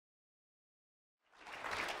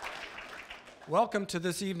Welcome to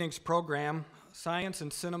this evening's program, Science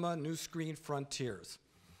and Cinema, New Screen Frontiers.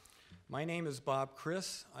 My name is Bob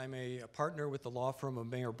Criss. I'm a partner with the law firm of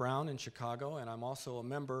Mayer Brown in Chicago, and I'm also a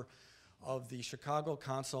member of the Chicago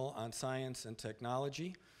Council on Science and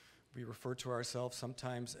Technology. We refer to ourselves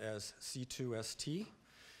sometimes as C2ST,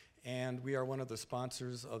 and we are one of the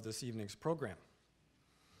sponsors of this evening's program.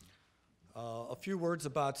 A few words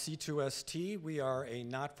about C2ST. We are a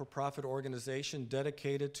not-for-profit organization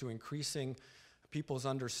dedicated to increasing people's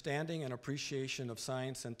understanding and appreciation of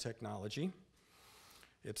science and technology.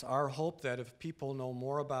 It's our hope that if people know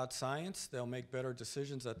more about science, they'll make better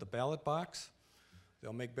decisions at the ballot box,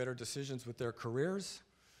 they'll make better decisions with their careers,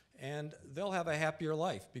 and they'll have a happier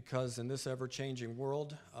life because in this ever-changing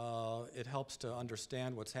world, it helps to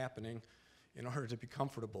understand what's happening in order to be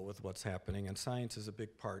comfortable with what's happening, and science is a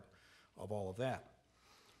big part of all of that.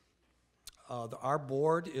 Our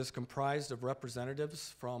board is comprised of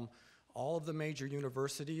representatives from all of the major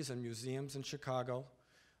universities and museums in Chicago.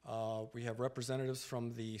 We have representatives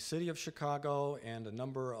from the city of Chicago and a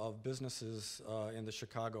number of businesses in the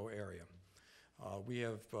Chicago area. We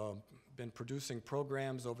have been producing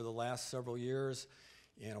programs over the last several years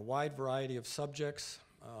in a wide variety of subjects,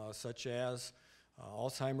 such as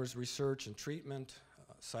Alzheimer's research and treatment,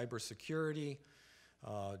 cybersecurity,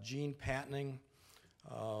 gene patenting,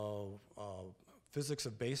 physics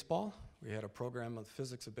of baseball. We had a program of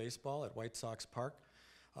physics of baseball at White Sox Park.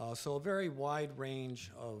 So a very wide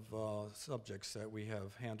range of subjects that we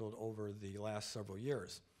have handled over the last several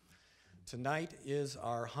years. Tonight is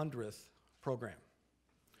our 100th program.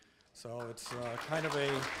 So it's kind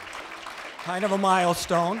of a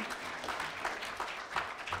milestone.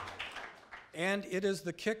 And it is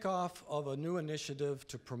the kickoff of a new initiative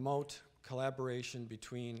to promote collaboration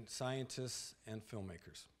between scientists and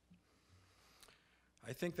filmmakers.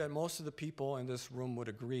 I think that most of the people in this room would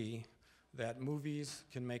agree that movies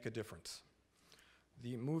can make a difference.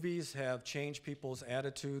 The movies have changed people's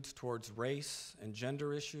attitudes towards race and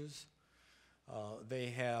gender issues. They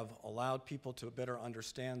have allowed people to better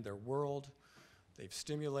understand their world. They've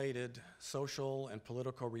stimulated social and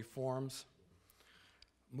political reforms.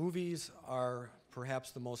 Movies are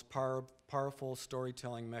perhaps the most powerful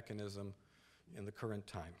storytelling mechanism in the current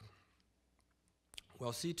time.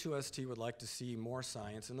 Well, C2ST would like to see more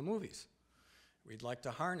science in the movies. We'd like to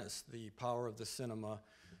harness the power of the cinema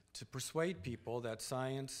to persuade people that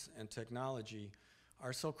science and technology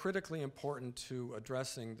are so critically important to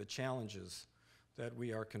addressing the challenges that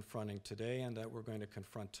we are confronting today and that we're going to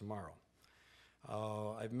confront tomorrow.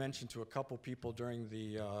 I've mentioned to a couple people during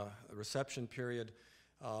the reception period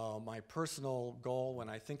my personal goal when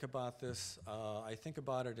I think about this. I think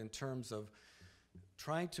about it in terms of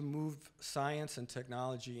trying to move science and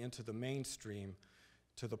technology into the mainstream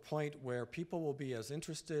to the point where people will be as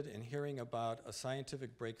interested in hearing about a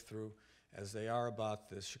scientific breakthrough as they are about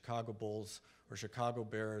the Chicago Bulls or Chicago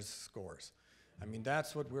Bears scores. I mean,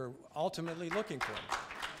 that's what we're ultimately looking for.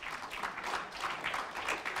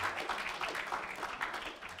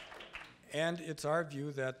 And it's our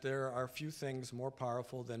view that there are few things more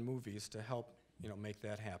powerful than movies to help, make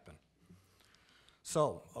that happen.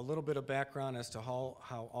 So, a little bit of background as to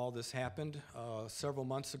how all this happened. Several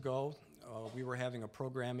months ago, we were having a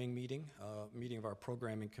programming meeting of our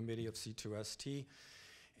programming committee of C2ST,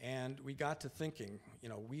 and we got to thinking,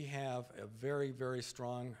 we have a very, very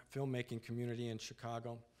strong filmmaking community in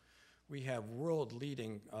Chicago. We have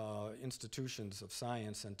world-leading institutions of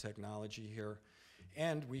science and technology here,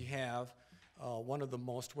 and we have one of the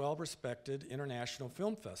most well-respected international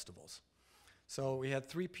film festivals. So we had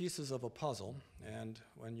three pieces of a puzzle, and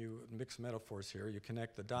when you mix metaphors here, you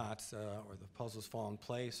connect the dots, or the puzzles fall in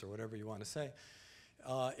place, or whatever you want to say.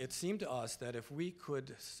 It seemed to us that if we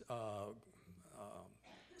could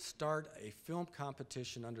start a film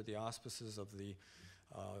competition under the auspices of the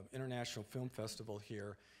International Film Festival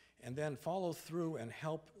here, and then follow through and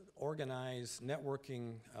help organize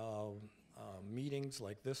networking meetings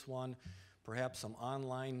like this one, perhaps some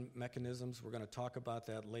online mechanisms. We're going to talk about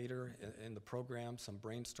that later in the program, some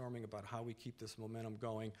brainstorming about how we keep this momentum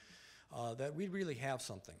going, that we really have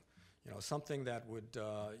something, something that would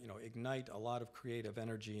ignite a lot of creative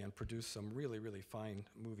energy and produce some really, really fine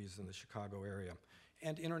movies in the Chicago area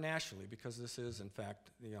and internationally, because this is, in fact,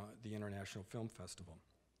 the International Film Festival.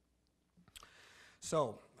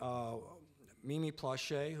 So, Mimi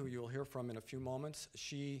Plauché, who you'll hear from in a few moments,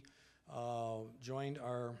 she joined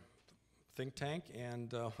our think tank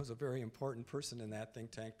and was a very important person in that think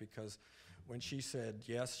tank, because when she said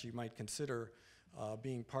yes, she might consider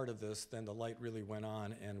being part of this, then the light really went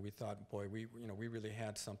on, and we thought, boy, we really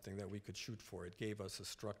had something that we could shoot for. It gave us a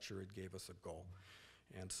structure, it gave us a goal.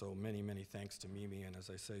 And so many, many thanks to Mimi, and as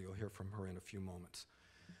I say, you'll hear from her in a few moments.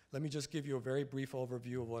 Let me just give you a very brief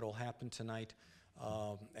overview of what will happen tonight.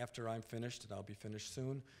 After I'm finished, and I'll be finished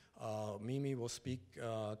soon, Mimi will speak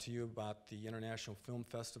to you about the International Film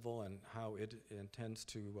Festival and how it intends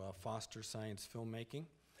to foster science filmmaking.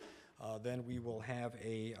 Then we will have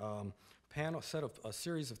a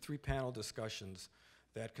series of 3 panel discussions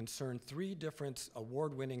that concern 3 different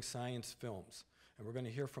award-winning science films. And we're going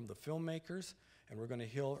to hear from the filmmakers, and we're going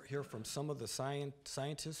to hear from some of the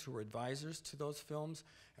scientists who are advisors to those films,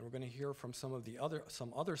 and we're going to hear from some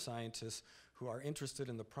other scientists who are interested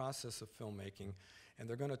in the process of filmmaking. And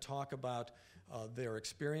they're going to talk about their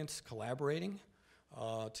experience collaborating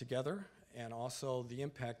together, and also the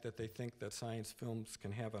impact that they think that science films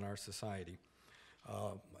can have on our society.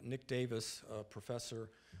 Nick Davis, a professor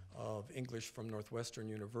of English from Northwestern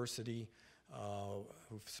University,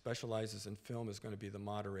 who specializes in film, is going to be the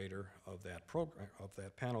moderator of that program, of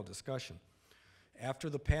that panel discussion. After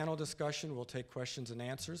the panel discussion, we'll take questions and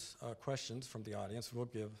answers, questions from the audience. We'll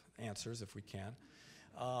give answers if we can.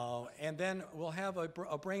 And then we'll have a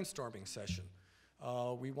brainstorming session.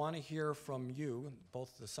 We want to hear from you,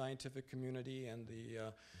 both the scientific community and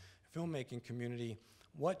the filmmaking community,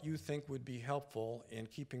 what you think would be helpful in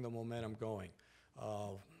keeping the momentum going.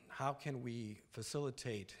 How can we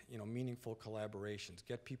facilitate, meaningful collaborations,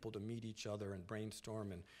 get people to meet each other and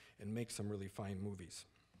brainstorm and make some really fine movies.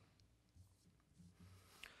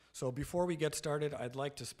 So before we get started, I'd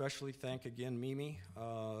like to especially thank again Mimi,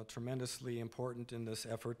 tremendously important in this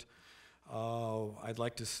effort. I'd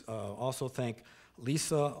like to also thank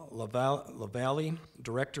Lisa Lavalle,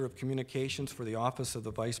 Director of Communications for the Office of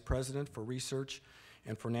the Vice President for Research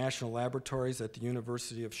and for National Laboratories at the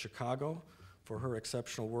University of Chicago, for her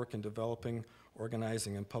exceptional work in developing,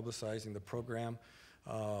 organizing, and publicizing the program.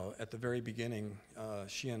 At the very beginning,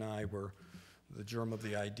 she and I were the germ of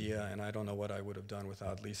the idea, and I don't know what I would have done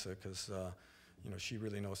without Lisa, because she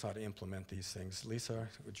really knows how to implement these things. Lisa,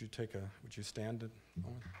 would you stand a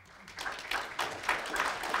moment?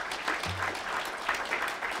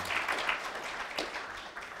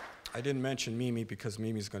 I didn't mention Mimi because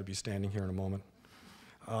Mimi's going to be standing here in a moment.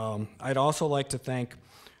 I'd also like to thank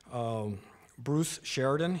Bruce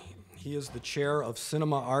Sheridan. He is the chair of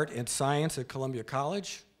Cinema, Art, and Science at Columbia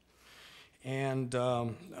College. And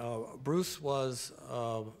Bruce was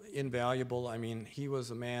invaluable. I mean, he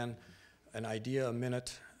was a man, an idea a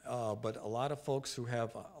minute, but a lot of folks who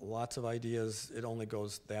have lots of ideas, it only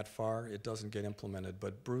goes that far. It doesn't get implemented.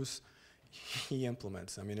 But Bruce, he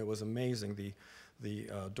implements. I mean, it was amazing, the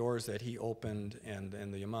doors that he opened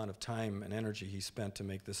and the amount of time and energy he spent to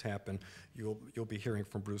make this happen. You'll be hearing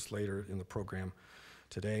from Bruce later in the program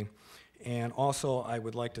today. And also, I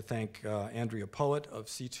would like to thank Andrea Poet of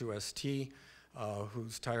C2ST,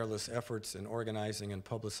 whose tireless efforts in organizing and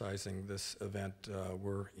publicizing this event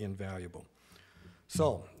were invaluable.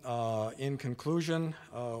 So, in conclusion,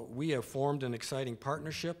 we have formed an exciting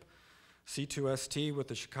partnership, C2ST with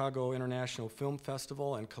the Chicago International Film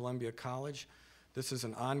Festival and Columbia College. This is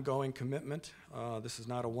an ongoing commitment. This is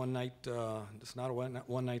not a one-night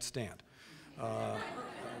stand.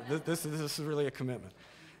 This is really a commitment.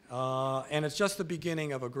 And it's just the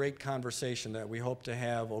beginning of a great conversation that we hope to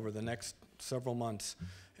have over the next several months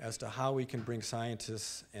as to how we can bring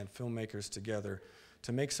scientists and filmmakers together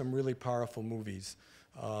to make some really powerful movies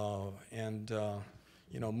and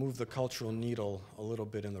move the cultural needle a little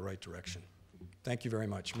bit in the right direction. Thank you very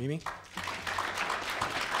much. Mimi?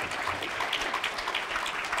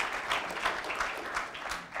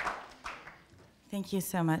 Thank you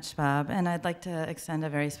so much, Bob. And I'd like to extend a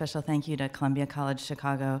very special thank you to Columbia College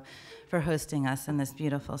Chicago for hosting us in this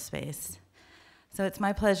beautiful space. So it's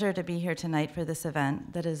my pleasure to be here tonight for this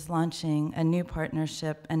event that is launching a new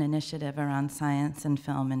partnership and initiative around science and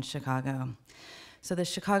film in Chicago. So the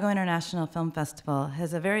Chicago International Film Festival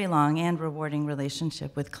has a very long and rewarding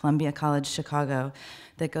relationship with Columbia College Chicago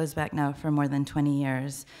that goes back now for more than 20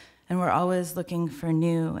 years. And we're always looking for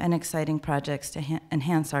new and exciting projects to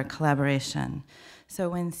enhance our collaboration. So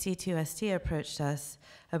when C2ST approached us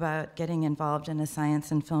about getting involved in a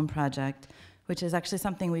science and film project, which is actually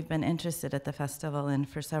something we've been interested at the festival in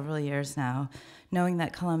for several years now, knowing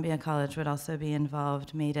that Columbia College would also be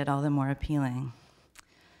involved made it all the more appealing.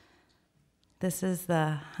 This is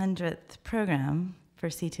the 100th program for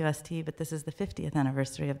C2ST, but this is the 50th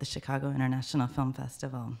anniversary of the Chicago International Film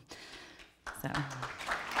Festival.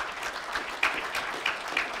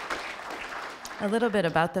 A little bit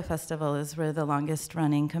about the festival is we're the longest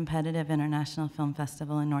running competitive international film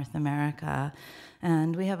festival in North America.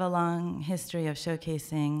 And we have a long history of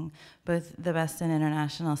showcasing both the best in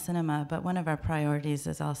international cinema, but one of our priorities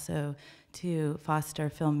is also to foster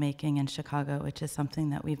filmmaking in Chicago, which is something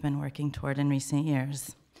that we've been working toward in recent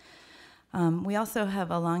years. We also have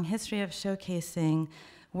a long history of showcasing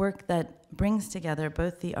work that brings together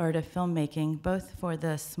both the art of filmmaking, both for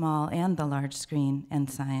the small and the large screen, and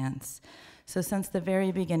science. So since the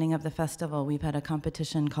very beginning of the festival, we've had a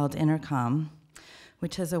competition called Intercom,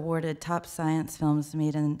 which has awarded top science films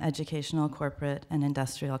made in educational, corporate, and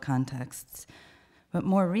industrial contexts. But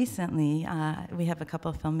more recently, we have a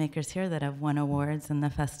couple of filmmakers here that have won awards in the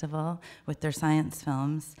festival with their science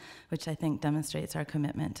films, which I think demonstrates our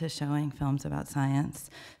commitment to showing films about science.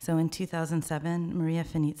 So in 2007, Maria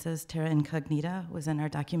Finizza's Terra Incognita was in our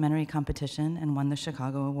documentary competition and won the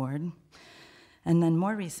Chicago Award. And then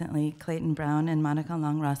more recently, Clayton Brown and Monica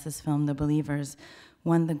Long-Ross's film, The Believers,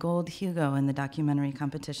 won the Gold Hugo in the documentary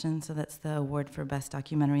competition, so that's the award for Best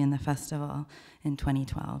Documentary in the festival in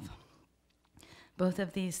 2012. Both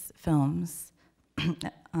of these films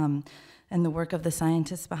and the work of the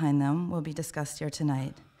scientists behind them will be discussed here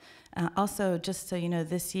tonight. Also, just so you know,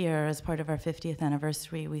 this year, as part of our 50th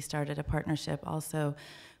anniversary, we started a partnership also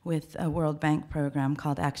with a World Bank program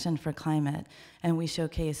called Action for Climate, and we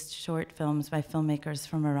showcased short films by filmmakers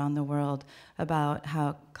from around the world about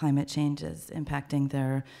how climate change is impacting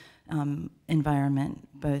their environment,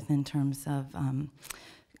 both in terms of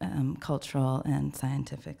cultural and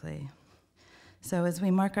scientifically. So as we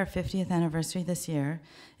mark our 50th anniversary this year,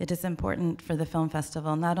 it is important for the film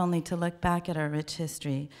festival not only to look back at our rich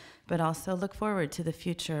history, but also look forward to the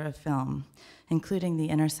future of film, including the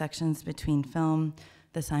intersections between film,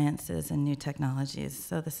 the sciences, and new technologies.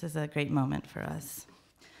 So this is a great moment for us.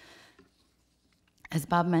 As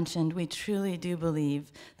Bob mentioned, we truly do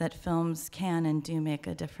believe that films can and do make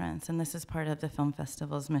a difference, and this is part of the film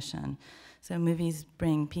festival's mission. So movies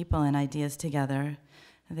bring people and ideas together.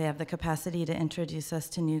 They have the capacity to introduce us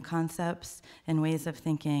to new concepts and ways of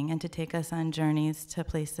thinking, and to take us on journeys to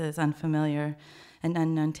places unfamiliar and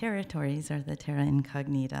unknown territories, or the terra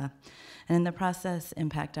incognita, and in the process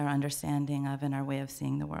impact our understanding of and our way of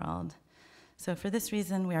seeing the world. So for this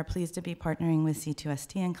reason, we are pleased to be partnering with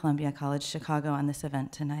C2ST and Columbia College Chicago on this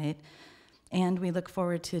event tonight, and we look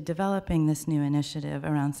forward to developing this new initiative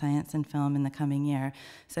around science and film in the coming year.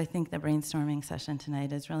 So I think the brainstorming session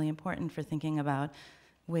tonight is really important for thinking about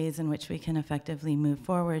ways in which we can effectively move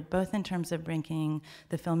forward, both in terms of bringing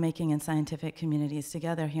the filmmaking and scientific communities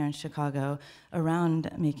together here in Chicago around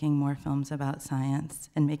making more films about science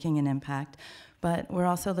and making an impact. But we're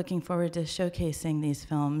also looking forward to showcasing these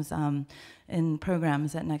films in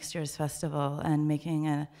programs at next year's festival, and making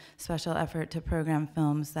a special effort to program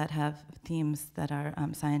films that have themes that are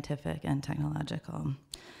scientific and technological.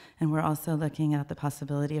 And we're also looking at the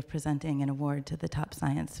possibility of presenting an award to the top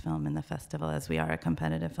science film in the festival, as we are a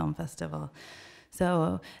competitive film festival.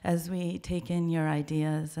 So as we take in your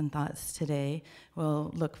ideas and thoughts today,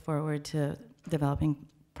 we'll look forward to developing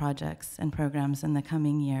projects and programs in the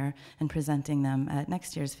coming year and presenting them at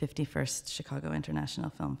next year's 51st Chicago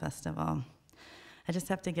International Film Festival. I just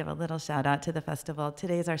have to give a little shout out to the festival.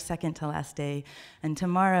 Today is our second to last day, and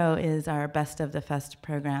tomorrow is our Best of the Fest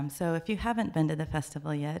program. So if you haven't been to the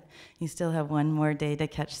festival yet, you still have one more day to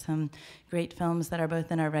catch some great films that are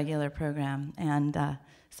both in our regular program and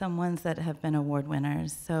some ones that have been award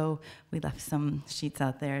winners. So we left some sheets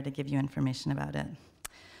out there to give you information about it.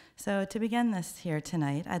 So to begin this here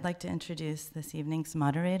tonight, I'd like to introduce this evening's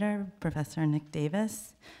moderator, Professor Nick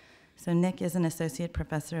Davis. So Nick is an associate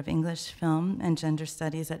professor of English, film, and gender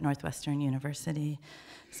studies at Northwestern University.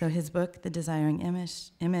 So his book, The Desiring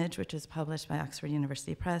Image, which was published by Oxford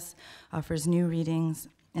University Press, offers new readings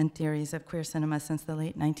and theories of queer cinema since the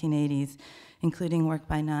late 1980s, including work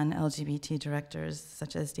by non-LGBT directors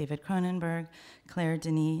such as David Cronenberg, Claire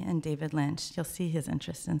Denis, and David Lynch. You'll see his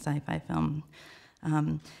interest in sci-fi film.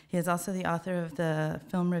 He is also the author of the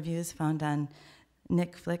film reviews found on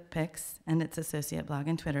Nick Flick Picks and its associate blog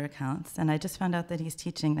and Twitter accounts. And I just found out that he's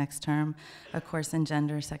teaching next term a course in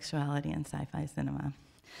gender, sexuality, and sci-fi cinema.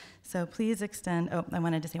 So please extend, I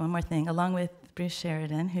wanted to say one more thing. Along with Bruce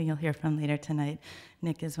Sheridan, who you'll hear from later tonight,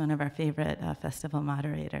 Nick is one of our favorite festival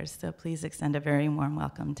moderators. So please extend a very warm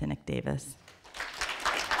welcome to Nick Davis.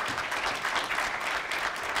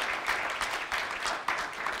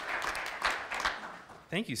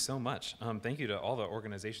 Thank you so much. Thank you to all the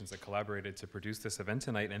organizations that collaborated to produce this event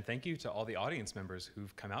tonight, and thank you to all the audience members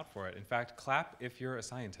who've come out for it. In fact, clap if you're a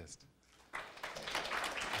scientist.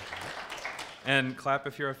 And clap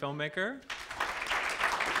if you're a filmmaker.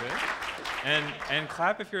 Good. And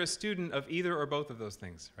clap if you're a student of either or both of those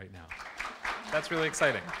things right now. That's really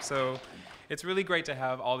exciting. So it's really great to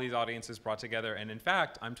have all these audiences brought together. And in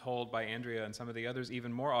fact, I'm told by Andrea and some of the others,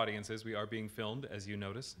 even more audiences. We are being filmed, as you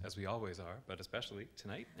notice, as we always are, but especially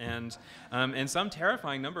tonight. And some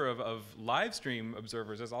terrifying number of live stream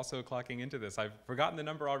observers is also clocking into this. I've forgotten the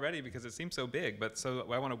number already because it seems so big. But so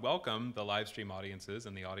I want to welcome the live stream audiences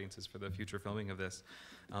and the audiences for the future filming of this.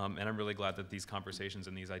 And I'm really glad that these conversations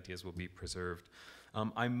and these ideas will be preserved.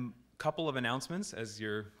 Couple of announcements as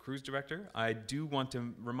your cruise director. I do want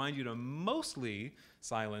to remind you to mostly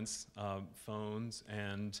silence phones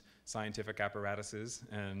and scientific apparatuses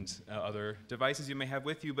and other devices you may have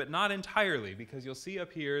with you, but not entirely, because you'll see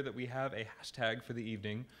up here that we have a hashtag for the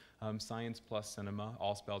evening, Science Plus Cinema,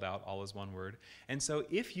 all spelled out, all as one word. And so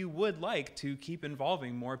if you would like to keep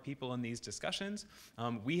involving more people in these discussions,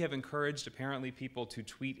 we have encouraged apparently people to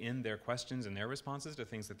tweet in their questions and their responses to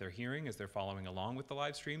things that they're hearing as they're following along with the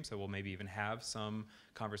live stream. So we'll maybe even have some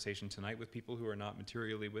conversation tonight with people who are not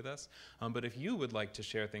materially with us. But if you would like to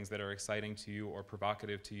share things that are exciting to you or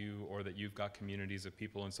provocative to you, or that you've got communities of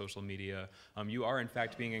people in social media, you are in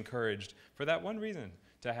fact being encouraged for that one reason,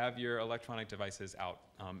 to have your electronic devices out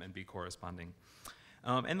and be corresponding.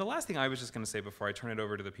 And the last thing I was just going to say before I turn it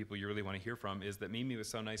over to the people you really want to hear from is that Mimi was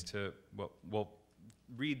so nice to, well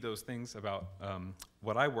read those things about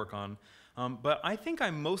what I work on. But I think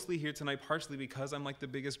I'm mostly here tonight partially because I'm like the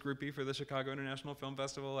biggest groupie for the Chicago International Film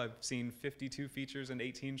Festival. I've seen 52 features and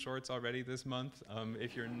 18 shorts already this month.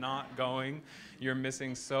 If you're not going, you're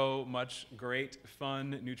missing so much great,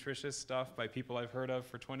 fun, nutritious stuff by people I've heard of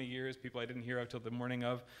for 20 years, people I didn't hear of till the morning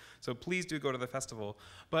of. So please do go to the festival.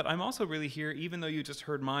 But I'm also really here, even though you just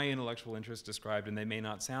heard my intellectual interests described and they may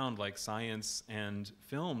not sound like science and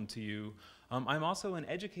film to you, I'm also an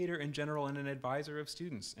educator in general and an advisor of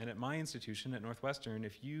students. And at my institution at Northwestern,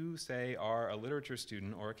 if you, say, are a literature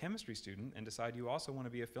student or a chemistry student and decide you also want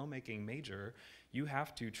to be a filmmaking major, you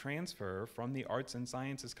have to transfer from the Arts and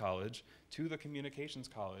Sciences College to the Communications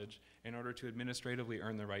College in order to administratively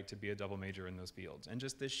earn the right to be a double major in those fields. And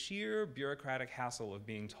just the sheer bureaucratic hassle of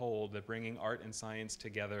being told that bringing art and science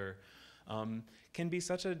together can be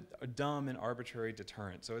such a dumb and arbitrary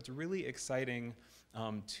deterrent. So it's really exciting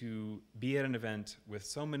to be at an event with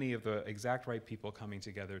so many of the exact right people coming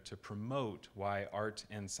together to promote why art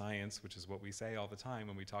and science, which is what we say all the time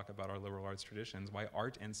when we talk about our liberal arts traditions, why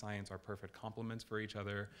art and science are perfect complements for each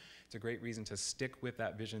other. It's a great reason to stick with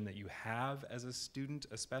that vision that you have as a student,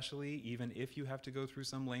 especially, even if you have to go through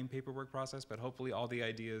some lame paperwork process, but hopefully all the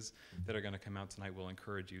ideas that are going to come out tonight will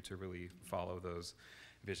encourage you to really follow those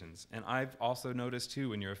visions. And I've also noticed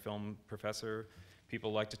too, when you're a film professor,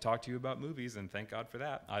 people like to talk to you about movies, and thank God for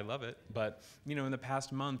that. I love it. But you know, in the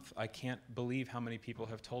past month, I can't believe how many people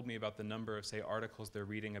have told me about the number of, say, articles they're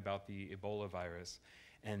reading about the Ebola virus.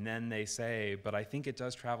 And then they say, but I think it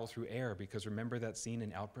does travel through air, because remember that scene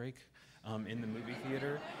in Outbreak in the movie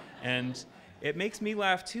theater? And it makes me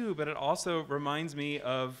laugh too, but it also reminds me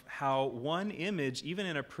of how one image, even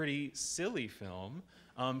in a pretty silly film,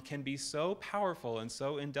 can be so powerful and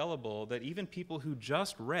so indelible that even people who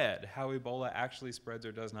just read how Ebola actually spreads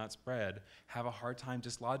or does not spread have a hard time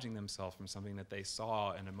dislodging themselves from something that they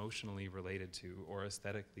saw and emotionally related to or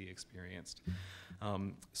aesthetically experienced.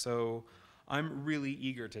 So I'm really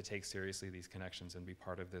eager to take seriously these connections and be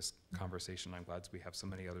part of this conversation. I'm glad we have so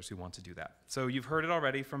many others who want to do that. So you've heard it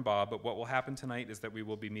already from Bob, but what will happen tonight is that we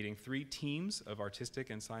will be meeting 3 teams of artistic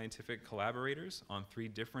and scientific collaborators on 3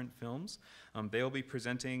 different films. They'll be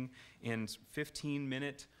presenting in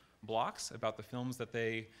 15-minute blocks about the films that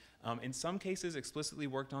they, in some cases, explicitly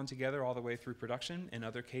worked on together all the way through production. In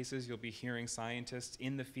other cases, you'll be hearing scientists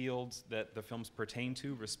in the fields that the films pertain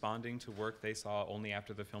to responding to work they saw only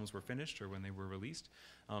after the films were finished or when they were released.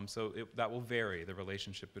 So that will vary, the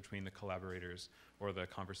relationship between the collaborators or the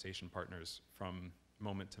conversation partners from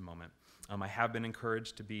moment to moment. I have been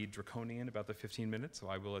encouraged to be draconian about the 15 minutes, so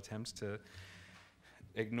I will attempt to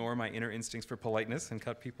ignore my inner instincts for politeness and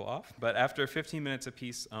cut people off. But after 15 minutes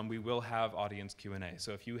apiece, we will have audience Q&A.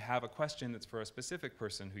 So if you have a question that's for a specific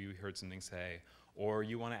person who you heard something say, or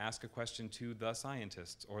you want to ask a question to the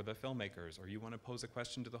scientists or the filmmakers, or you want to pose a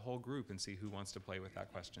question to the whole group and see who wants to play with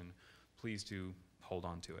that question, please do hold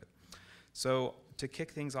on to it. So To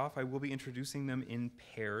kick things off, I will be introducing them in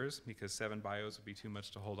pairs because 7 bios would be too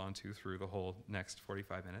much to hold on to through the whole next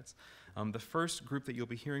 45 minutes. The first group that you'll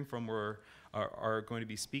be hearing from are going to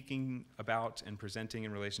be speaking about and presenting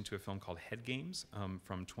in relation to a film called Head Games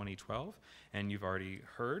from 2012. And you've already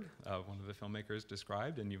heard one of the filmmakers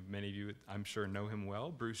described, and many of you, I'm sure, know him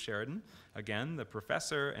well, Bruce Sheridan. Again, the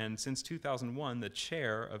professor, and since 2001, the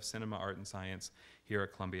chair of Cinema, Art, and Science here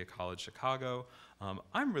at Columbia College Chicago.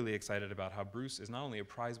 I'm really excited about how Bruce is not only a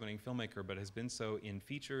prize-winning filmmaker, but has been so in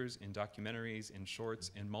features, in documentaries, in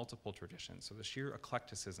shorts, in multiple traditions. So the sheer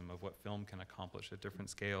eclecticism of what film can accomplish at different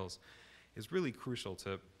scales is really crucial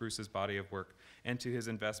to Bruce's body of work and to his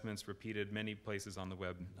investments repeated many places on the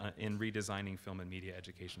web in redesigning film and media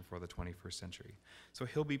education for the 21st century. So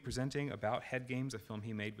he'll be presenting about Head Games, a film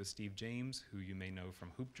he made with Steve James, who you may know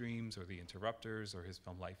from Hoop Dreams or The Interrupters or his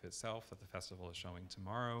film Life Itself that the festival is showing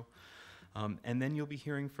tomorrow. And then you'll be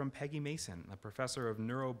hearing from Peggy Mason, a professor of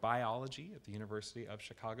neurobiology at the University of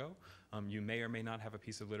Chicago. You may or may not have a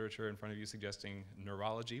piece of literature in front of you suggesting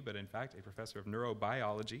neurology, but in fact a professor of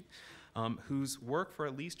neurobiology, whose work for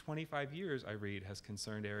at least 25 years, I read, has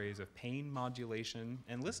concerned areas of pain modulation.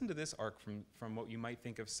 And listen to this arc from what you might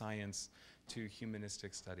think of science to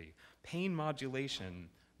humanistic study. Pain modulation,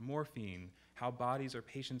 morphine, how bodies or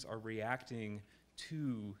patients are reacting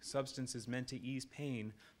to substances meant to ease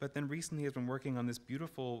pain, but then recently has been working on this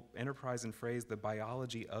beautiful enterprise and phrase, the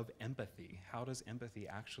biology of empathy. How does empathy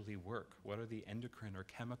actually work? What are the endocrine or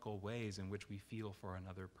chemical ways in which we feel for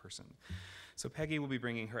another person? So Peggy will be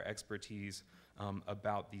bringing her expertise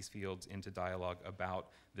about these fields into dialogue about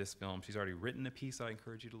this film. She's already written a piece that I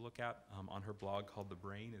encourage you to look at on her blog called The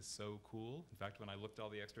Brain is So Cool. In fact, when I looked at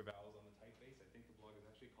all the extra vowels on the typeface, I think the blog is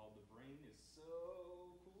actually called The Brain is So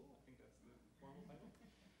Cool. I think that's the formal title.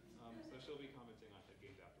 So she'll be commenting on Head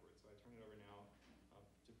Games afterwards. So I turn it over now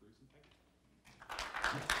to Bruce and Peggy.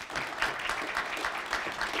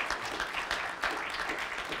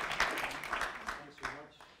 Thanks very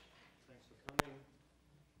much. Thanks for coming.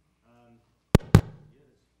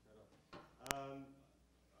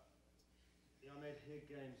 I made Head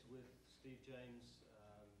Games with Steve James.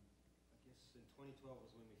 I guess in 2012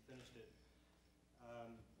 was when we finished it.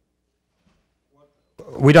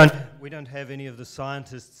 We don't have any of the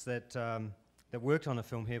scientists that worked on the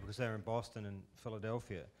film here because they're in Boston and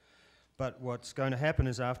Philadelphia. But what's going to happen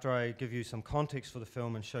is after I give you some context for the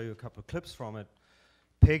film and show you a couple of clips from it,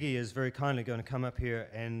 Peggy is very kindly going to come up here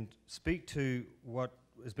and speak to what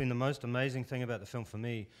has been the most amazing thing about the film for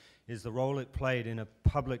me, is the role it played in a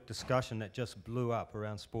public discussion that just blew up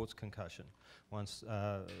around sports concussion once,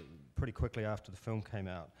 pretty quickly after the film came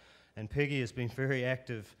out. And Peggy has been very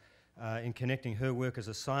active in connecting her work as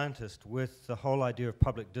a scientist with the whole idea of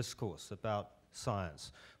public discourse about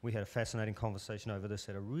science. We had a fascinating conversation over this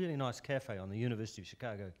at a really nice cafe on the University of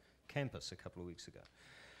Chicago campus a couple of weeks ago.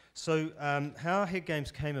 So how Head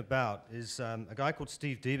Games came about is a guy called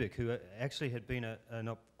Steve Diebick, who actually had been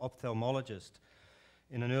an ophthalmologist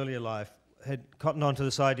in an earlier life, had cottoned onto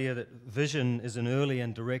this idea that vision is an early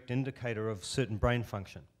and direct indicator of certain brain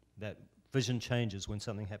function, that vision changes when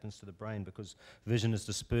something happens to the brain because vision is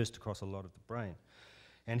dispersed across a lot of the brain.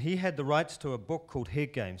 And he had the rights to a book called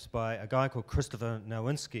Head Games by a guy called Christopher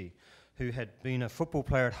Nowinski, who had been a football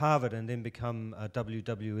player at Harvard and then become a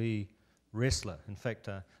WWE wrestler. In fact,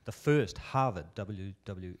 the first Harvard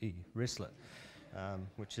WWE wrestler,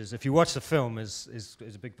 which is, if you watch the film, is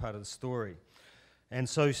a big part of the story. And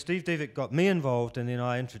so Steve Diebick got me involved, and then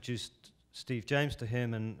I introduced Steve James to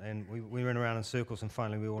him, and we went around in circles, and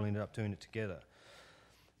finally we all ended up doing it together.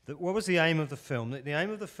 What was the aim of the film? The aim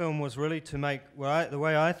of the film was really to make, the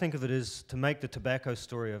way I think of it is to make the tobacco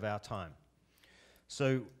story of our time.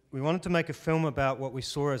 So we wanted to make a film about what we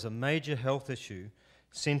saw as a major health issue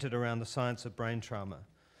centered around the science of brain trauma.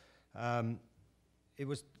 It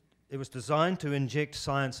was designed to inject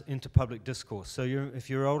science into public discourse. So if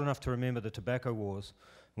you're old enough to remember the tobacco wars,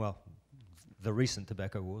 well, the recent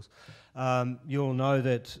tobacco wars, you'll know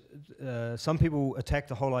that some people attacked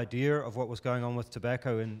the whole idea of what was going on with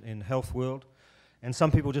tobacco in health world, and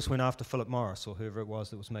some people just went after Philip Morris or whoever it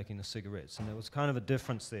was that was making the cigarettes, and there was kind of a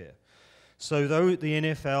difference there. So though the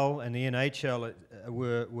NFL and the NHL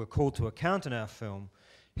were called to account in our film,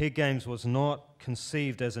 Head Games was not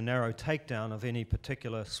conceived as a narrow takedown of any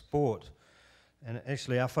particular sport. And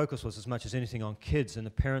actually our focus was as much as anything on kids and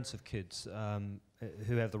the parents of kids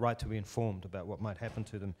who have the right to be informed about what might happen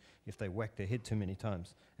to them if they whack their head too many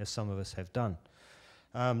times, as some of us have done.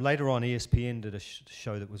 Later on, ESPN did a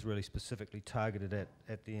show that was really specifically targeted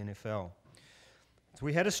at the NFL. So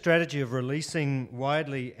we had a strategy of releasing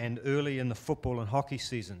widely and early in the football and hockey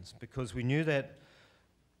seasons because we knew that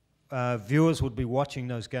viewers would be watching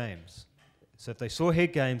those games. So if they saw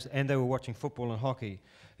head games and they were watching football and hockey,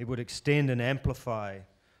 it would extend and amplify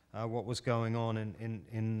what was going on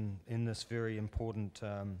in this very important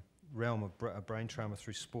realm of brain trauma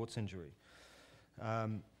through sports injury.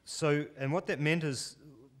 And what that meant is,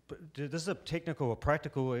 this is a technical or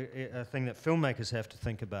practical thing that filmmakers have to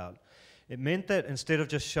think about. It meant that instead of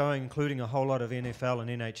just including a whole lot of NFL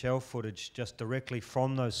and NHL footage just directly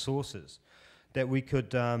from those sources, that we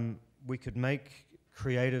could make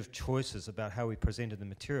creative choices about how we presented the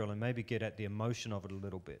material and maybe get at the emotion of it a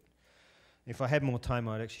little bit. If I had more time,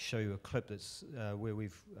 I'd actually show you a clip that's where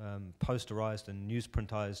we've posterized and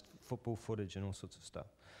newsprintized football footage and all sorts of stuff.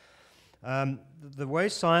 The way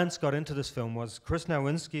science got into this film was Chris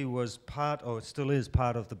Nowinski was still is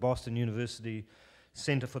part of the Boston University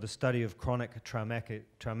Center for the Study of Chronic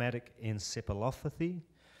Traumatic Encephalopathy.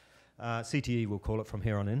 CTE we'll call it from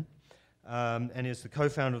here on in. And is the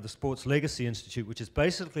co-founder of the Sports Legacy Institute, which is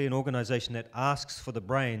basically an organization that asks for the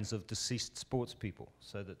brains of deceased sports people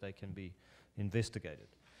so that they can be investigated.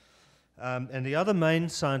 And the other main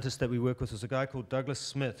scientist that we work with is a guy called Douglas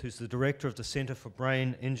Smith, who's the director of the Center for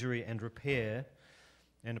Brain Injury and Repair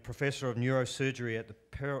and a professor of neurosurgery at the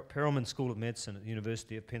Perelman School of Medicine at the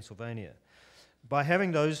University of Pennsylvania. By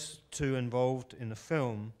having those two involved in the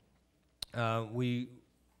film, we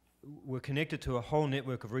were connected to a whole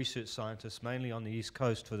network of research scientists, mainly on the East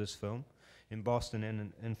Coast for this film, in Boston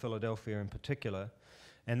and in Philadelphia in particular.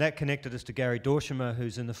 And that connected us to Gary Dorshimer,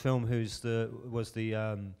 who's in the film, was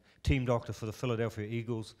the team doctor for the Philadelphia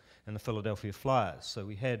Eagles and the Philadelphia Flyers. So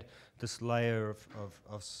we had this layer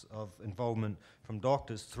of involvement from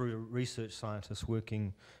doctors through research scientists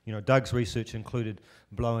working. You know, Doug's research included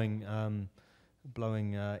blowing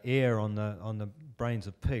air on the brains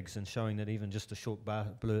of pigs and showing that even just a short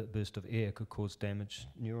burst of air could cause damage,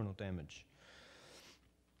 neuronal damage.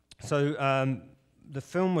 So the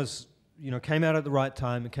film was, came out at the right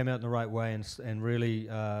time, it came out in the right way, and really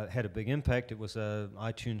had a big impact. It was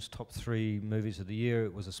iTunes top 3 movies of the year.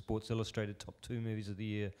 It was a Sports Illustrated top 2 movies of the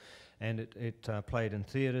year, and it played in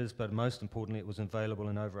theaters, but most importantly, it was available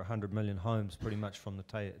in over 100 million homes pretty much from the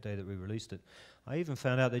day that we released it. I even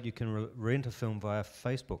found out that you can rent a film via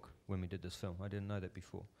Facebook when we did this film. I didn't know that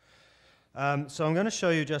before. So I'm going to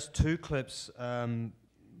show you just 2 clips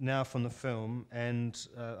now from the film, and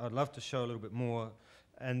I'd love to show a little bit more.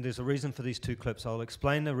 And there's a reason for these 2 clips. I'll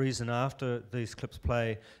explain the reason after these clips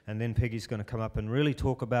play, and then Peggy's going to come up and really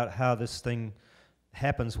talk about how this thing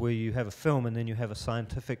happens where you have a film and then you have a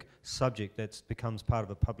scientific subject that becomes part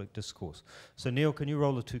of a public discourse. So Neil, can you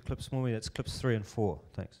roll the 2 clips for me? That's clips 3 and 4.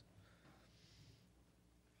 Thanks.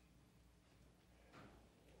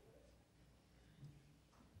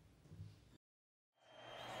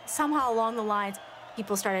 Somehow along the lines,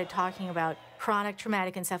 people started talking about chronic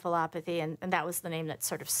traumatic encephalopathy, and that was the name that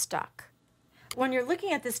sort of stuck. When you're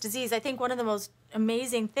looking at this disease, I think one of the most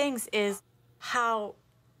amazing things is how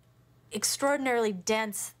extraordinarily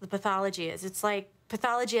dense the pathology is. It's like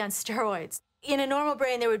pathology on steroids. In a normal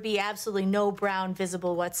brain, there would be absolutely no brown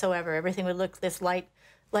visible whatsoever. Everything would look this light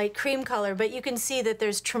cream color, but you can see that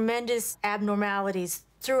there's tremendous abnormalities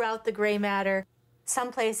throughout the gray matter.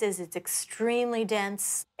 Some places it's extremely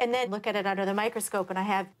dense. And then look at it under the microscope, and I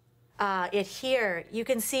have it here. You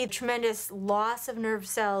can see tremendous loss of nerve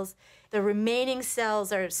cells. The remaining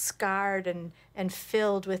cells are scarred and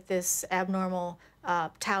filled with this abnormal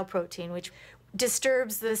tau protein, which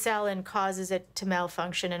disturbs the cell and causes it to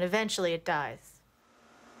malfunction, and eventually it dies.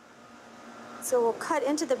 So we'll cut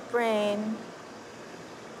into the brain.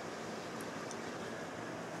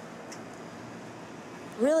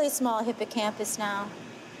 Really small hippocampus now.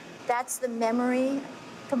 That's the memory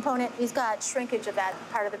component. He's got shrinkage of that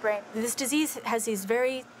part of the brain. This disease has these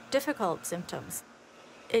very difficult symptoms.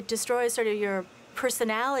 It destroys sort of your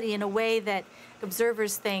personality in a way that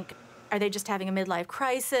observers think, are they just having a midlife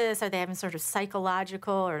crisis? Are they having sort of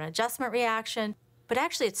psychological or an adjustment reaction? But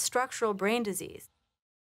actually, it's structural brain disease.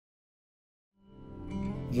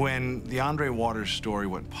 When the Andre Waters story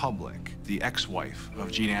went public, the ex-wife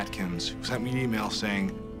of Gene Atkins sent me an email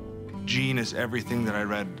saying, Gene is everything that I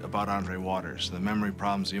read about Andre Waters, the memory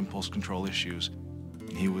problems, the impulse control issues.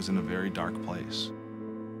 He was in a very dark place.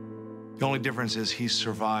 The only difference is he's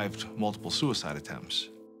survived multiple suicide attempts.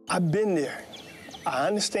 I've been there. I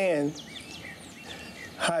understand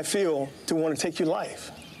how I feel to want to take your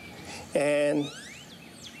life. And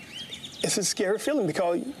it's a scary feeling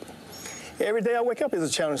because every day I wake up is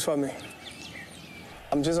a challenge for me.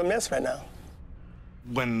 I'm just a mess right now.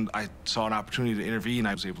 When I saw an opportunity to intervene,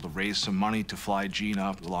 I was able to raise some money to fly Gene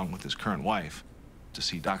up along with his current wife to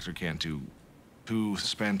see Dr. Cantu, who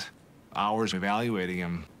spent hours evaluating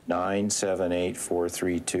him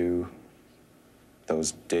 978432.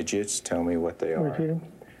 Those digits, tell me what they are. Repeat them.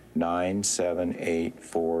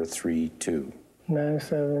 978432.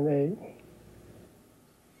 978.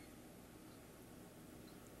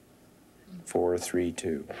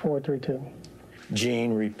 432. 432.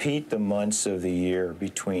 Gene, repeat the months of the year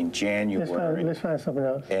between January Let's find something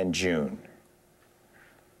else. and June.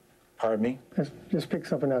 Pardon me? Let's just pick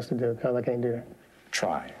something else to do, because I can't do that.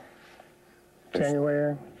 Try.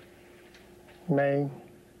 January, May,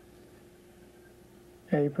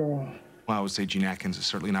 April. Well, I would say Gene Atkins is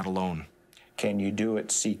certainly not alone. Can you do it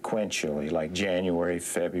sequentially, like January,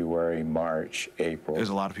 February, March, April? There's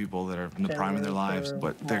a lot of people that are in the prime of their lives,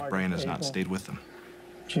 but their brain has not stayed with them.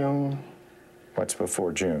 June, What's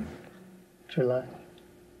before June? July.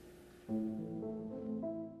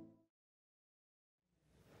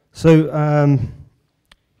 So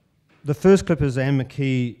the first clip is Anne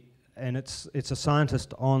McKee, and it's a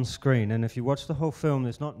scientist on screen. And if you watch the whole film,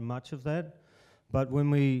 there's not much of that. But when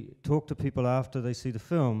we talk to people after they see the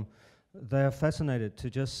film, they are fascinated to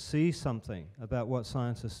just see something about what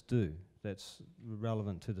scientists do that's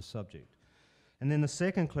relevant to the subject. And then the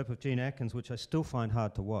second clip of Gene Atkins, which I still find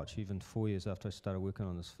hard to watch, even 4 years after I started working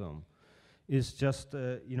on this film, is just,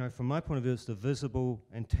 you know, from my point of view, it's the visible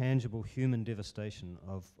and tangible human devastation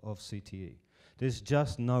of CTE. There's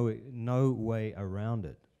just no way around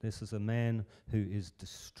it. This is a man who is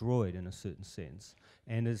destroyed in a certain sense,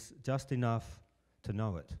 and is just enough to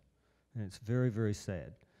know it. And it's very, very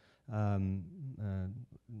sad.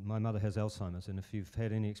 My mother has Alzheimer's, and if you've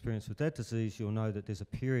had any experience with that disease, you'll know that there's a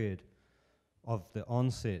period of the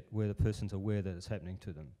onset where the person's aware that it's happening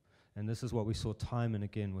to them. And this is what we saw time and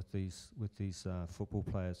again with these football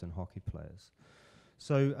players and hockey players.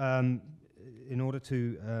 So in order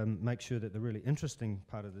to make sure that the really interesting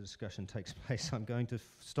part of the discussion takes place, I'm going to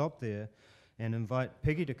stop there and invite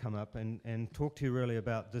Peggy to come up and talk to you really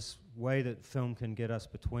about this way that film can get us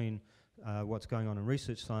between what's going on in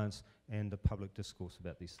research science and the public discourse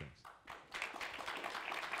about these things.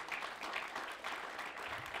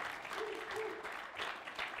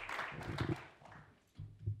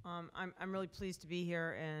 I'm really pleased to be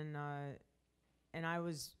here, and I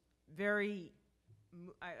was very,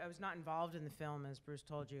 I was not involved in the film, as Bruce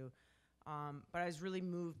told you, but I was really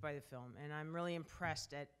moved by the film, and I'm really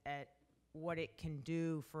impressed at what it can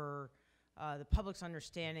do for the public's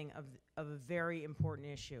understanding of a very important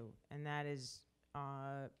issue, and that is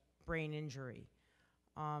brain injury.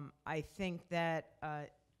 I think that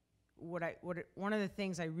one of the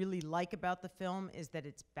things I really like about the film is that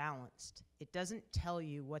it's balanced. It doesn't tell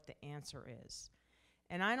you what the answer is.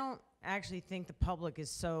 And I don't actually think the public is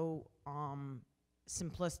so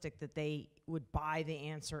simplistic that they would buy the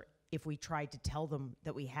answer if we tried to tell them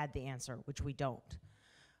that we had the answer, which we don't.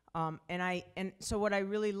 And so what I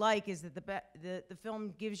really like is that the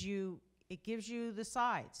film gives you the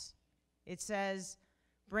sides. It says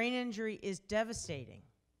brain injury is devastating.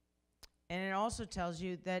 And it also tells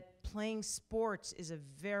you that playing sports is a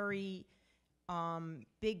very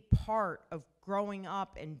big part of growing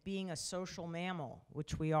up and being a social mammal,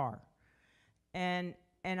 which we are. And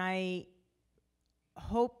I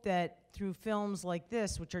hope that through films like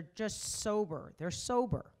this, which are just sober, they're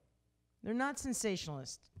sober. They're not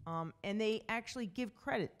sensationalist, and they actually give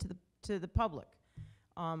credit to the public,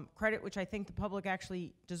 credit which I think the public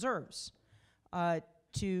actually deserves,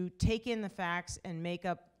 to take in the facts and make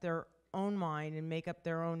up their own mind and make up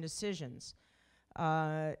their own decisions.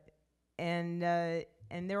 And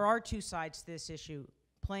there are two sides to this issue.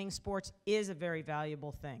 Playing sports is a very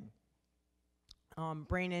valuable thing.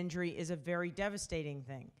 Brain injury is a very devastating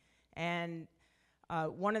thing. And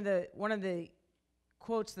one of the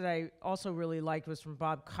quotes that I also really liked was from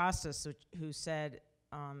Bob Costas, who said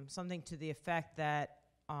something to the effect that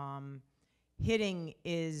hitting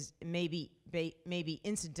is maybe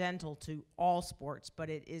incidental to all sports, but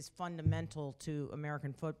it is fundamental to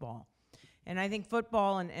American football. And I think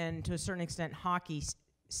football and to a certain extent hockey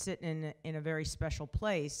sit in a very special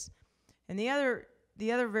place. And the other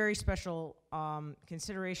very special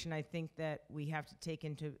consideration I think that we have to take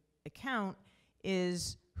into account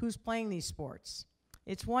is who's playing these sports.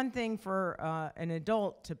 It's one thing for an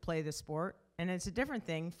adult to play the sport, and it's a different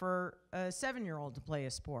thing for a 7-year-old to play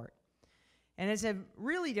a sport. And it's a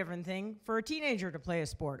really different thing for a teenager to play a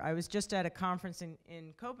sport. I was just at a conference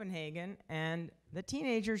in Copenhagen, and the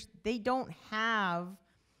teenagers, they don't have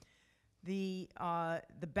the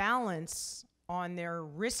balance on their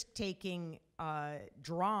risk-taking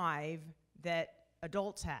drive that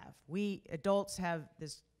adults have. We adults have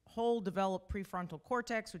this whole developed prefrontal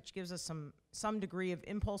cortex, which gives us some degree of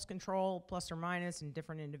impulse control, plus or minus, in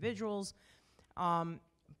different individuals.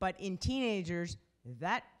 But in teenagers,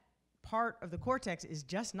 that part of the cortex is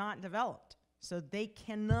just not developed. So they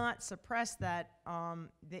cannot suppress that.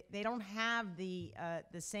 They don't have the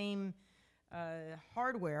same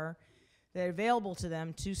hardware that are available to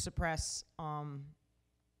them to suppress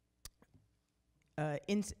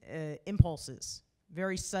impulses,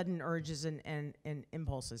 very sudden urges and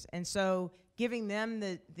impulses. And so giving them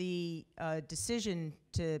the decision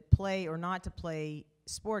to play or not to play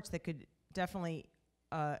sports that could definitely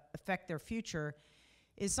affect their future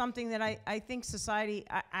is something that I think society,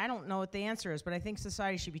 I don't know what the answer is, but I think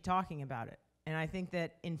society should be talking about it. And I think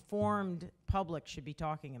that informed public should be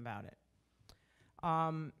talking about it.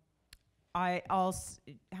 How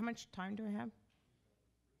much time do I have?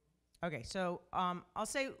 Okay, so I'll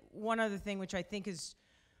say one other thing which I think is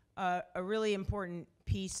a really important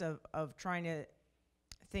piece of trying to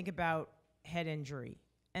think about head injury,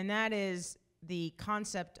 and that is the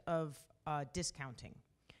concept of discounting.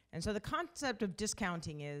 And so the concept of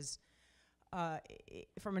discounting is,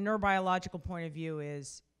 from a neurobiological point of view,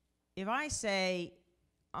 is if I say,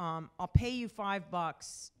 I'll pay you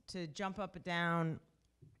 $5 to jump up and down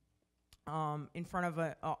in front of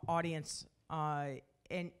an audience,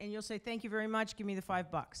 and you'll say, thank you very much, give me the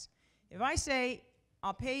 $5. If I say,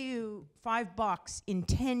 I'll pay you $5 in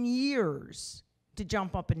 10 years to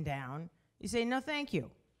jump up and down, you say, no, thank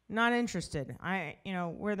you, not interested.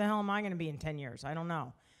 Where the hell am I going to be in 10 years? I don't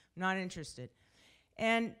know. Not interested.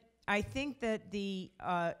 And I think that the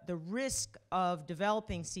risk of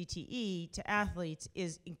developing CTE to athletes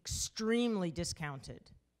is extremely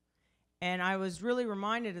discounted. And I was really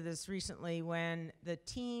reminded of this recently when the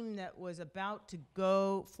team that was about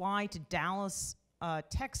to fly to Dallas,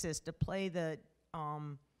 Texas to play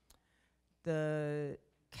the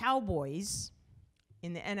Cowboys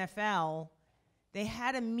in the NFL, they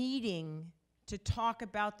had a meeting to talk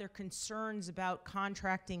about their concerns about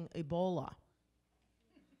contracting Ebola.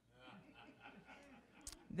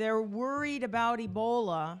 They're worried about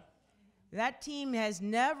Ebola. That team has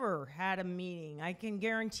never had a meeting. I can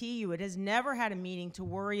guarantee you it has never had a meeting to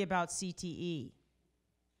worry about CTE.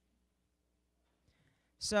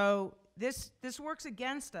 So this works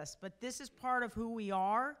against us, but this is part of who we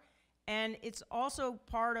are, and it's also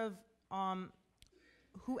part of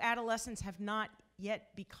who adolescents have not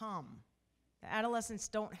yet become. The adolescents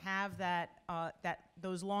don't have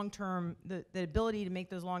those long-term, the ability to make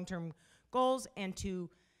those long-term goals and to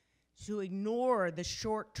ignore the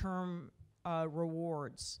short-term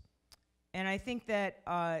rewards. And I think that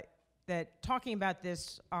that talking about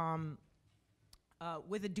this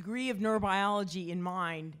with a degree of neurobiology in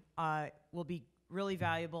mind will be really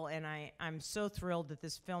valuable, and I'm so thrilled that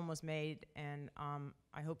this film was made, and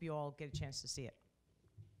I hope you all get a chance to see it.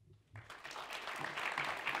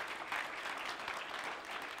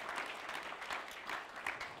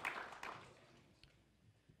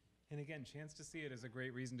 And again, chance to see it is a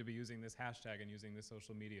great reason to be using this hashtag and using this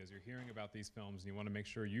social media. As you're hearing about these films and you want to make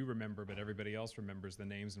sure you remember, but everybody else remembers the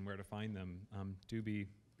names and where to find them, do be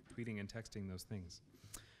tweeting and texting those things.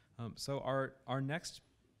 So our next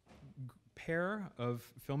pair of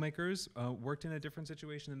filmmakers worked in a different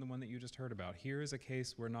situation than the one that you just heard about. Here is a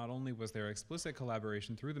case where not only was there explicit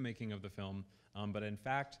collaboration through the making of the film, but in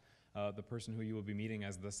fact, the person who you will be meeting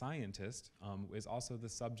as the scientist is also the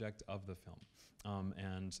subject of the film.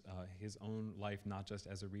 And his own life, not just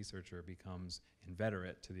as a researcher, becomes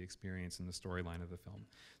inveterate to the experience and the storyline of the film.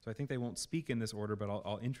 So I think they won't speak in this order, but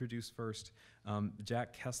I'll introduce first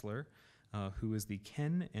Jack Kessler, who is the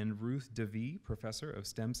Ken and Ruth DeVee Professor of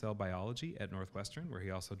Stem Cell Biology at Northwestern, where he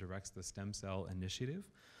also directs the Stem Cell Initiative,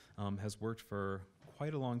 has worked for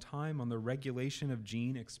quite a long time on the regulation of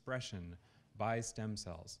gene expression by stem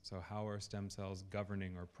cells. So how are stem cells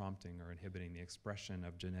governing or prompting or inhibiting the expression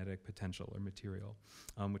of genetic potential or material,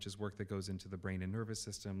 which is work that goes into the brain and nervous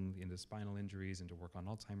system, into spinal injuries, into work on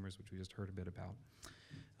Alzheimer's, which we just heard a bit about.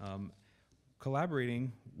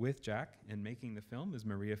 Collaborating with Jack in making the film is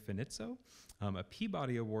Maria Finizzo, a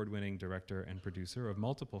Peabody Award-winning director and producer of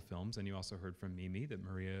multiple films, and you also heard from Mimi that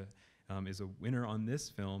Maria is a winner on this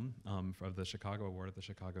film of the Chicago Award at the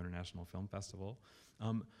Chicago International Film Festival.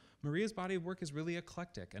 Maria's body of work is really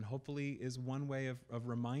eclectic and hopefully is one way of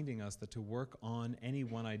reminding us that to work on any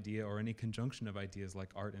one idea or any conjunction of ideas like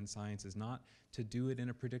art and science is not to do it in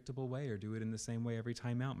a predictable way or do it in the same way every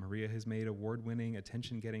time out. Maria has made award-winning,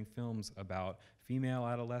 attention-getting films about female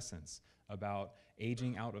adolescence, about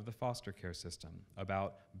aging out of the foster care system,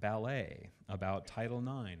 about ballet, about Title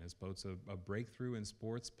IX as both a breakthrough in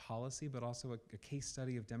sports policy but also a case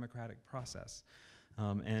study of democratic process.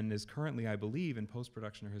 and is currently, I believe, in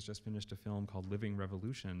post-production or has just finished a film called Living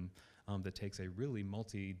Revolution that takes a really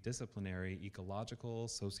multidisciplinary ecological,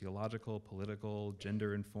 sociological, political,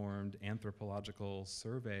 gender-informed, anthropological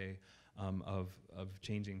survey of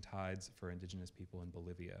changing tides for indigenous people in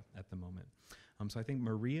Bolivia at the moment. So I think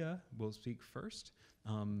Maria will speak first,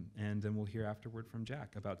 and then we'll hear afterward from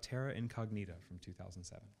Jack about Terra Incognita from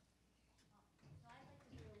 2007. I'd like to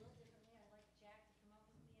do it a little differently. I'd like Jack to come up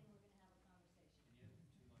with me and we're going to have a conversation.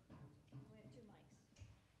 We have two mics.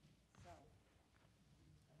 So,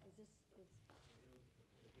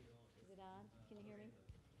 is it on? Can you hear me?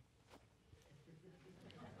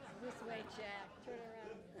 This way, Jack. Turn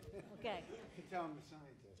around. Okay. Tell him the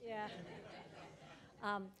scientist. Yeah.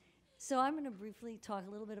 So I'm going to briefly talk a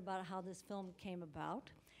little bit about how this film came about,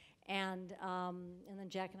 and then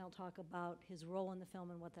Jack and I'll talk about his role in the film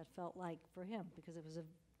and what that felt like for him, because it was a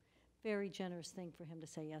very generous thing for him to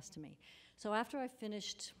say yes to me. So after I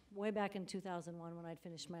finished, way back in 2001 when I'd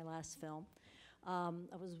finished my last film, I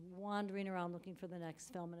was wandering around looking for the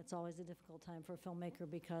next film, and it's always a difficult time for a filmmaker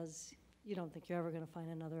because you don't think you're ever going to find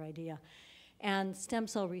another idea. And stem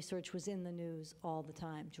cell research was in the news all the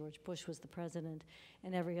time. George Bush was the president,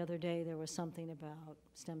 and every other day there was something about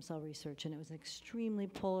stem cell research, and it was an extremely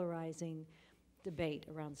polarizing debate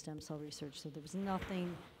around stem cell research, so there was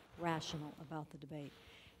nothing rational about the debate.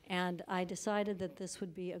 And I decided that this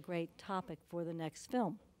would be a great topic for the next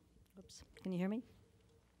film. Oops, can you hear me?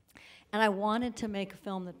 And I wanted to make a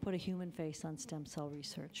film that put a human face on stem cell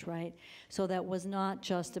research, right? So that was not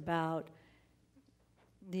just about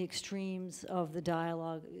the extremes of the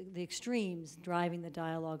dialogue, the extremes driving the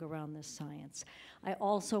dialogue around this science. I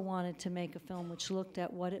also wanted to make a film which looked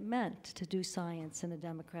at what it meant to do science in a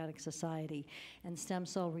democratic society, and stem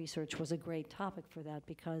cell research was a great topic for that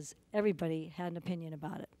because everybody had an opinion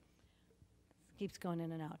about it. Keeps going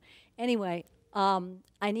in and out. Anyway,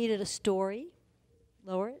 I needed a story.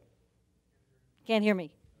 Lower it. Can't hear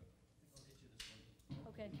me.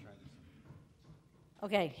 Okay.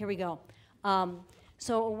 Okay, here we go.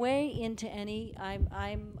 So a way into any,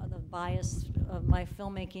 I'm the bias of my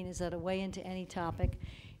filmmaking is that a way into any topic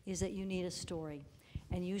is that you need a story.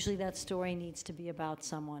 And usually that story needs to be about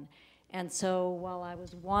someone. And so while I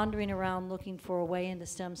was wandering around looking for a way into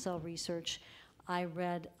stem cell research, I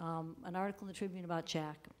read an article in the Tribune about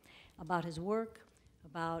Jack, about his work,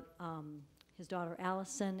 about his daughter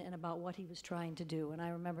Allison, and about what he was trying to do. And I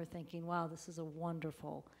remember thinking, wow, this is a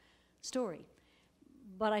wonderful story.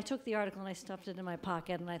 But I took the article and I stuffed it in my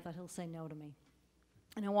pocket, and I thought, he'll say no to me.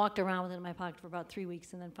 And I walked around with it in my pocket for about 3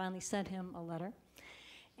 weeks, and then finally sent him a letter.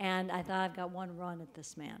 And I thought, I've got one run at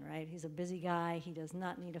this man, right? He's a busy guy. He does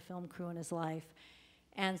not need a film crew in his life.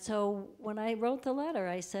 And so when I wrote the letter,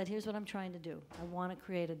 I said, here's what I'm trying to do. I want to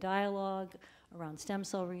create a dialogue around stem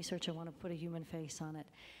cell research. I want to put a human face on it.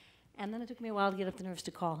 And then it took me a while to get up the nerves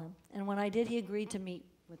to call him. And when I did, he agreed to meet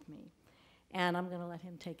with me. And I'm going to let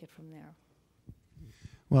him take it from there.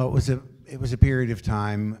 Well, it was a period of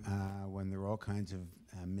time when there were all kinds of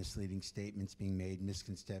misleading statements being made,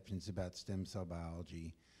 misconceptions about stem cell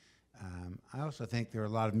biology. I also think there are a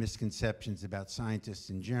lot of misconceptions about scientists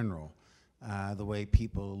in general, the way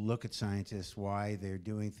people look at scientists, why they're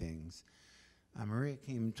doing things. Maria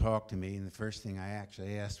came and talked to me, and the first thing I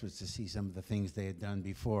actually asked was to see some of the things they had done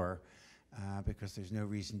before, because there's no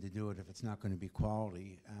reason to do it if it's not going to be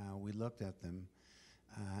quality. We looked at them.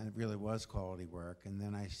 It really was quality work. And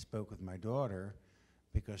then I spoke with my daughter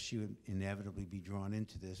because she would inevitably be drawn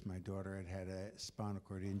into this. My daughter had had a spinal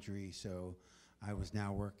cord injury, so I was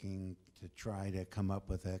now working to try to come up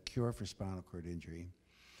with a cure for spinal cord injury.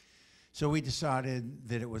 So we decided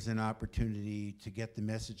that it was an opportunity to get the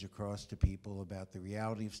message across to people about the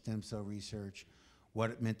reality of stem cell research,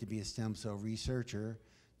 what it meant to be a stem cell researcher,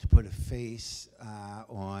 to put a face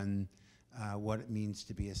on what it means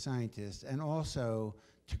to be a scientist, and also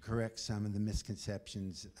to correct some of the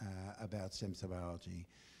misconceptions about stem cell biology.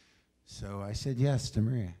 So I said yes to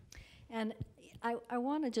Maria. And I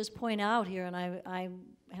want to just point out here, and I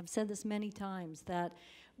have said this many times, that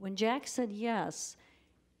when Jack said yes,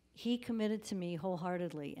 he committed to me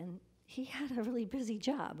wholeheartedly. And he had a really busy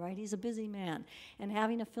job, right? He's a busy man. And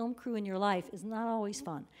having a film crew in your life is not always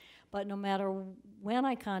fun. But no matter when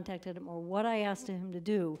I contacted him or what I asked him to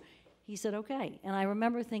do, he said, okay. And I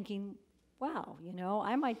remember thinking, wow, you know,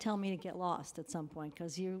 I might tell me to get lost at some point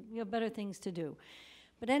because you have better things to do.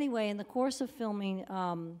 But anyway, in the course of filming,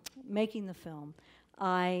 making the film,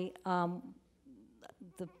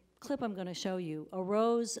 the clip I'm going to show you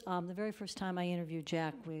arose the very first time I interviewed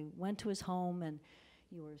Jack. We went to his home, and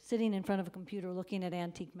you were sitting in front of a computer looking at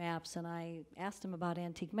antique maps, and I asked him about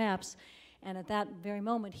antique maps. And at that very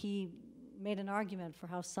moment, he made an argument for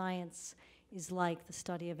how science is like the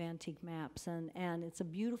study of antique maps, and it's a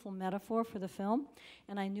beautiful metaphor for the film,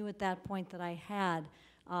 and I knew at that point that I had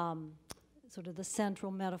sort of the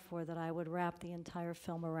central metaphor that I would wrap the entire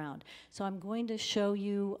film around. So I'm going to show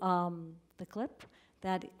you the clip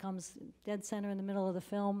that comes dead center in the middle of the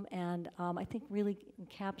film, and I think really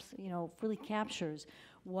really captures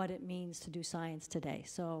what it means to do science today.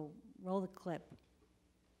 So roll the clip.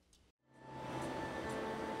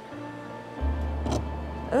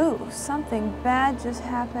 Ooh, something bad just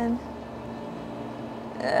happened.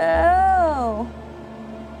 Oh!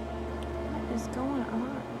 What is going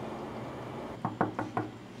on?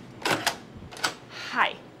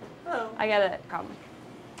 Hi. Hello. I got a problem.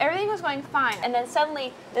 Everything was going fine, and then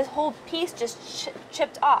suddenly this whole piece just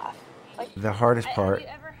chipped off. Like, The hardest part have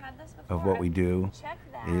you ever had this before? of what we do Check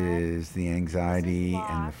that. is the anxiety This is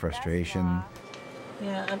and the locked, frustration. that's locked.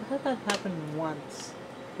 Yeah, I've had that happen once,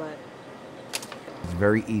 but It's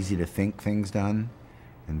very easy to think things done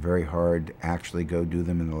and very hard to actually go do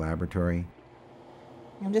them in the laboratory.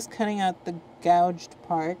 I'm just cutting out the gouged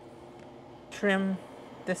part, trim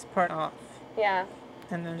this part off, Yeah.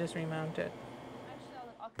 and then just remount it.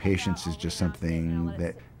 Patience is just something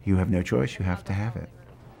that you have no choice, you have to have it.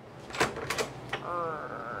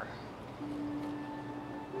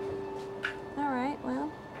 All right,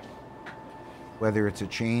 well. Whether it's a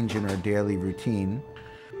change in our daily routine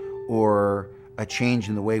or a change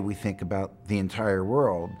in the way we think about the entire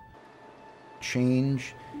world,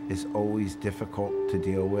 change is always difficult to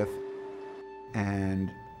deal with, and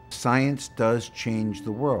science does change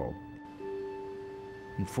the world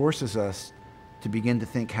and forces us to begin to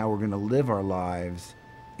think how we're going to live our lives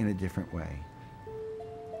in a different way.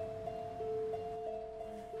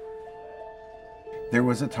 There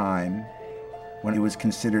was a time when it was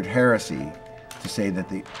considered heresy to say that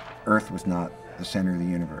the Earth was not the center of the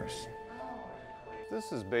universe.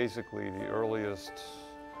 This is basically the earliest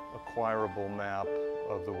acquirable map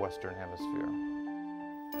of the Western Hemisphere.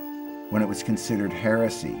 When it was considered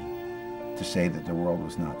heresy to say that the world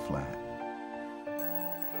was not flat.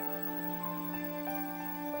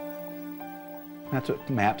 That's what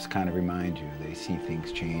maps kind of remind you. They see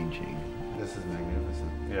things changing. This is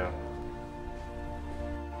magnificent. Yeah.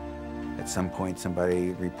 At some point,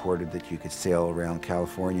 somebody reported that you could sail around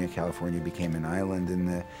California. California became an island in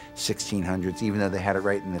the 1600s, even though they had it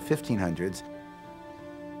right in the 1500s.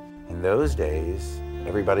 In those days,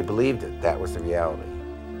 everybody believed it. That was the reality.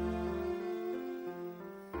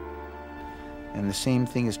 And the same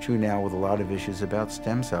thing is true now with a lot of issues about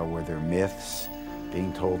stem cell, where there are myths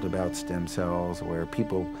being told about stem cells, where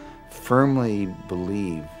people firmly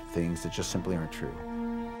believe things that just simply aren't true.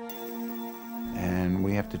 And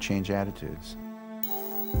we have to change attitudes.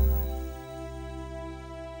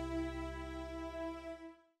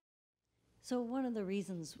 So one of the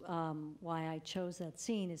reasons why I chose that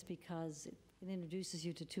scene is because it introduces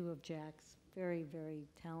you to two of Jack's very, very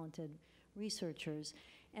talented researchers,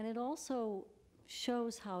 and it also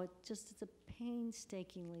shows how it's a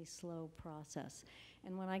painstakingly slow process.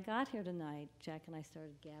 And when I got here tonight, Jack and I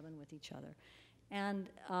started gabbing with each other, and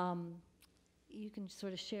you can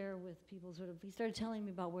sort of share with people he started telling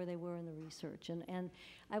me about where they were in the research, and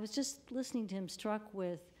I was just listening to him, struck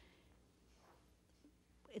with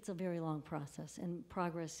it's a very long process, and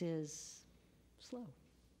progress is slow,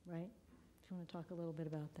 right? If you want to talk a little bit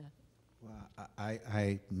about that. Well,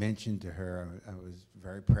 I mentioned to her, I was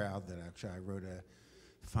very proud that actually I wrote a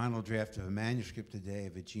final draft of a manuscript today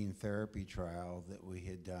of a gene therapy trial that we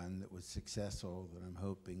had done that was successful, that I'm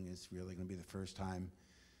hoping is really going to be the first time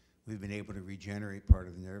we've been able to regenerate part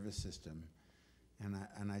of the nervous system.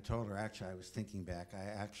 And I told her, actually, I was thinking back, I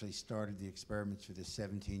actually started the experiments for this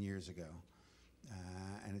 17 years ago.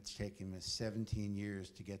 And it's taken us 17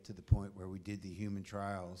 years to get to the point where we did the human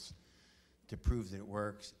trials to prove that it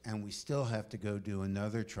works, and we still have to go do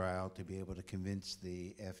another trial to be able to convince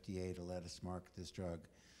the FDA to let us market this drug.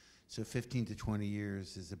 So 15 to 20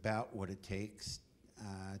 years is about what it takes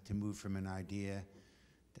to move from an idea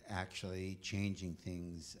to actually changing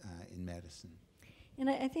things in medicine. And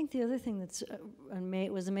I think the other thing that's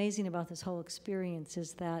was amazing about this whole experience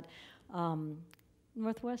is that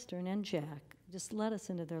Northwestern and Jack just let us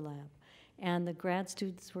into their lab. And the grad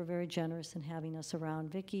students were very generous in having us around.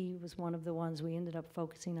 Vicki was one of the ones we ended up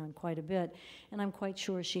focusing on quite a bit, and I'm quite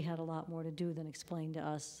sure she had a lot more to do than explain to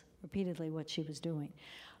us repeatedly what she was doing.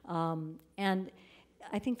 And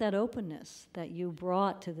I think that openness that you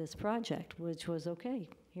brought to this project, which was, okay,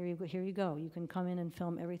 here you go, you can come in and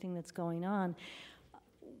film everything that's going on,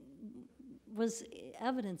 was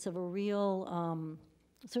evidence of a real,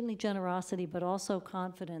 certainly generosity, but also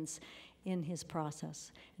confidence in his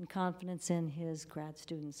process and confidence in his grad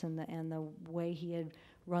students and the way he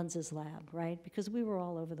runs his lab, right? Because we were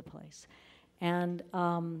all over the place. And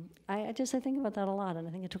I think about that a lot, and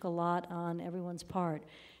I think it took a lot on everyone's part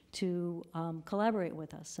to collaborate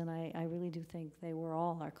with us, and I really do think they were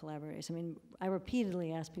all our collaborators. I mean, I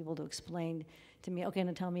repeatedly asked people to explain to me, okay,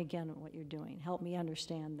 now tell me again what you're doing. Help me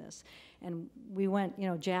understand this. And we went, you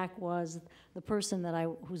know, Jack was the person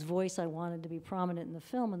whose voice I wanted to be prominent in the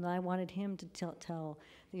film, and I wanted him to tell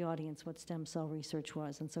the audience what stem cell research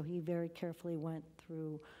was. And so he very carefully went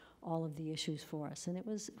through all of the issues for us, and it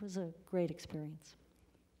was a great experience.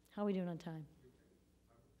 How are we doing on time?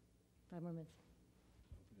 5 more minutes.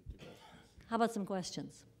 How about some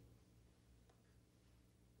questions?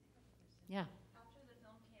 Yeah. After the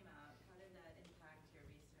film came out, how did that impact your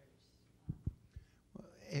research? Well,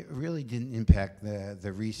 it really didn't impact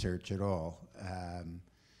the research at all.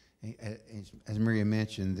 As Maria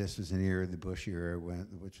mentioned, this was an era, the Bush era,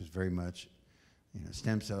 which was very much, you know,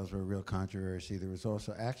 stem cells were a real controversy. There was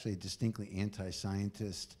also actually distinctly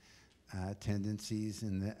anti-scientist tendencies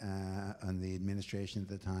on the administration at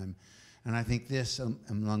the time. And I think this,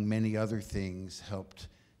 among many other things, helped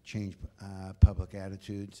change public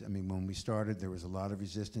attitudes. I mean, when we started, there was a lot of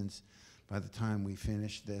resistance. By the time we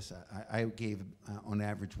finished this, I gave, on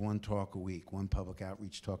average, one talk a week, one public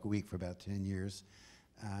outreach talk a week for about 10 years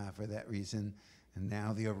for that reason. And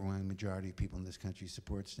now the overwhelming majority of people in this country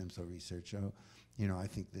support stem cell research. So, you know, I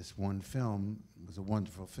think this one film was a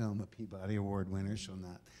wonderful film, a Peabody Award winner. She'll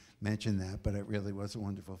not mention that, but it really was a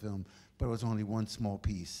wonderful film. But it was only one small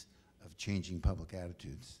piece of changing public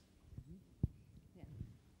attitudes. Yeah.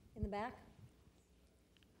 In the back?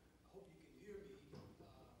 I hope you can hear me.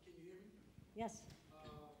 Can you hear me? Yes.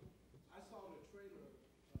 I saw the trailer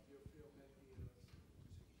of your film at the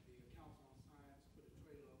Council on Science put a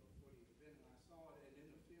trailer up before the event, and I saw it, and in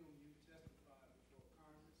the film you testified before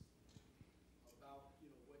Congress about, you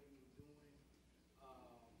know, what you were doing.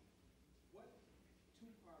 What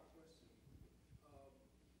two-part question?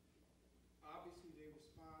 Obviously they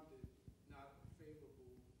responded not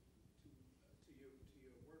favorable to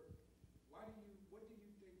your work. What do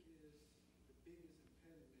you think is the biggest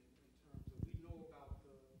impediment in terms of, we know about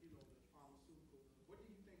the, you know, the pharmaceutical, what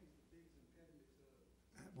do you think is the biggest impediment to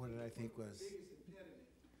What did I think was? The biggest impediment?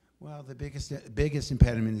 Well, the biggest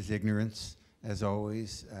impediment is ignorance, as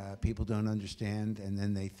always. People don't understand, and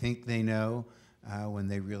then they think they know when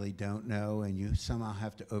they really don't know, and you somehow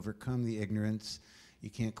have to overcome the ignorance. You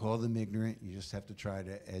can't call them ignorant, you just have to try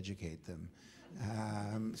to educate them.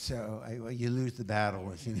 You lose the battle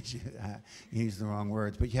as soon as you use the wrong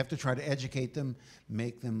words, but you have to try to educate them,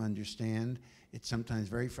 make them understand. It's sometimes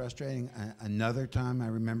very frustrating. Another time I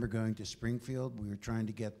remember going to Springfield, we were trying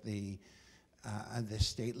to get the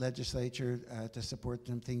state legislature to support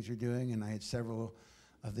some things we're doing, and I had several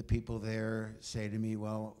of the people there say to me,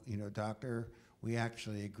 well, you know, doctor, we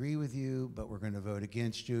actually agree with you, but we're going to vote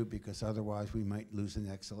against you because otherwise we might lose the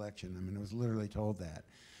next election. I mean, I was literally told that.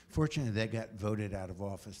 Fortunately, they got voted out of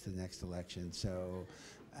office the next election, so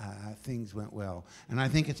things went well. And I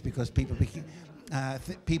think it's because people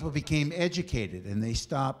became educated, and they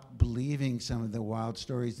stopped believing some of the wild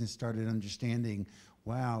stories and started understanding,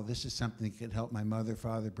 wow, this is something that could help my mother,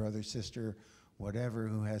 father, brother, sister, whatever,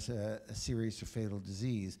 who has a serious or fatal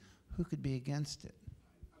disease. Who could be against it?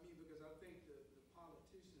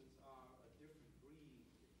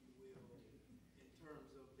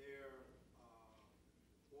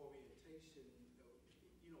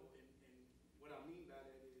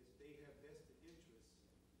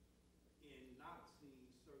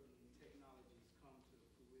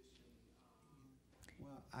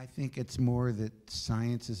 I think it's more that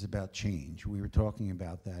science is about change. We were talking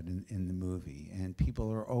about that in the movie, and people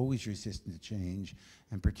are always resistant to change,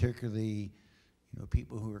 and particularly, you know,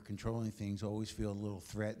 people who are controlling things always feel a little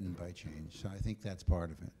threatened by change. So I think that's part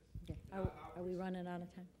of it. Okay. Are we running out of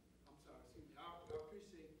time? I'm sorry, excuse me. I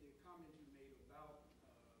appreciate the comment you made about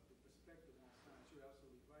the perspective on science. You're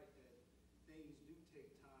absolutely right that things do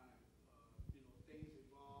take time. You know, things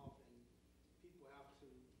evolve, and people have to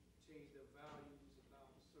change their values about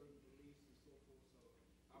certain beliefs and so forth. So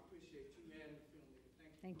I appreciate you and the filmmaker.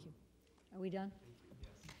 Thank you. Thank you. Are we done? Yes.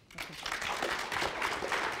 Okay.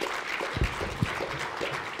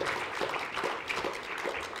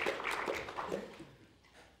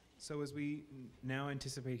 So as we now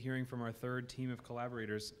anticipate hearing from our third team of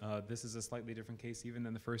collaborators, this is a slightly different case even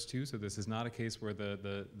than the first two. So this is not a case where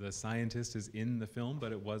the scientist is in the film,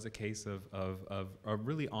 but it was a case of a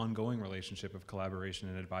really ongoing relationship of collaboration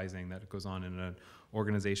and advising that goes on in an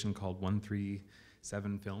organization called 137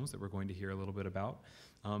 137 films that we're going to hear a little bit about.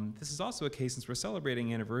 This is also a case, since we're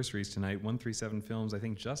celebrating anniversaries tonight, 137 Films, I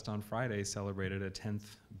think just on Friday, celebrated a 10th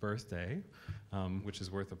birthday, which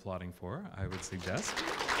is worth applauding for, I would suggest.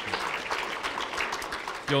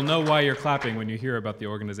 You'll know why you're clapping when you hear about the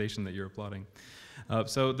organization that you're applauding.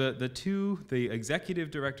 So the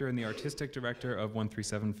executive director and the artistic director of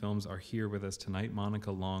 137 Films are here with us tonight,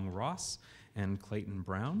 Monica Long-Ross and Clayton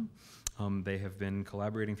Brown. They have been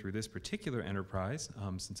collaborating through this particular enterprise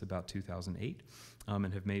since about 2008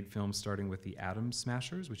 and have made films starting with The Atom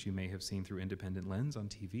Smashers, which you may have seen through Independent Lens on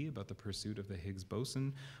TV about the pursuit of the Higgs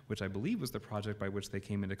boson, which I believe was the project by which they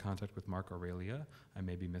came into contact with Mark Oreglia. I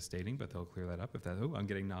may be misstating, but they'll clear that up if that, oh, I'm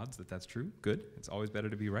getting nods that that's true. Good, it's always better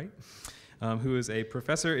to be right. Who is a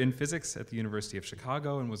professor in physics at the University of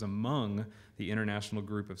Chicago and was among the international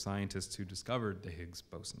group of scientists who discovered the Higgs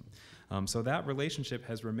boson. So that relationship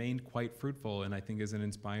has remained quite fruitful, and I think is an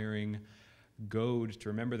inspiring goad to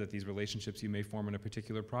remember that these relationships you may form in a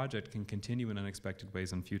particular project can continue in unexpected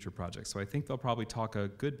ways on future projects. So I think they'll probably talk a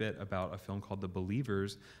good bit about a film called The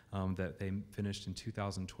Believers that they finished in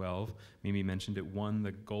 2012. Mimi mentioned it won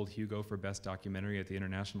the Gold Hugo for Best Documentary at the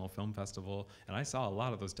International Film Festival, and I saw a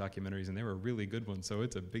lot of those documentaries, and they were really good ones, so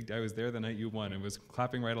it's a big, I was there the night you won and was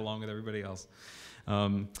clapping right along with everybody else.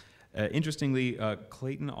 Interestingly,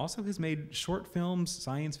 Clayton also has made short films,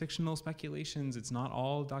 science fictional speculations. It's not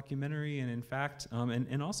all documentary, and in fact,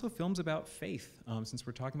 and also films about faith, since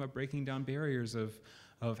we're talking about breaking down barriers of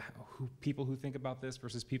people who think about this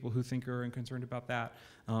versus people who think are concerned about that.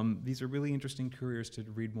 These are really interesting careers to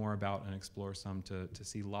read more about and explore some to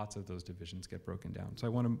see lots of those divisions get broken down. So I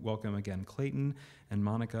want to welcome again Clayton and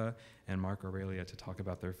Monica and Mark Oreglia to talk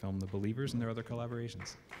about their film The Believers and their other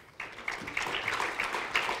collaborations.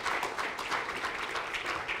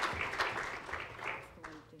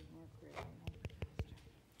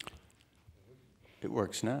 It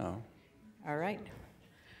works now. All right.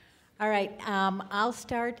 All right, I'll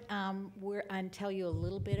start and tell you a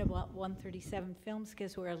little bit about 137 Films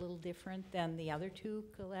because we're a little different than the other two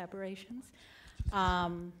collaborations.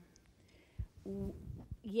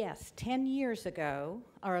 Yes, 10 years ago,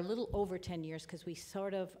 or a little over 10 years, because we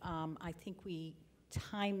sort of, I think we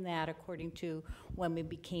timed that according to when we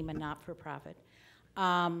became a not-for-profit.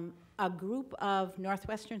 A group of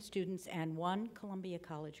Northwestern students and one Columbia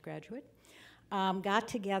College graduate got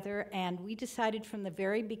together, and we decided from the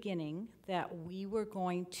very beginning that we were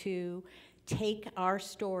going to take our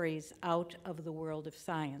stories out of the world of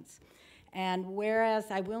science. And whereas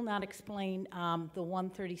I will not explain the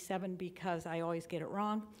 137 because I always get it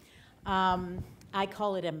wrong, I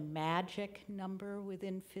call it a magic number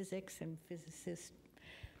within physics, and physicists,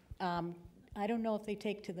 I don't know if they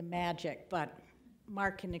take to the magic, but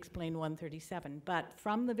Mark can explain 137. But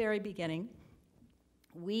from the very beginning,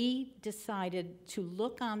 we decided to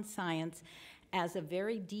look on science as a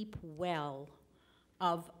very deep well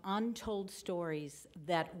of untold stories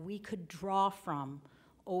that we could draw from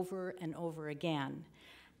over and over again.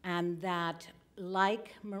 And that,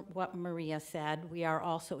 like what Maria said, we are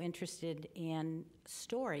also interested in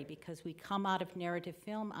story because we come out of narrative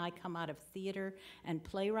film, I come out of theater and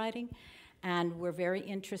playwriting, and we're very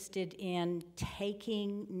interested in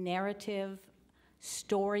taking narrative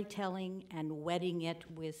storytelling and wedding it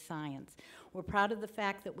with science. We're proud of the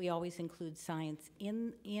fact that we always include science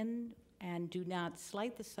in and do not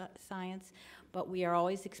slight the science, but we are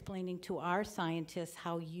always explaining to our scientists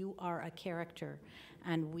how you are a character,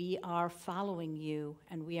 and we are following you,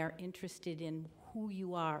 and we are interested in who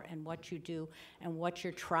you are and what you do and what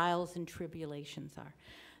your trials and tribulations are.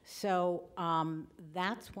 So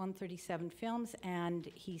that's 137 Films, and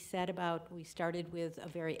he said we started with a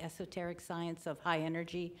very esoteric science of high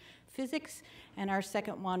energy physics, and our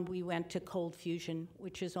second one we went to cold fusion,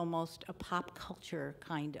 which is almost a pop culture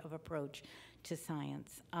kind of approach to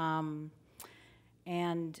science. So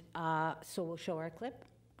we'll show our clip.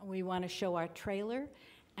 We want to show our trailer,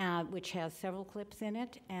 which has several clips in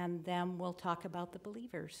it, and then we'll talk about The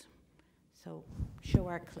Believers. So show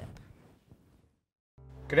our clip.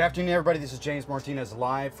 Good afternoon, everybody. This is James Martinez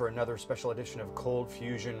live for another special edition of Cold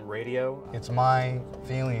Fusion Radio. It's my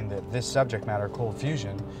feeling that this subject matter, cold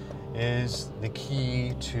fusion, is the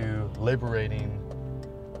key to liberating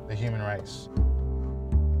the human race.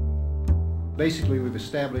 Basically, we've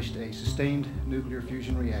established a sustained nuclear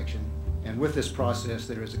fusion reaction, and with this process,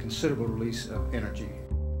 there is a considerable release of energy.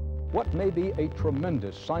 What may be a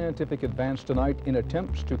tremendous scientific advance tonight in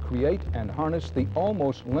attempts to create and harness the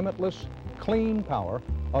almost limitless clean power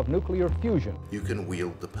of nuclear fusion. You can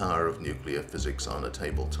wield the power of nuclear physics on a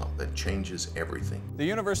tabletop. That changes everything. The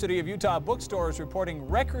University of Utah bookstore is reporting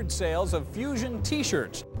record sales of fusion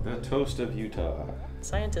t-shirts. The toast of Utah.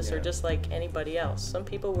 Scientists are just like anybody else. Some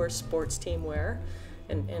people wear sports team wear,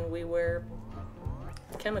 and we wear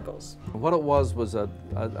chemicals. What it was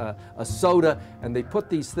a soda, and they put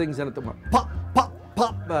these things in it that went pop, pop,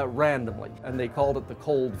 pop randomly, and they called it the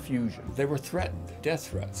cold fusion. They were threatened, death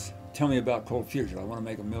threats. Tell me about cold fusion. I want to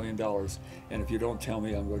make $1 million, and if you don't tell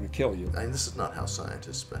me, I'm going to kill you. And this is not how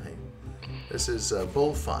scientists behave. This is a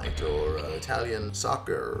bullfight or Italian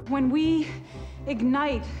soccer. When we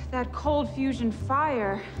ignite that cold fusion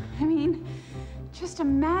fire, I mean, just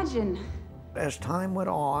imagine. As time went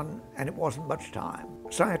on, and it wasn't much time,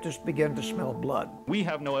 scientists began to smell blood. We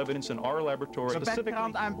have no evidence in our laboratory specifically.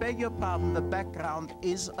 I beg your pardon, the background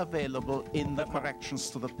is available in the corrections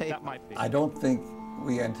to the paper. That might be. I don't think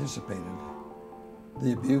we anticipated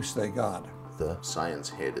the abuse they got. The science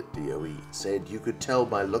head at DOE said you could tell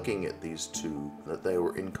by looking at these two that they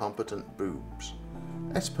were incompetent boobs.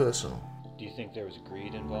 That's personal. Do you think there was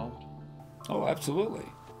greed involved? Oh, absolutely.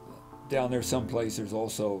 Down there someplace there's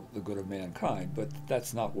also the good of mankind, but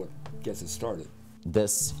that's not what gets it started.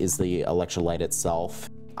 This is the electrolyte itself.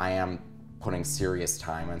 I am putting serious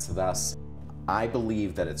time into this. I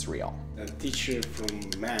believe that it's real. A teacher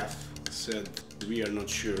from math said, we are not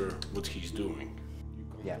sure what he's doing.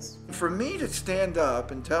 Yes. For me to stand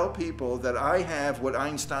up and tell people that I have what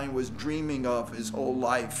Einstein was dreaming of his whole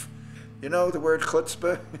life, you know the word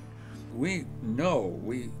chutzpah? We know,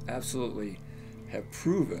 we absolutely have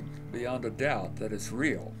proven beyond a doubt that it's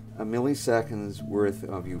real. A millisecond's worth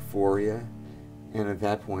of euphoria, and at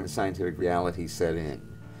that point scientific reality set in.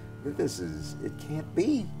 But it can't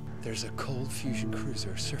be. There's a cold fusion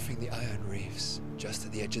cruiser surfing the ion reefs just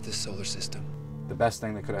at the edge of the solar system. The best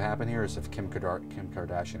thing that could have happened here is if Kim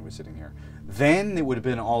Kardashian was sitting here. Then it would have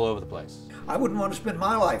been all over the place. I wouldn't want to spend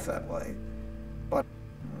my life that way. But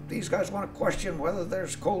these guys want to question whether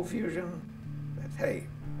there's cold fusion. Hey,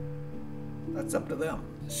 that's up to them.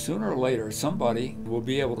 Sooner or later, somebody will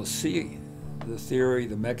be able to see the theory,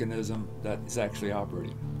 the mechanism that is actually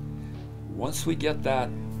operating. Once we get that,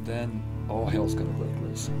 then all hell's going to break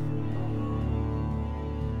loose.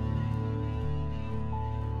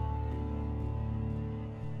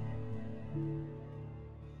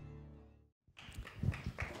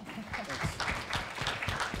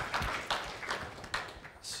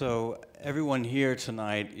 So everyone here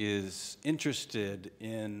tonight is interested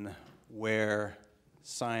in where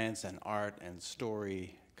science and art and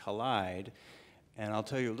story collide, and I'll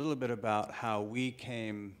tell you a little bit about how we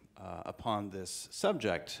came upon this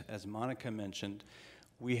subject. As Monica mentioned,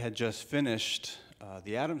 we had just finished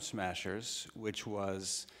The Atom Smashers, which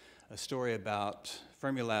was a story about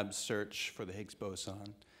Fermilab's search for the Higgs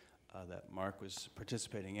boson that Mark was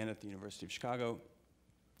participating in at the University of Chicago.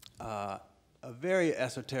 A very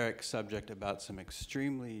esoteric subject about some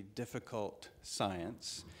extremely difficult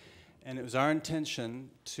science, and it was our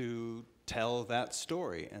intention to tell that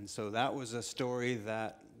story. And so that was a story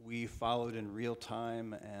that we followed in real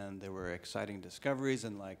time, and there were exciting discoveries,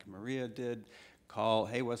 and like Maria did, call,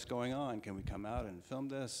 hey, what's going on? Can we come out and film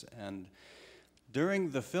this? And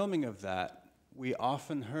during the filming of that, we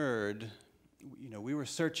often heard, you know, we were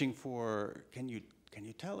searching for, can you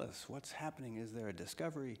tell us what's happening? Is there a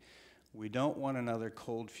discovery? We don't want another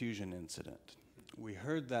cold fusion incident. We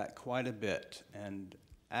heard that quite a bit, and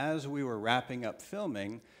as we were wrapping up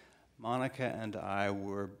filming, Monica and I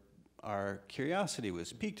our curiosity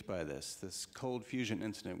was piqued by this cold fusion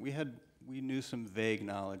incident. We knew some vague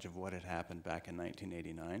knowledge of what had happened back in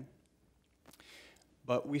 1989,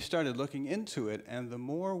 but we started looking into it, and the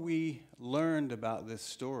more we learned about this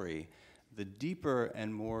story, the deeper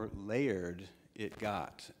and more layered it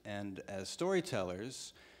got. And as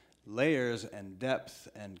storytellers, layers and depth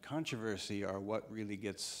and controversy are what really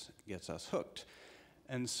gets us hooked.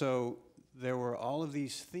 And so there were all of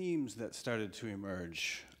these themes that started to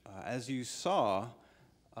emerge. As you saw,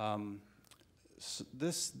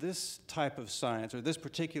 this type of science, or this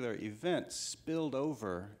particular event, spilled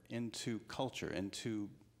over into culture, into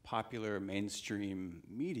popular mainstream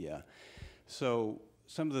media. So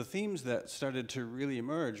some of the themes that started to really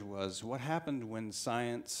emerge was what happened when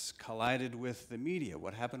science collided with the media?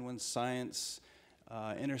 What happened when science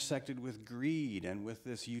intersected with greed and with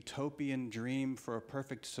this utopian dream for a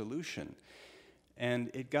perfect solution?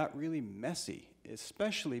 And it got really messy,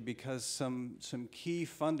 especially because some key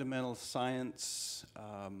fundamental science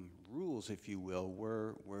rules, if you will,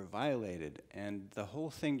 were violated, and the whole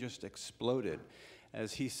thing just exploded.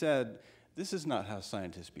 As he said, this is not how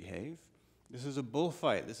scientists behave. This is a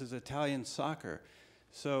bullfight. This is Italian soccer.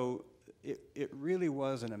 So it really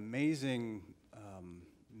was an amazing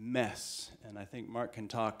mess, and I think Mark can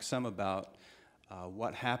talk some about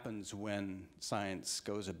what happens when science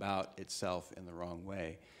goes about itself in the wrong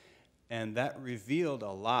way. And that revealed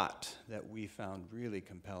a lot that we found really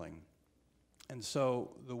compelling. And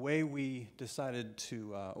so the way we decided to,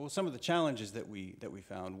 well, some of the challenges that we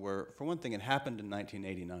found were, for one thing, it happened in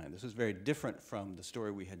 1989. This was very different from the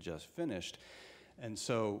story we had just finished. And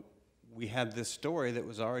so we had this story that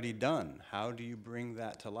was already done. How do you bring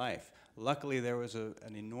that to life? Luckily, there was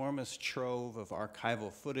an enormous trove of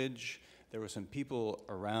archival footage. There were some people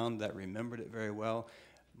around that remembered it very well.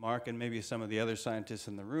 Mark and maybe some of the other scientists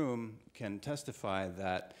in the room can testify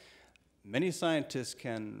that many scientists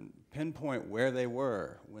can pinpoint where they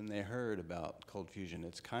were when they heard about cold fusion.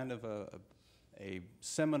 It's kind of a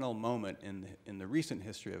seminal moment in the recent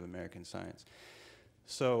history of American science.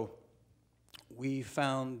 So we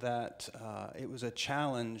found that it was a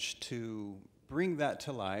challenge to bring that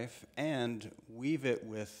to life and weave it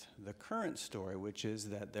with the current story, which is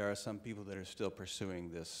that there are some people that are still pursuing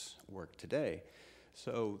this work today.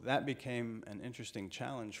 So that became an interesting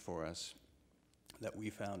challenge for us that we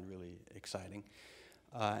found really exciting.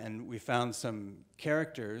 And we found some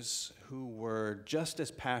characters who were just as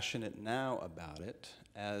passionate now about it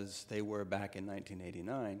as they were back in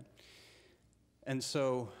 1989. And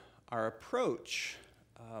so our approach,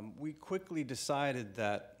 we quickly decided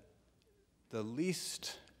that the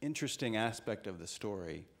least interesting aspect of the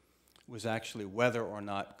story was actually whether or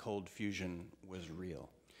not cold fusion was real.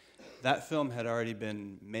 That film had already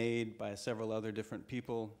been made by several other different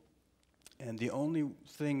people, and the only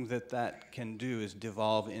thing that that can do is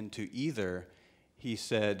devolve into either he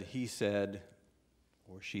said,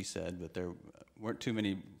 or she said, but there weren't too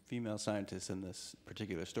many female scientists in this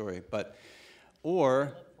particular story, but,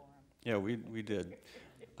 or, yeah, we did,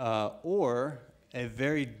 or a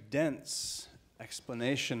very dense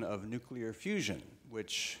explanation of nuclear fusion,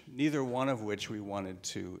 which neither one of which we wanted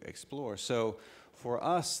to explore. So for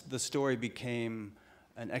us, the story became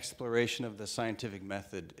an exploration of the scientific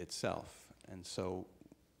method itself. And so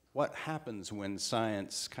what happens when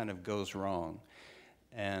science kind of goes wrong?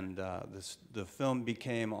 And the film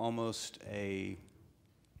became almost a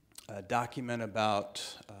document about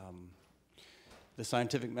the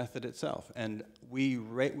scientific method itself. And we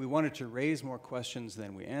wanted to raise more questions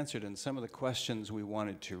than we answered, and some of the questions we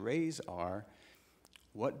wanted to raise are,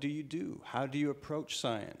 what do you do? How do you approach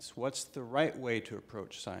science? What's the right way to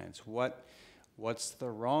approach science? What's the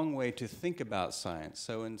wrong way to think about science?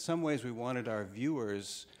 So in some ways, we wanted our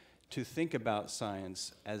viewers to think about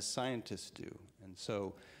science as scientists do. And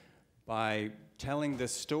so by telling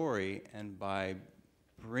this story and by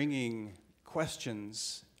bringing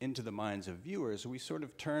questions into the minds of viewers, we sort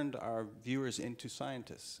of turned our viewers into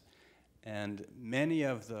scientists. And many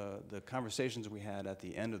of the conversations we had at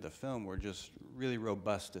the end of the film were just really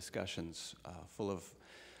robust discussions full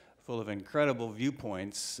of incredible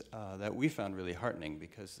viewpoints that we found really heartening,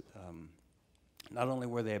 because not only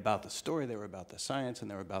were they about the story, they were about the science,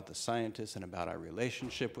 and they were about the scientists, and about our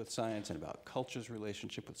relationship with science, and about culture's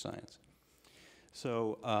relationship with science.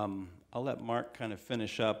 So I'll let Mark kind of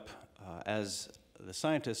finish up as the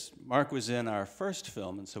scientist. Mark was in our first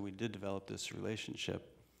film, and so we did develop this relationship.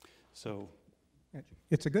 So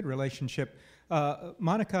it's a good relationship.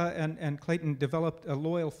 Monica and Clayton developed a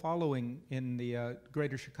loyal following in the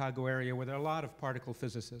greater Chicago area where there are a lot of particle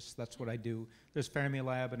physicists. That's what I do. There's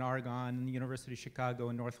Fermilab in Oregon, and the University of Chicago,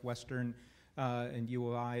 and Northwestern, and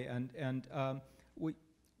UOI. And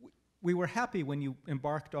we were happy when you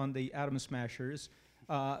embarked on the Atom Smashers.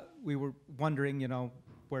 We were wondering, you know,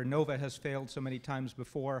 where NOVA has failed so many times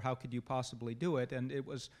before, how could you possibly do it? And it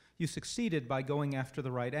was, you succeeded by going after the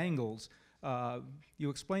right angles. You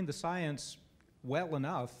explained the science well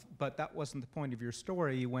enough, but that wasn't the point of your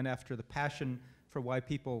story. You went after the passion for why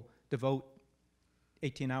people devote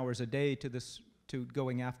 18 hours a day to this, to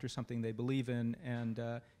going after something they believe in, and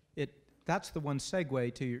that's the one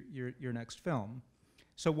segue to your next film.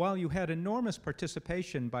 So while you had enormous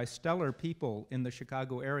participation by stellar people in the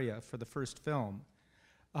Chicago area for the first film,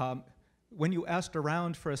 when you asked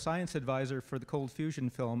around for a science advisor for the cold fusion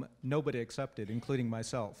film, nobody accepted, including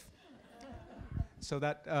myself. So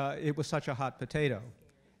that it was such a hot potato.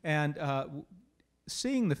 And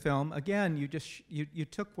seeing the film, again, you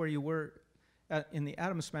took where you were in the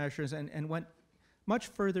Atom Smashers and went much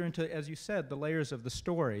further into, as you said, the layers of the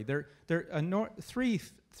story. There are three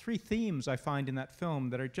themes I find in that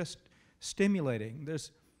film that are just stimulating.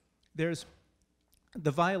 There's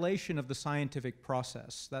the violation of the scientific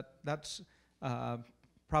process. That's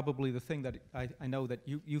probably the thing that I know that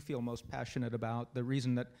you feel most passionate about, the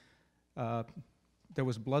reason that there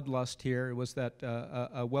was bloodlust here. It was that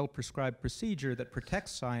a well-prescribed procedure that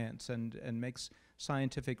protects science and makes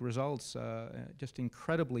scientific results just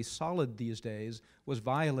incredibly solid these days was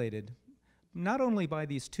violated, not only by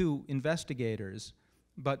these two investigators,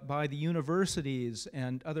 but by the universities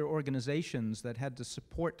and other organizations that had to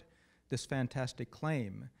support this fantastic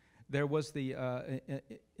claim. There was the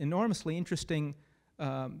enormously interesting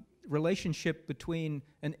relationship between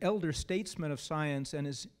an elder statesman of science and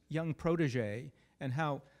his young protege, and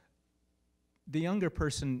how the younger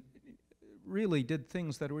person really did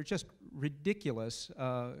things that were just ridiculous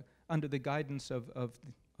under the guidance of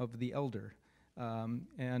the elder. I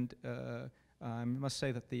must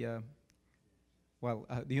say that the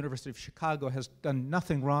University of Chicago has done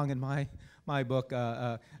nothing wrong in my book.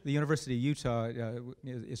 The University of Utah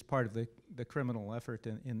is part of the criminal effort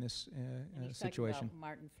in this situation. About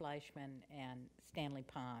Martin Fleischmann and Stanley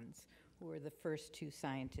Pons, who were the first two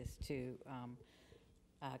scientists to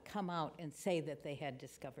come out and say that they had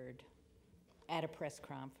discovered at a press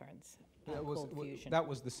conference cold fusion. That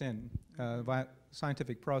was the sin.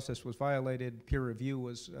 Scientific process was violated. Peer review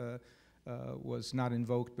was not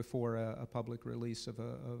invoked before a public release of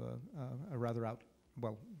a rather I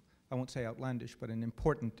won't say outlandish, but an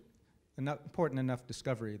important enough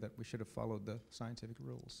discovery that we should have followed the scientific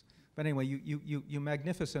rules. But anyway, you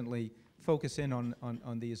magnificently focus in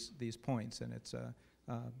on these points, and it's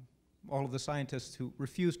all of the scientists who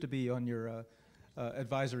refused to be on your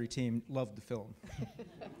advisory team loved the film.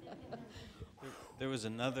 There was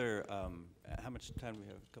another. How much time do we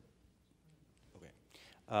have?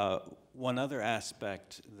 Okay. One other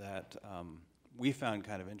aspect that we found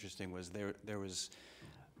kind of interesting was there was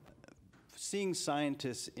seeing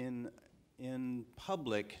scientists in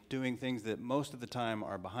public doing things that most of the time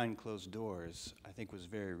are behind closed doors. I think was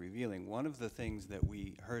very revealing. One of the things that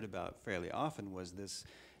we heard about fairly often was this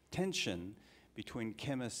tension between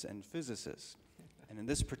chemists and physicists. And in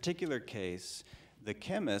this particular case, the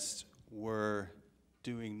chemists were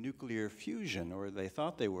doing nuclear fusion, or they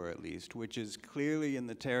thought they were at least, which is clearly in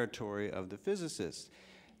the territory of the physicists.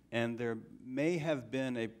 And there may have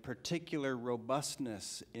been a particular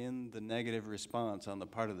robustness in the negative response on the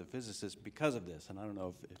part of the physicists because of this. And I don't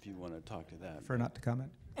know if you want to talk to that. Prefer not to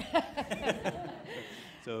comment.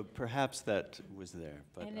 So perhaps that was there.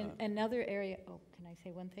 But, and another area, can I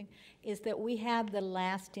say one thing? Is that we had the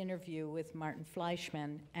last interview with Martin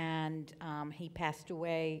Fleischmann, and he passed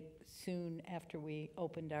away soon after we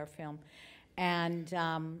opened our film. And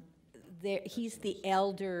he's the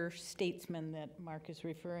elder statesman that Mark is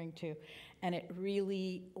referring to. And it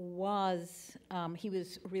really was, he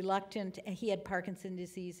was reluctant. He had Parkinson's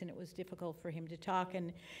disease, and it was difficult for him to talk.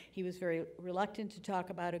 And he was very reluctant to talk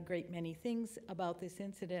about a great many things about this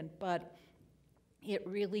incident. But it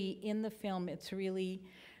really, in the film, it's really,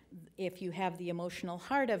 if you have the emotional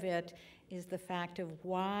heart of it, is the fact of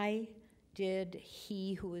why did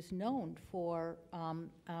he, who is known for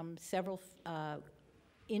several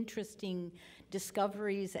interesting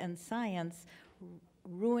discoveries and science,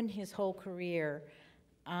 ruin his whole career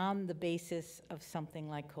on the basis of something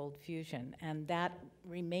like cold fusion. And that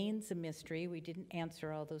remains a mystery. We didn't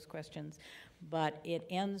answer all those questions, but it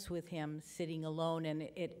ends with him sitting alone, and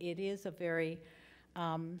it is a very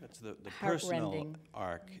that's the personal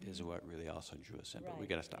arc is what really also drew us in, but we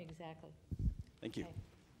got to stop. Exactly. Thank you. Okay.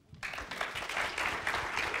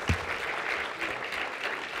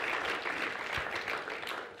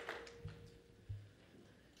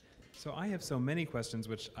 So I have so many questions,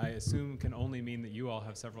 which I assume can only mean that you all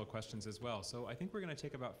have several questions as well. So I think we're going to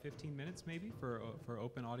take about 15 minutes maybe for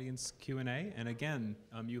open audience Q&A. And again,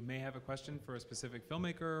 you may have a question for a specific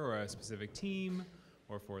filmmaker or a specific team,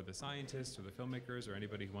 or for the scientists or the filmmakers or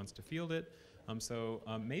anybody who wants to field it.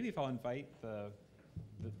 Maybe if I'll invite the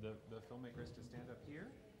filmmakers to stand up here,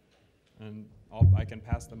 and I can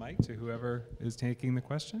pass the mic to whoever is taking the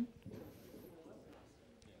question.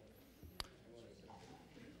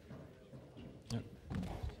 Yep.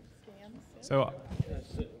 So,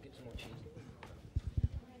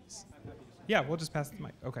 yeah, we'll just pass the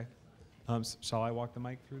mic. Okay. Shall I walk the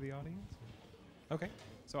mic through the audience? Okay.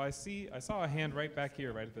 So I saw a hand right back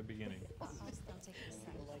here, right at the beginning.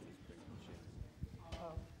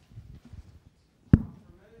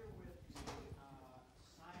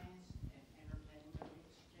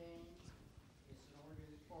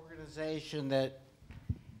 Organization that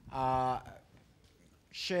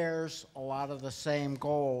shares a lot of the same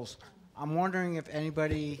goals. I'm wondering if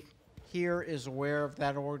anybody here is aware of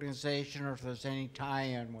that organization or if there's any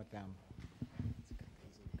tie-in with them.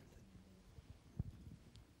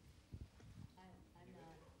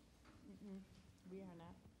 We are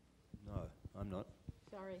not. No, I'm not.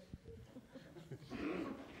 Sorry.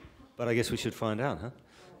 But I guess we should find out, huh?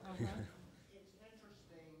 It's interesting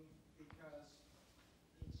because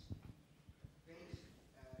it's based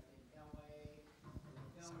in LA, in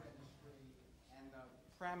the film industry, and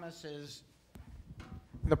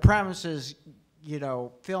the premise is, you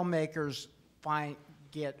know, filmmakers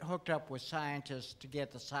get hooked up with scientists to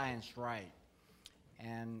get the science right.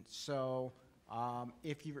 And so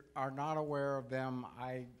if you are not aware of them,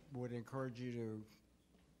 I would encourage you to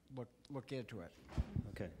look into it.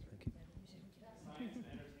 Okay, thank you. Science and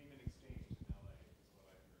entertainment exchange in LA is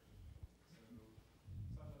what I heard. So,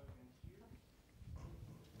 Salo and here,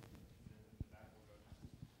 and then that will go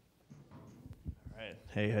next. All right.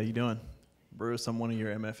 Hey, how you doing? Bruce, I'm one of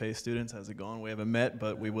your MFA students. How's it going? We haven't met,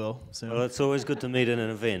 but we will soon. Well, it's always good to meet at an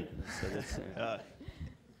event. So that's,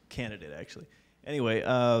 candidate, actually. Anyway,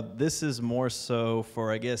 this is more so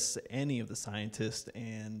for, I guess, any of the scientists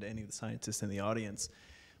and any of the scientists in the audience,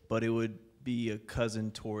 but it would be a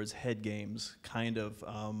cousin towards head games, kind of.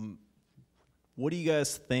 What do you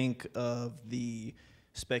guys think of the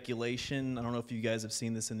speculation? I don't know if you guys have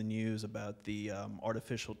seen this in the news about the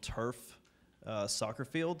artificial turf soccer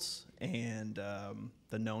fields and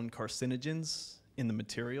the known carcinogens in the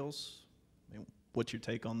materials. I mean, what's your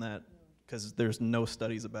take on that? Because there's no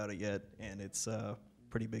studies about it yet, and it's a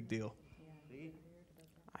pretty big deal.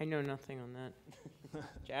 I know nothing on that.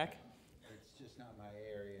 Jack? It's just not my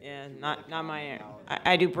area. Yeah, not my area.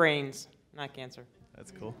 I do brains, not cancer.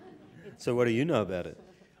 That's cool. So what do you know about it?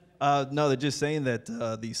 No, they're just saying that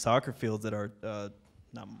these soccer fields that are, I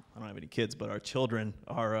don't have any kids, but our children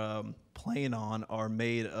are playing on are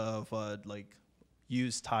made of like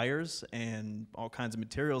used tires and all kinds of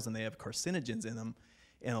materials, and they have carcinogens in them.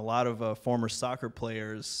 And a lot of former soccer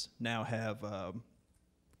players now have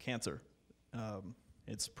cancer.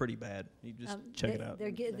 It's pretty bad. You just check it out.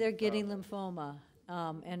 They're getting lymphoma,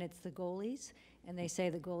 and it's the goalies. And they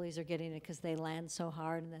say the goalies are getting it because they land so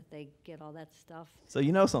hard and that they get all that stuff. So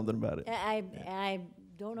you know something about it. I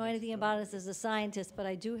don't know anything about it as a scientist, but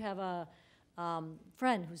I do have a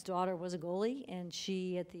friend whose daughter was a goalie, and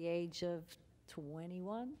she, at the age of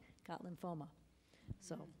 21, got lymphoma.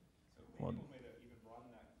 So. Well,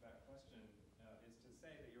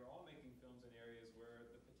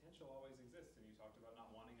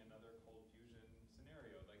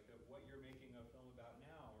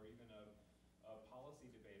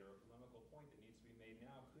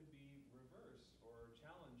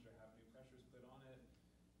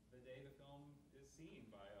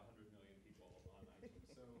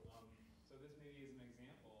 So this maybe is an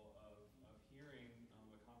example of hearing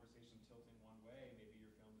a conversation tilting one way. Maybe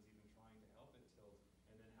your film is even trying to help it tilt.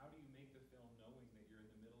 And then how do you make the film knowing that you're in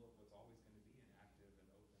the middle of what's always going to be an active and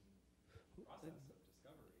open process of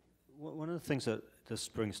discovery? One of the things that this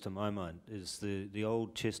brings to my mind is the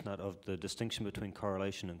old chestnut of the distinction between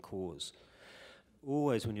correlation and cause.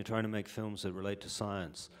 Always when you're trying to make films that relate to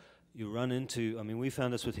science, you run into, I mean, we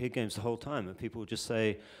found this with head games the whole time, and people would just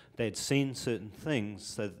say they'd seen certain things,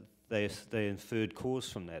 so they inferred cause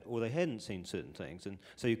from that, or they hadn't seen certain things, and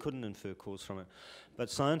so you couldn't infer cause from it. But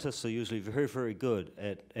scientists are usually very, very good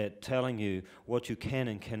at telling you what you can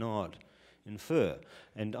and cannot infer.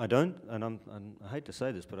 And I hate to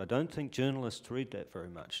say this, but I don't think journalists read that very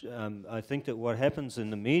much. I think that what happens in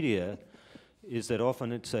the media is that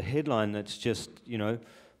often it's a headline that's just, you know,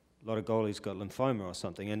 a lot of goalies got lymphoma or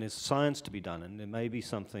something, and there's science to be done, and there may be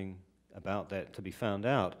something about that to be found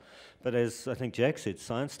out. But as I think Jack said,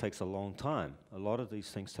 science takes a long time. A lot of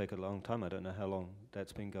these things take a long time. I don't know how long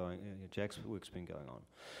that's been going, Jack's work's been going on.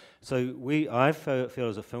 So I feel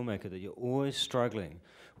as a filmmaker that you're always struggling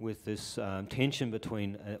with this tension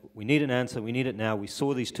between, we need an answer, we need it now, we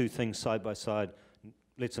saw these two things side by side,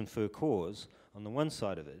 let's infer cause on the one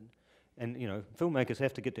side of it. And, you know, filmmakers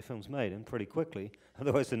have to get their films made, and pretty quickly,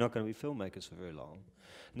 otherwise they're not going to be filmmakers for very long.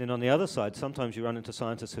 And then on the other side, sometimes you run into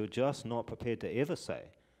scientists who are just not prepared to ever say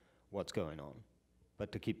what's going on,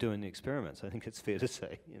 but to keep doing the experiments. I think it's fair to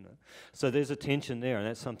say, you know. So there's a tension there, and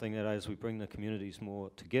that's something that as we bring the communities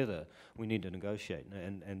more together, we need to negotiate.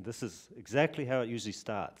 And this is exactly how it usually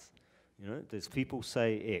starts. You know, there's people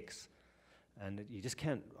say X, and you just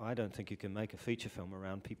can't, I don't think you can make a feature film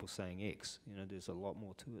around people saying X. You know, there's a lot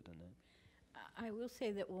more to it than that. I will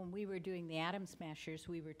say that when we were doing the Atom Smashers,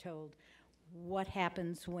 we were told, what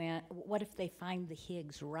happens what if they find the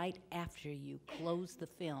Higgs right after you close the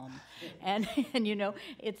film? and you know,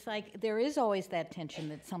 it's like there is always that tension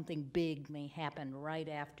that something big may happen right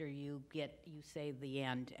after you say the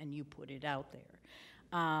end and you put it out there.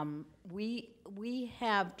 We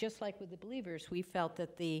have, just like with the Believers, we felt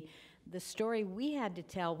that the The story we had to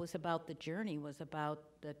tell was about the journey, was about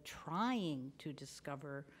the trying to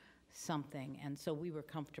discover something, and so we were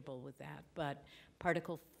comfortable with that. But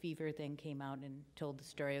Particle Fever then came out and told the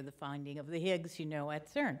story of the finding of the Higgs, you know, at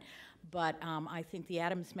CERN. But I think the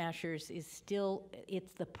Atom Smashers is still,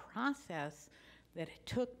 it's the process that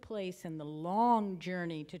took place in the long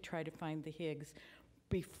journey to try to find the Higgs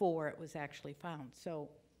before it was actually found. So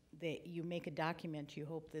you make a document, you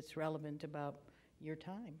hope that's relevant about your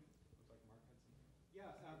time. Yeah,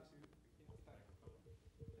 I'm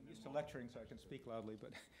used to lecturing, so I can speak loudly,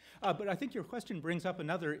 but I think your question brings up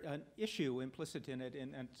another issue implicit in it,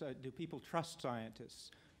 and do people trust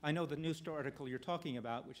scientists? I know the news article you're talking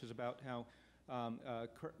about, which is about how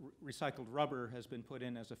recycled rubber has been put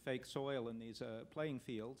in as a fake soil in these playing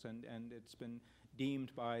fields, and it's been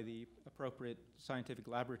deemed by the appropriate scientific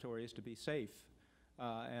laboratories to be safe.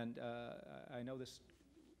 And I know this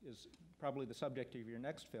is probably the subject of your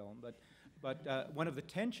next film, but one of the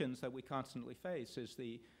tensions that we constantly face is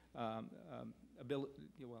the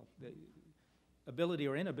ability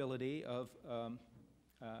or inability of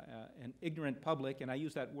an ignorant public, and I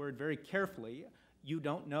use that word very carefully. You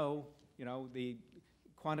don't know, the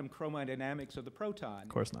quantum chromodynamics of the proton. Of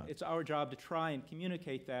course not. It's our job to try and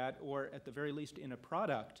communicate that, or at the very least in a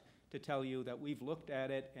product, to tell you that we've looked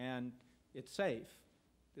at it and it's safe.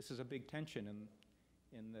 This is a big tension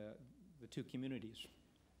in the two communities.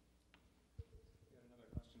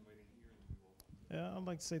 Yeah, I'd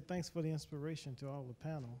like to say thanks for the inspiration to all the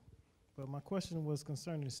panel. But my question was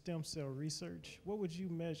concerning stem cell research. What would you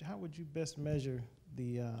measure? How would you best measure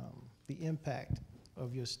the impact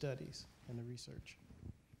of your studies and the research?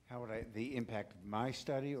 How would the impact of my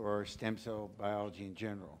study or stem cell biology in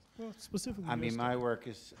general? Well, specifically I your mean, my study. work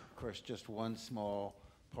is, of course, just one small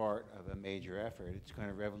part of a major effort. It's going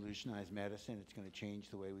to revolutionize medicine. It's going to change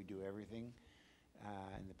the way we do everything.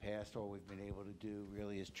 In the past, all we've been able to do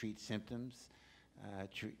really is treat symptoms,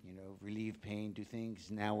 relieve pain, do things.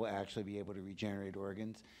 Now we'll actually be able to regenerate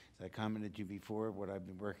organs. As I commented to you before, what I've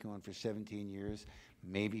been working on for 17 years,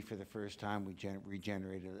 maybe for the first time we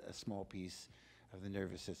regenerated a small piece of the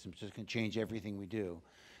nervous system. So it's going to change everything we do.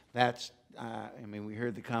 That's, we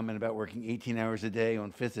heard the comment about working 18 hours a day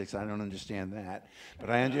on physics. I don't understand that. But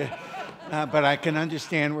but I can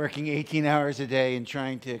understand working 18 hours a day and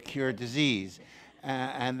trying to cure disease.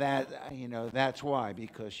 And that, that's why,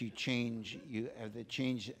 because you change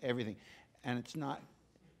everything. And it's not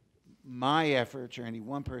my efforts or any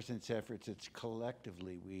one person's efforts, it's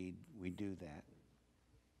collectively we do that.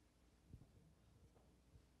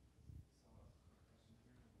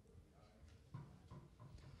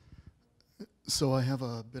 So I have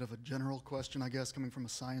a bit of a general question, I guess, coming from a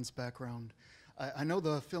science background. I know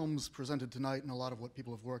the films presented tonight and a lot of what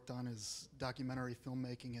people have worked on is documentary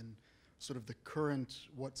filmmaking and sort of the current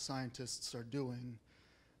what scientists are doing.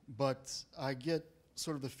 But I get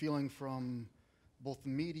sort of the feeling from both the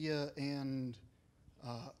media and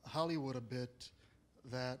Hollywood a bit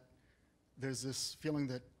that there's this feeling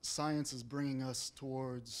that science is bringing us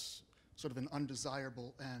towards sort of an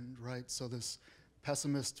undesirable end, right? So this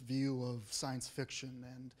pessimist view of science fiction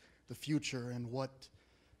and the future and what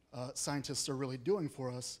scientists are really doing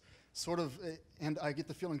for us, sort of, and I get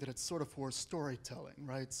the feeling that it's sort of for storytelling,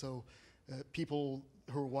 right? So people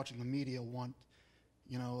who are watching the media want,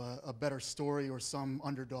 a better story or some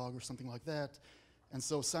underdog or something like that, and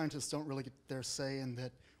so scientists don't really get their say in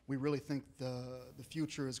that we really think the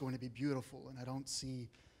future is going to be beautiful, and I don't see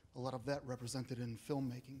a lot of that represented in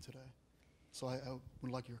filmmaking today. So I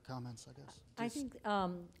would like your comments, I guess. I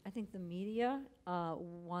think the media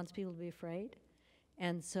wants people to be afraid,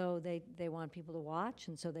 and so they want people to watch,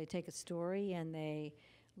 and so they take a story and they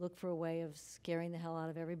look for a way of scaring the hell out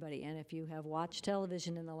of everybody. And if you have watched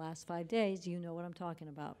television in the last 5 days, you know what I'm talking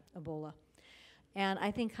about, Ebola. And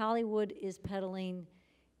I think Hollywood is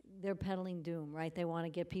they're peddling doom, right? They want to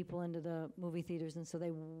get people into the movie theaters, and so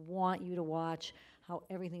they want you to watch how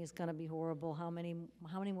everything is going to be horrible. How many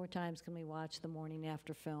more times can we watch the morning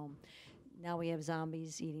after film? Now we have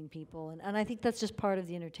zombies eating people, and I think that's just part of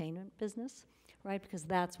the entertainment business, right? Because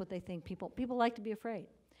that's what they think people like to be afraid,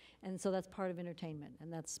 and so that's part of entertainment,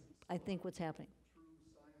 and that's, I think, what's happening.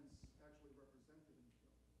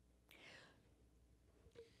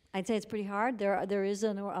 I'd say it's pretty hard. There is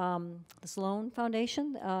the Sloan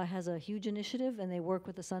Foundation has a huge initiative, and they work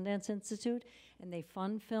with the Sundance Institute, and they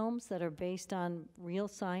fund films that are based on real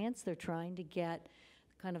science. They're trying to get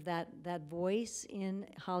kind of that voice in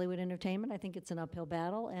Hollywood entertainment. I think it's an uphill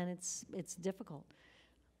battle, and it's difficult.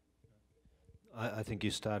 I think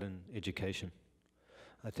you start in education.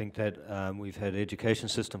 I think that we've had an education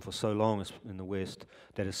system for so long in the West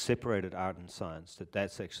that has separated art and science, that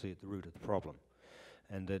that's actually at the root of the problem.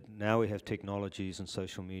 And that now we have technologies and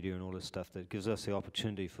social media and all this stuff that gives us the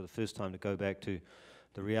opportunity for the first time to go back to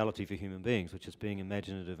the reality for human beings, which is being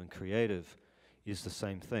imaginative and creative is the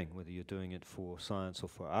same thing, whether you're doing it for science or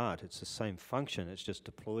for art. It's the same function, it's just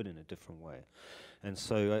deployed in a different way. And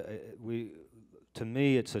so to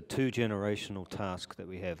me, it's a two-generational task that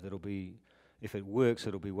we have that'll be, if it works,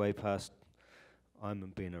 it'll be way past I'm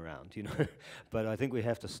been around, you know. But I think we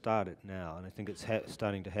have to start it now, and I think it's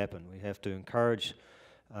starting to happen. We have to encourage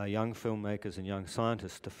young filmmakers and young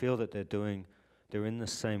scientists to feel that they're in the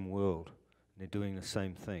same world, they're doing the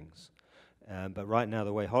same things. But right now,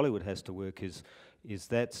 the way Hollywood has to work is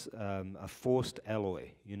that's a forced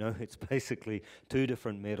alloy, you know. It's basically two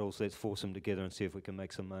different metals, let's force them together and see if we can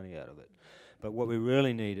make some money out of it. But what we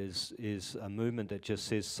really need is a movement that just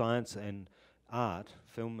says science and art,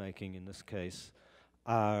 filmmaking in this case,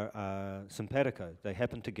 are simpatico. They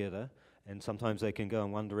happen together, and sometimes they can go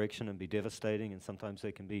in one direction and be devastating, and sometimes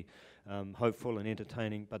they can be hopeful and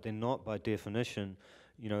entertaining, but they're not by definition,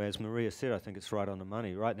 you know, as Maria said, I think it's right on the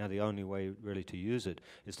money. Right now, the only way really to use it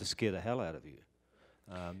is to scare the hell out of you.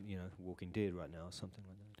 You know, Walking Dead right now or something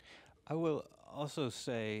like that. I will also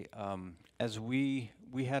say, as we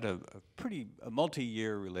had a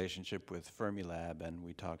multi-year relationship with Fermilab, and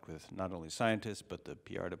we talked with not only scientists but the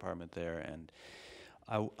PR department there, and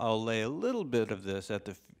I'll lay a little bit of this at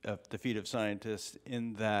the feet of scientists,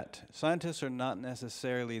 in that scientists are not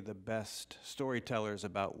necessarily the best storytellers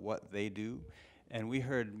about what they do, and we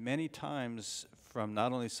heard many times from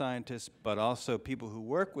not only scientists but also people who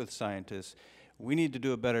work with scientists, we need to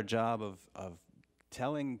do a better job of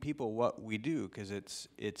telling people what we do, because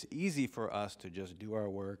it's easy for us to just do our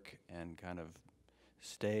work and kind of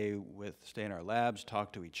stay in our labs,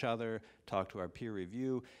 talk to each other, talk to our peer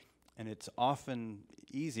review, and it's often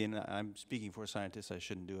easy, and I'm speaking for scientists, I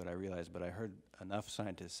shouldn't do it, I realize, but I heard enough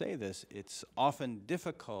scientists say this, it's often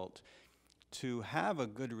difficult to have a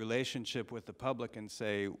good relationship with the public and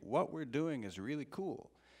say, what we're doing is really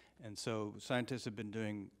cool. And so scientists have been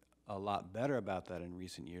doing a lot better about that in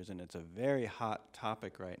recent years, and it's a very hot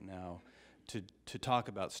topic right now to talk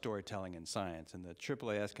about storytelling in science. And the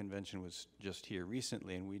AAAS convention was just here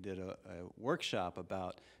recently, and we did a workshop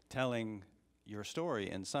about telling your story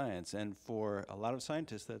in science. And for a lot of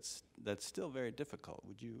scientists, that's still very difficult.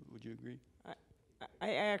 Would you agree?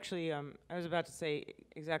 I actually I was about to say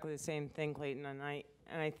exactly the same thing, Clayton, and I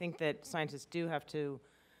think that scientists do have to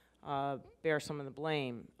bear some of the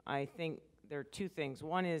blame. I think there are two things.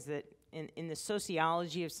 One is that in the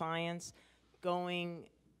sociology of science, going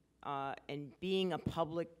and being a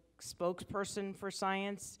public spokesperson for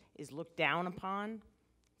science is looked down upon.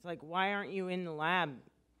 It's like, why aren't you in the lab?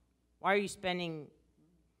 Why are you spending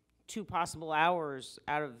 2 possible hours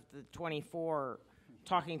out of the 24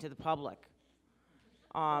 talking to the public?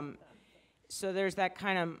 So there's that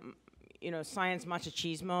kind of, you know, science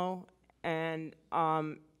machismo, and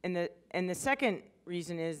the second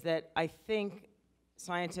reason is that I think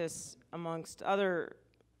scientists, amongst other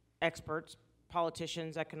experts,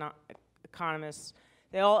 politicians, economists,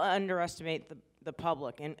 they all underestimate the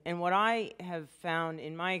public. And what I have found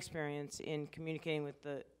in my experience in communicating with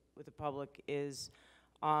the public is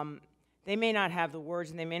they may not have the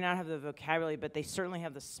words and they may not have the vocabulary, but they certainly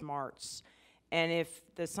have the smarts. And if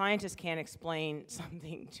the scientist can't explain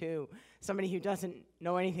something to somebody who doesn't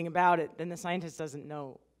know anything about it, then the scientist doesn't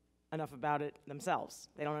know enough about it themselves.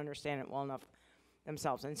 They don't understand it well enough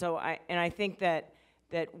themselves. And so I think that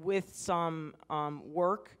with some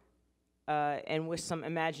work and with some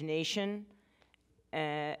imagination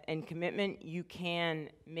and commitment, you can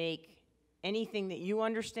make anything that you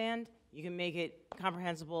understand, you can make it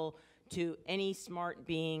comprehensible to any smart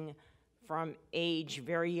being from age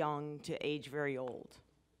very young to age very old.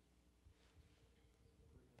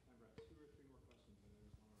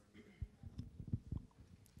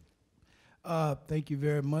 Thank you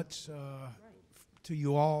very much to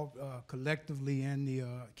you all collectively and the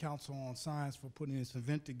Council on Science for putting this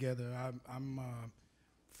event together. I'm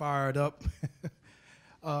fired up.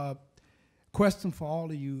 Question for all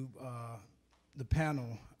of you, the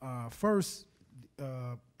panel. First,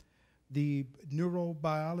 the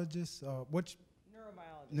neurobiologist,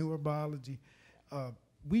 neurobiology.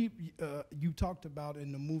 You talked about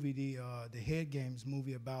in the movie, the Head Games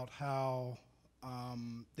movie, about how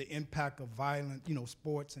the impact of violent,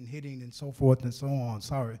 sports and hitting and so forth and so on.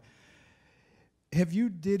 Sorry. Have you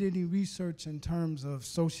did any research in terms of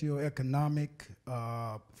socioeconomic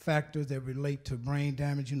factors that relate to brain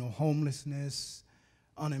damage, homelessness,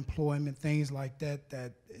 unemployment, things like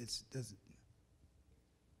that,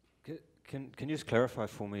 can you just clarify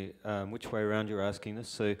for me which way around you're asking this?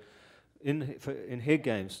 So, in head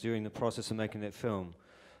games, during the process of making that film,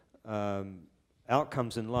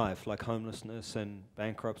 outcomes in life, like homelessness and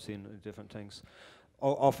bankruptcy and different things,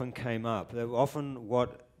 often came up. They were often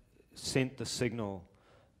what sent the signal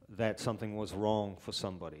that something was wrong for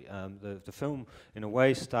somebody. The film, in a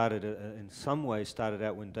way, in some ways, started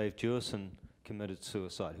out when Dave Jewison committed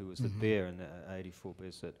suicide, who was the bear in the '84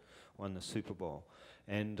 Bears that won the Super Bowl.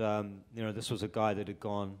 And this was a guy that had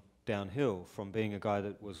gone downhill from being a guy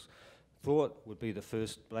that was thought would be the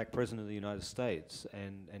first black president of the United States,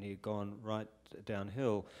 and he had gone right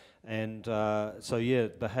downhill. And so yeah,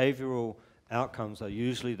 behavioral outcomes are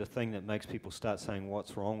usually the thing that makes people start saying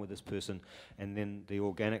what's wrong with this person, and then the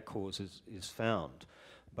organic cause is found.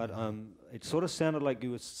 But it sort of sounded like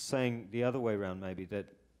you were saying the other way around, maybe, that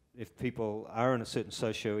if people are in a certain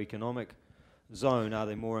socioeconomic zone, are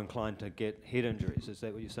they more inclined to get head injuries? Is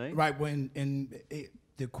that what you're saying? Right.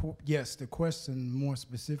 Yes, the question more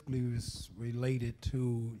specifically was related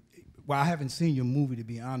to, well, I haven't seen your movie, to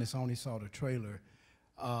be honest. I only saw the trailer.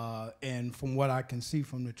 And from what I can see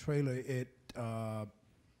from the trailer,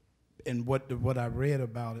 and what I read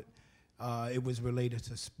about it, it was related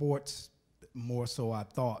to sports more so, I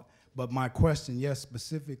thought. But my question, yes,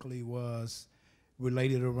 specifically was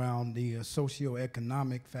related around the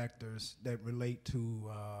socioeconomic factors that relate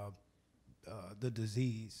to the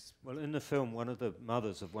disease. Well, in the film, one of the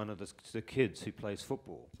mothers of one of the kids who plays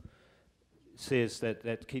football says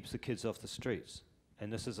that keeps the kids off the streets.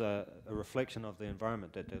 And this is a reflection of the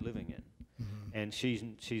environment that they're living in. And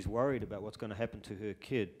she's worried about what's going to happen to her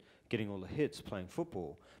kid getting all the hits playing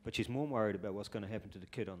football, but she's more worried about what's going to happen to the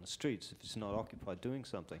kid on the streets if it's not occupied doing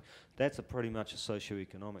something. That's pretty much a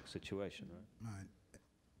socioeconomic situation, right? Right.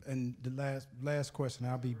 And the last question,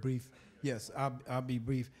 I'll be brief. Yes, I'll be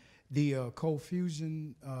brief. The Cold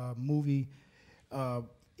Fusion movie,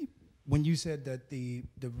 when you said that the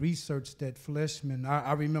research that Fleischman,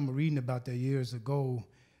 I remember reading about that years ago,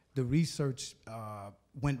 the research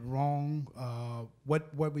went wrong.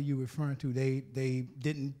 What were you referring to? They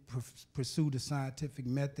didn't pursue the scientific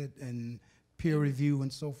method and peer review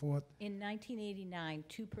and so forth? In 1989,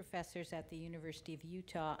 two professors at the University of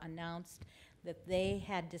Utah announced that they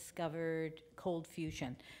had discovered cold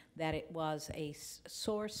fusion, that it was a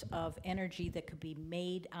source of energy that could be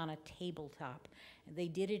made on a tabletop. They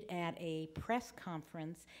did it at a press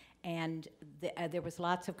conference, and there was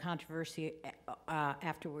lots of controversy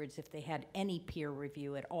afterwards if they had any peer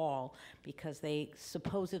review at all, because they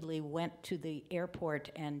supposedly went to the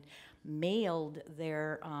airport and mailed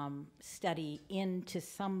their study into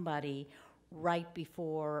somebody right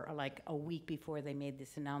before, or like a week before they made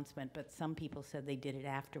this announcement, but some people said they did it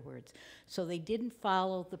afterwards. So they didn't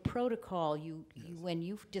follow the protocol. When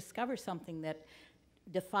you discover something that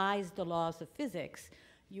defies the laws of physics,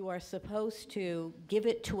 you are supposed to give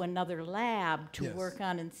it to another lab to work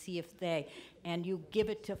on and see if and you give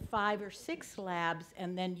it to 5 or 6 labs,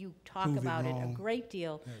 and then you talk about it a great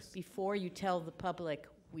deal before you tell the public,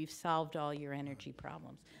 we've solved all your energy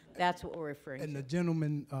problems. That's what we're referring to. And the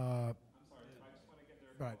gentleman,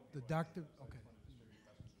 right, the doctor, okay.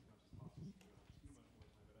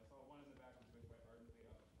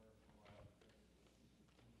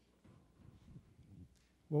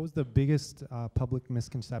 What was the biggest public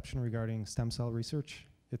misconception regarding stem cell research?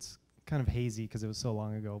 It's kind of hazy because it was so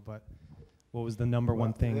long ago, but what was the number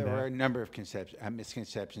one thing? There were a number of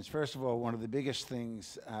misconceptions. First of all, one of the biggest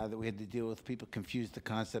things that we had to deal with, people confused the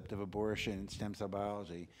concept of abortion and stem cell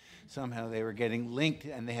biology. Somehow they were getting linked,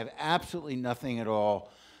 and they have absolutely nothing at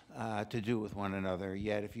all to do with one another.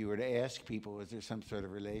 Yet if you were to ask people, is there some sort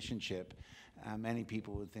of relationship, many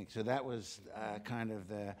people would think. So that was kind of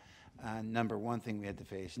the number one thing we had to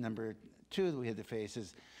face. Number two that we had to face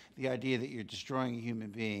is the idea that you're destroying a human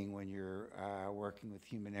being when you're working with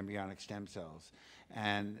human embryonic stem cells.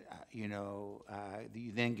 And,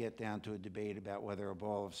 you then get down to a debate about whether a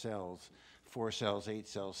ball of cells, 4 cells, 8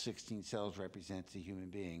 cells, 16 cells represents a human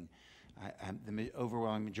being. The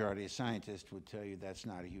overwhelming majority of scientists would tell you that's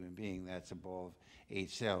not a human being, that's a ball of 8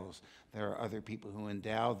 cells. There are other people who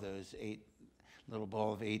endow those little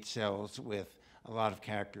ball of 8 cells with a lot of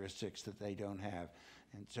characteristics that they don't have.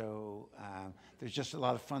 And so there's just a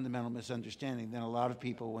lot of fundamental misunderstanding. Then a lot of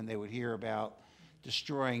people, when they would hear about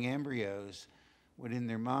destroying embryos, would in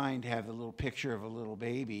their mind have the little picture of a little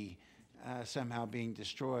baby somehow being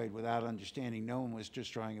destroyed without understanding no one was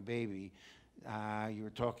destroying a baby. You were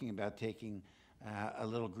talking about taking a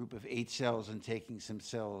little group of 8 cells and taking some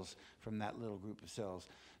cells from that little group of cells.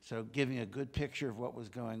 So giving a good picture of what was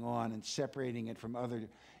going on and separating it from other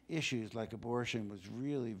issues like abortion was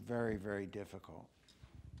really very, very difficult.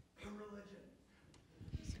 In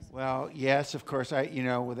Well, yes, of course.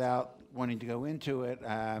 Without wanting to go into it,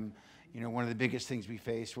 one of the biggest things we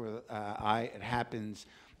faced were, it happens,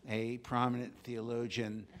 a prominent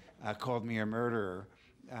theologian called me a murderer.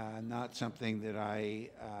 Not something that I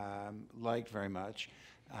liked very much,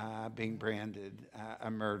 being branded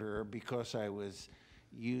a murderer because I was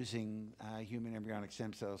using human embryonic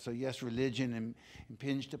stem cells. So yes, religion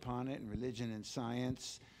impinged upon it, and religion and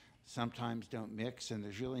science sometimes don't mix, and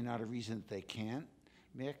there's really not a reason that they can't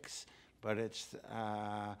mix, but it's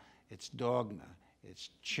dogma, it's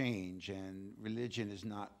change, and religion is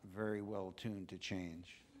not very well tuned to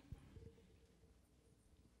change.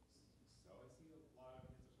 So I see a lot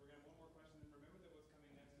of answers. We're going to have one more question. Remember that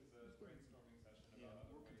what's coming next is a brainstorming session about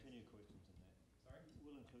other we'll ways. continue questions in that. Sorry?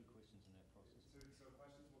 We'll include questions in that process. So questions will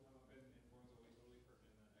come up in forms that will be totally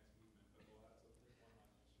pertinent in the next movement, but we'll have to take one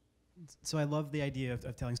last question. So I love the idea of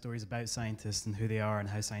telling stories about scientists and who they are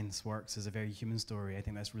and how science works as a very human story. I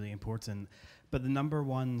think that's really important. But the number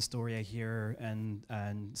one story I hear in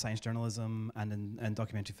science journalism and in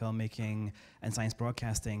documentary filmmaking and science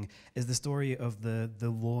broadcasting is the story of the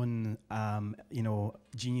lone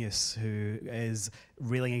genius who is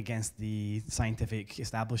railing against the scientific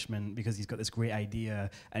establishment because he's got this great idea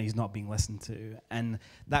and he's not being listened to. And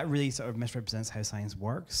that really sort of misrepresents how science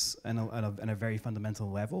works on a very fundamental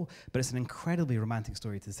level. But it's an incredibly romantic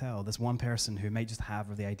story to tell. This one person who might just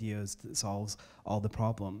have the ideas that solves all the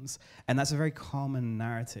problems. And that's a very common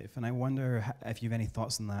narrative. And I wonder if you have any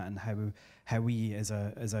thoughts on that and how we as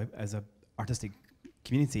a artistic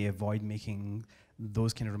community avoid making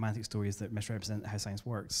those kind of romantic stories that misrepresent how science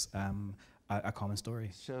works a common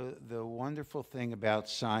story. So the wonderful thing about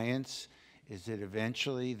science is that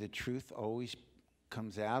eventually the truth always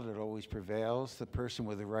comes out, it always prevails. The person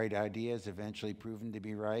with the right idea is eventually proven to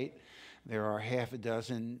be right. There are half a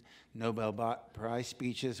dozen Nobel Prize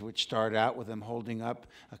speeches which start out with them holding up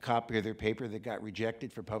a copy of their paper that got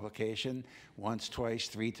rejected for publication once, twice,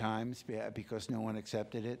 3 times because no one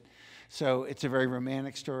accepted it. So it's a very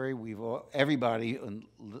romantic story. Everybody in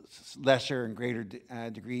lesser and greater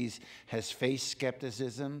degrees has faced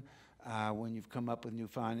skepticism when you've come up with new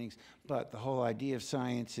findings. But the whole idea of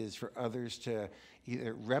science is for others to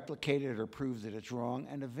either replicate it or prove that it's wrong,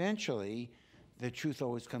 and eventually the truth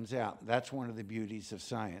always comes out. That's one of the beauties of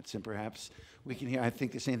science, and perhaps we can hear, I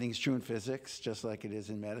think the same thing is true in physics, just like it is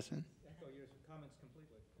in medicine. Echo your comments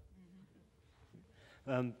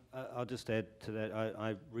completely. I'll just add to that.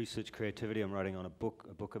 I research creativity. I'm writing on a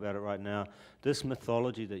book about it right now. This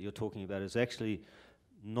mythology that you're talking about is actually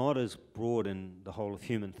not as broad in the whole of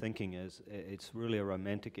human thinking as it's really a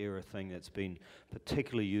Romantic era thing that's been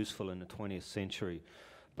particularly useful in the 20th century.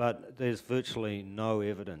 But there's virtually no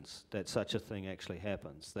evidence that such a thing actually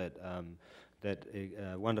happens, that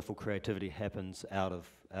wonderful creativity happens out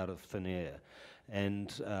of thin air.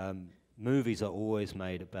 And movies are always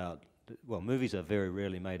made about, movies are very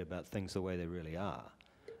rarely made about things the way they really are.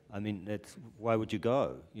 I mean, why would you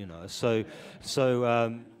go,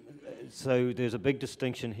 So there's a big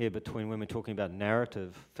distinction here between when we're talking about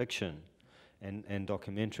narrative fiction and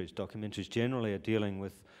documentaries. Documentaries generally are dealing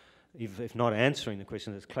with, if not answering the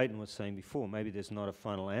question, as Clayton was saying before, maybe there's not a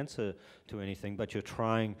final answer to anything, but you're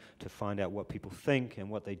trying to find out what people think and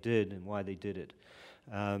what they did and why they did it.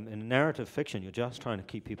 In narrative fiction, you're just trying to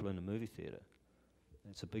keep people in the movie theater.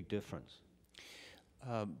 It's a big difference.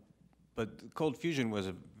 But Cold Fusion was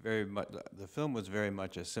the film was very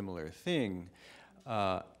much a similar thing.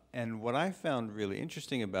 And what I found really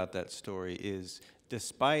interesting about that story is,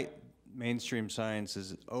 despite mainstream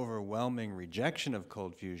science's overwhelming rejection of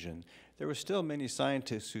cold fusion, there were still many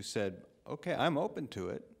scientists who said, "Okay, I'm open to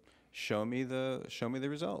it. Show me the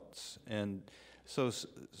results." And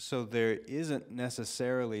so there isn't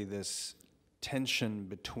necessarily this tension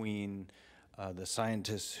between the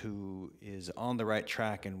scientist who is on the right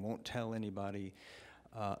track and won't tell anybody,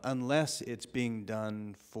 unless it's being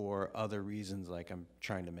done for other reasons, like I'm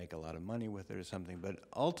trying to make a lot of money with it or something. But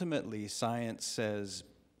ultimately, science says,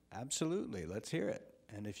 absolutely, let's hear it.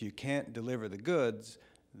 And if you can't deliver the goods,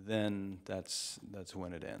 then that's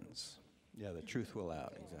when it ends. Yeah, the truth will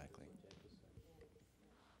out, exactly.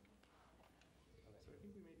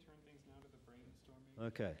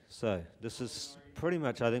 Okay, so this is pretty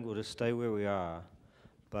much, I think we'll just stay where we are,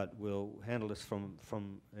 but we'll handle this from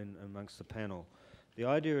amongst the panel. The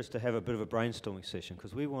idea is to have a bit of a brainstorming session,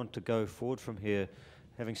 because we want to go forward from here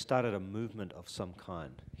having started a movement of some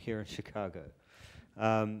kind here in Chicago.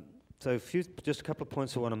 So just a couple of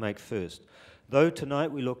points I want to make first. Though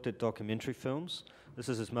tonight we looked at documentary films, This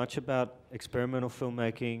is as much about experimental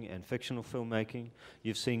filmmaking and fictional filmmaking.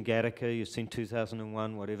 You've seen Gattaca, you've seen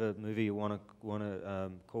 2001, whatever movie you want to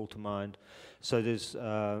call to mind. So there's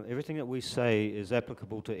everything that we say is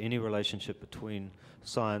applicable to any relationship between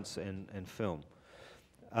science and film.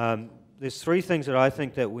 There's three things that I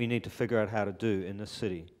think that we need to figure out how to do in this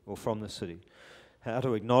city, or from this city. How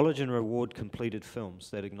to acknowledge and reward completed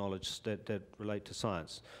films that that relate to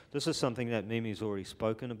science. This is something that Mimi's already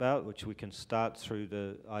spoken about, which we can start through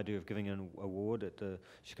the idea of giving an award at the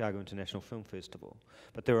Chicago International Film Festival.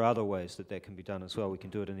 But there are other ways that can be done as well. We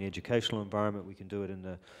can do it in the educational environment, we can do it in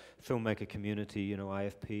the filmmaker community, you know,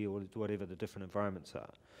 IFP, or whatever the different environments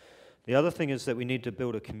are. The other thing is that we need to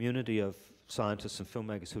build a community of scientists and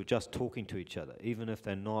filmmakers who are just talking to each other, even if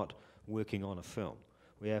they're not working on a film.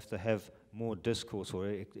 We have to have more discourse or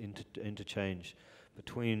interchange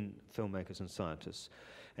between filmmakers and scientists.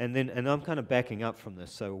 And I'm kind of backing up from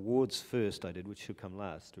this, so awards first I did, which should come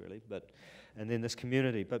last really, and then this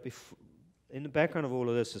community. But in the background of all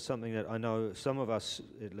of this is something that I know some of us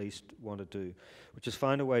at least want to do, which is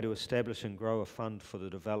find a way to establish and grow a fund for the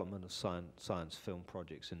development of science film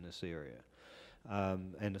projects in this area.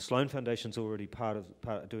 And the Sloan Foundation's already part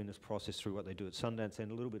of doing this process through what they do at Sundance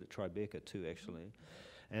and a little bit at Tribeca too, actually.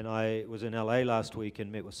 And I was in LA last week and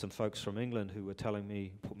met with some folks from England who were telling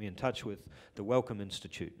me, put me in touch with the Wellcome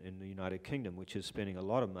Institute in the United Kingdom, which is spending a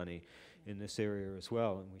lot of money in this area as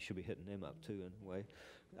well, and we should be hitting them up too in a way.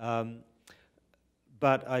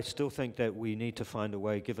 But I still think that we need to find a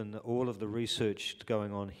way, given all of the research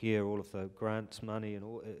going on here, all of the grants money and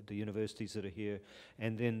all the universities that are here,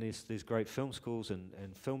 and then these great film schools and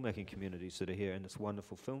filmmaking communities that are here, and this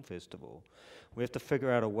wonderful film festival. We have to figure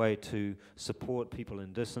out a way to support people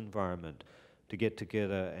in this environment to get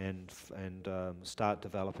together and start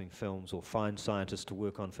developing films, or find scientists to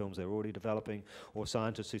work on films they're already developing, or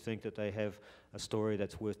scientists who think that they have a story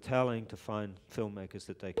that's worth telling, to find filmmakers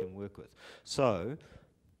that they can work with. So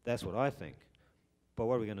that's what I think. But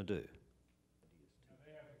what are we going to do? Oh,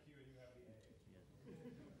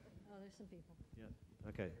 there's some people. Yeah.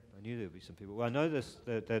 Okay. I knew there'd be some people. Well, I know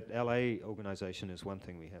that LA organization is one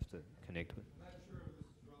thing we have to connect with.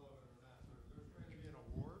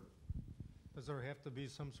 Does there have to be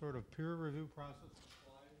some sort of peer review process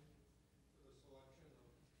applied to the selection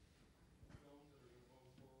of films that are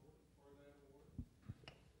going to go forward for that award?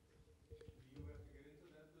 Do you have to get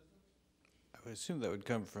into that business? I would assume that would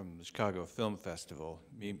come from the Chicago Film Festival.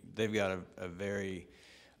 I mean, they've got a very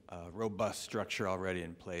robust structure already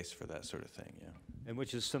in place for that sort of thing, yeah. And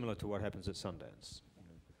which is similar to what happens at Sundance.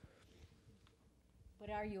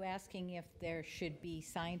 But are you asking if there should be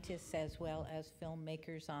scientists as well as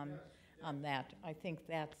filmmakers on that? I think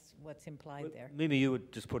that's what's implied there. Mimi, you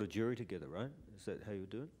would just put a jury together, right? Is that how you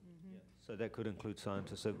would do it? Mm-hmm. Yeah. So that could include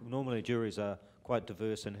scientists. So normally juries are quite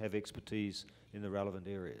diverse and have expertise in the relevant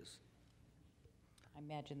areas. I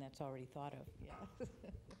imagine that's already thought of, yeah.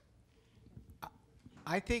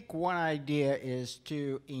 I think one idea is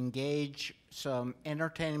to engage some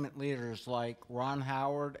entertainment leaders like Ron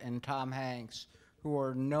Howard and Tom Hanks, who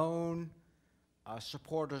are known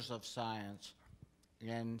supporters of science,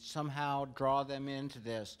 and somehow draw them into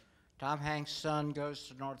this. Tom Hanks' son goes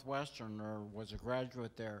to Northwestern, or was a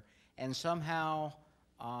graduate there, and somehow,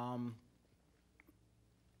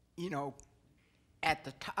 you know, at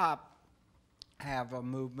the top, have a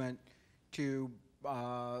movement to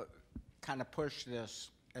kind of push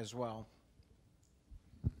this as well.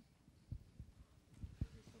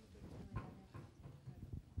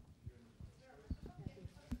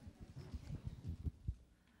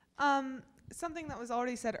 Something that was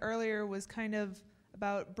already said earlier was kind of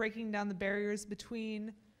about breaking down the barriers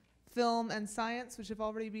between film and science, which have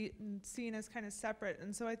already been seen as kind of separate.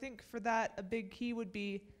 And so I think for that, a big key would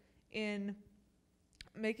be in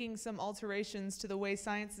making some alterations to the way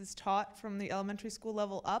science is taught from the elementary school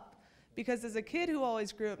level up. Because as a kid who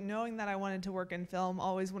always grew up knowing that I wanted to work in film,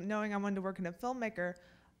 always knowing I wanted to work in a filmmaker,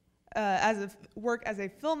 work as a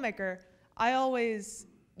filmmaker, I always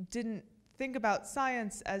didn't think about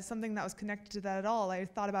science as something that was connected to that at all. I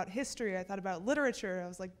thought about history, I thought about literature. I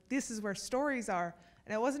was like, this is where stories are.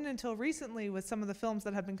 And it wasn't until recently, with some of the films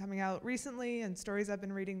that have been coming out recently and stories I've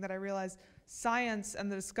been reading, that I realized science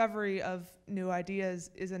and the discovery of new ideas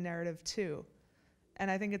is a narrative too. And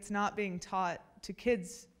I think it's not being taught to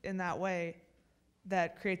kids in that way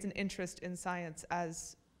that creates an interest in science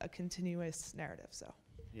as a continuous narrative. So.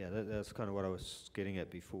 Yeah, that's kind of what I was getting at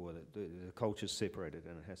before, that the culture's separated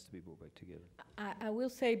and it has to be brought back together. I will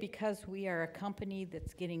say, because we are a company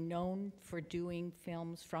that's getting known for doing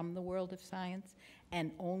films from the world of science,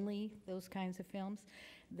 and only those kinds of films,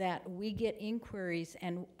 that we get inquiries,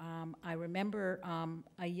 and I remember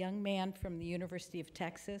a young man from the University of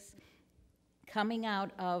Texas coming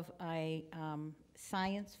out of a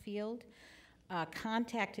science field,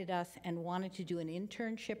 contacted us and wanted to do an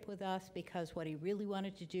internship with us because what he really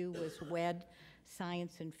wanted to do was wed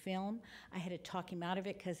science and film. I had to talk him out of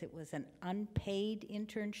it because it was an unpaid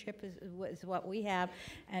internship is what we have.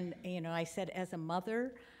 And you know, I said, as a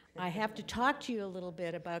mother, I have to talk to you a little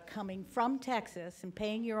bit about coming from Texas and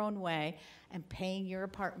paying your own way and paying your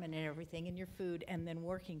apartment and everything and your food and then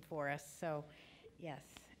working for us. So yes,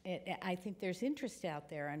 I think there's interest out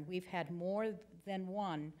there, and we've had more than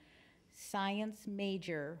one science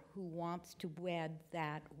major who wants to wed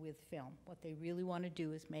that with film. What they really want to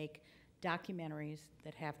do is make documentaries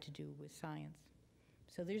that have to do with science.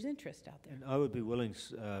 So there's interest out there. And I would be willing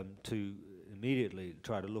to immediately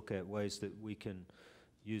try to look at ways that we can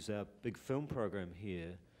use our big film program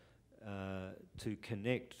here to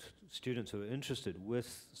connect students who are interested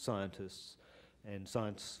with scientists and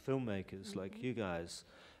science filmmakers like you guys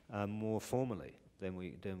more formally than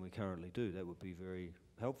we currently do. That would be very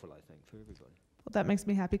helpful, I think, for everybody. Well, that makes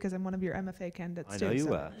me happy because I'm one of your MFA candidates too. I know you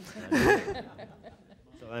so. are.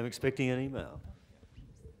 So I'm expecting an email.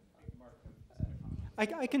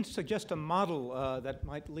 I can suggest a model that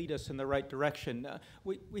might lead us in the right direction.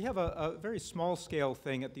 We have a very small-scale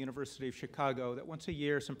thing at the University of Chicago that once a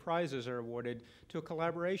year some prizes are awarded to a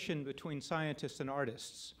collaboration between scientists and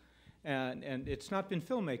artists. And it's not been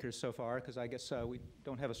filmmakers so far, because I guess we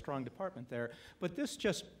don't have a strong department there. But this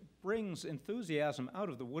just brings enthusiasm out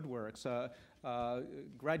of the woodworks.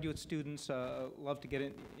 Graduate students love to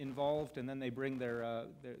get involved, and then they bring their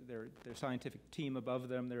scientific team above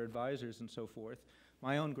them, their advisors, and so forth.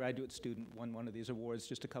 My own graduate student won one of these awards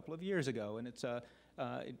just a couple of years ago, and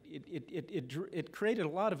it created a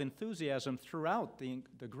lot of enthusiasm throughout the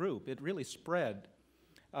group. It really spread.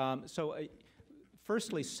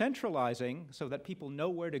 Firstly, centralizing so that people know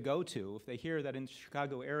where to go to. If they hear that in the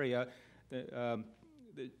Chicago area, the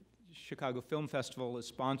Chicago Film Festival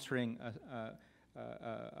is sponsoring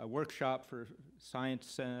a workshop for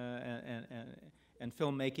science and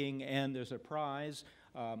filmmaking, and there's a prize.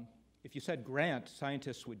 If you said grant,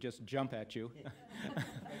 scientists would just jump at you.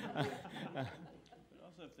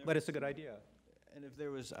 But it's a good idea. And if there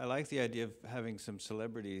was, I like the idea of having some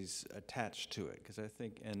celebrities attached to it, because I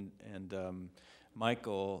think, and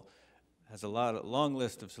Michael has a long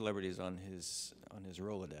list of celebrities on his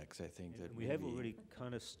Rolodex. I think that we have already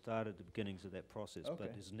kind of started the beginnings of that process,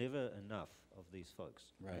 but there's never enough of these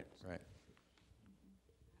folks. Right, right.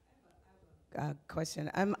 Question.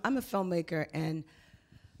 I'm a filmmaker, and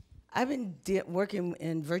I've been working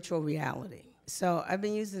in virtual reality. So I've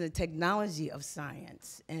been using the technology of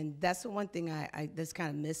science, and that's the one thing that's kind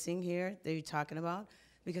of missing here that you're talking about,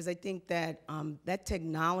 because I think that that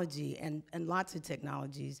technology and lots of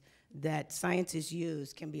technologies that scientists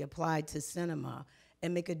use can be applied to cinema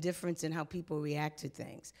and make a difference in how people react to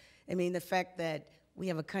things. I mean, the fact that we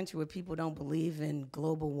have a country where people don't believe in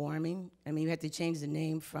global warming. I mean, you have to change the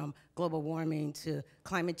name from global warming to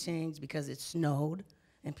climate change because it snowed,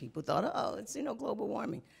 and people thought, oh, it's, global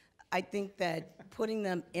warming. I think that putting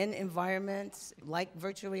them in environments like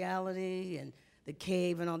virtual reality and the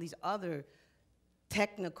cave and all these other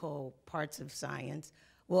technical parts of science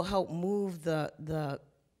will help move the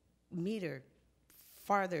meter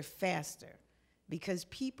farther, faster. Because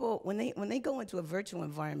people, when they go into a virtual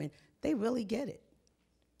environment, they really get it.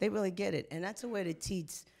 They really get it. And that's a way to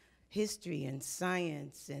teach history and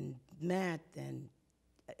science and math and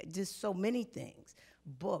just so many things.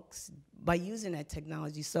 Books, by using that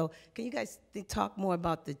technology. So can you guys talk more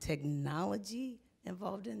about the technology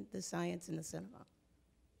involved in the science and the cinema?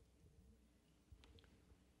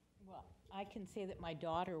 Well, I can say that my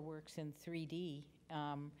daughter works in 3D,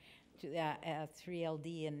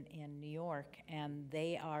 3LD in New York, and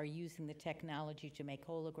they are using the technology to make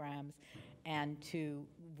holograms and to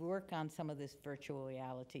work on some of this virtual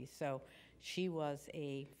reality. So she was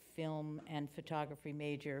a film and photography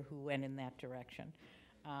major who went in that direction.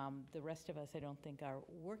 The rest of us, I don't think, are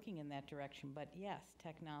working in that direction, but yes,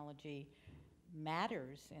 technology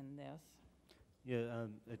matters in this. Yeah,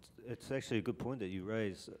 it's actually a good point that you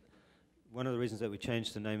raise. One of the reasons that we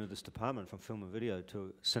changed the name of this department from film and video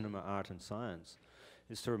to cinema, art and science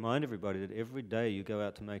is to remind everybody that every day you go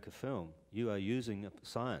out to make a film, you are using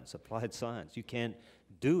science, applied science. You can't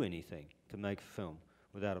do anything to make a film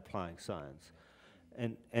without applying science.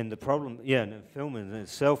 And the problem, and film in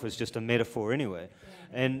itself is just a metaphor anyway.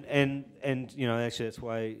 And actually that's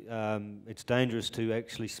why it's dangerous to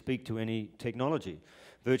actually speak to any technology.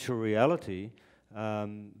 Virtual reality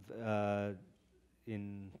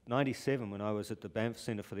in '97, when I was at the Banff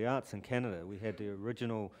Centre for the Arts in Canada, we had the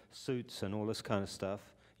original suits and all this kind of stuff.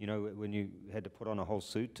 You know, when you had to put on a whole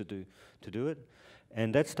suit to do it,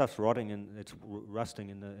 and that stuff's rotting and it's rusting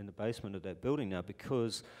in the basement of that building now,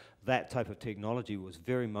 because that type of technology was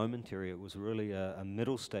very momentary. It was really a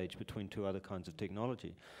middle stage between two other kinds of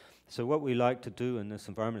technology. So what we like to do in this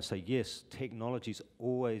environment is say, yes, technology's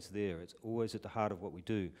always there. It's always at the heart of what we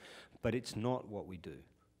do, but it's not what we do.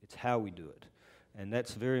 It's how we do it. And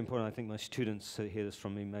that's very important. I think my students hear this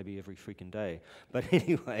from me maybe every freaking day. But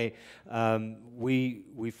anyway,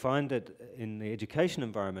 we find that in the education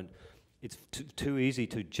environment, it's too easy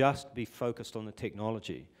to just be focused on the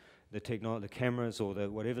technology. The cameras or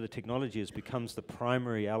whatever the technology is becomes the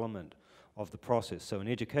primary element of the process. So in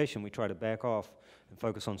education, we try to back off and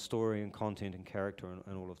focus on story and content and character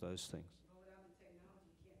and all of those things.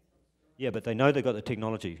 Yeah, but they know they've got the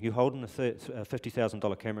technology. You holding a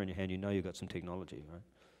 $50,000 camera in your hand, you know you've got some technology, right?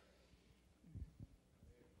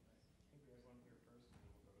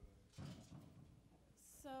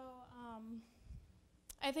 So,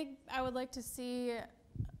 I think I would like to see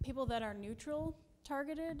people that are neutral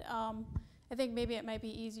targeted. I think maybe it might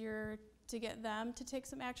be easier to get them to take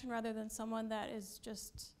some action rather than someone that is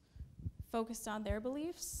just focused on their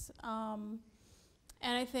beliefs. And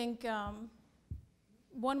I think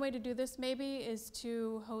one way to do this maybe is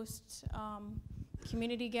to host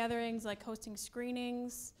community gatherings, like hosting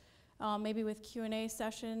screenings, maybe with Q&A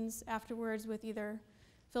sessions afterwards with either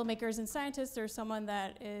filmmakers and scientists or someone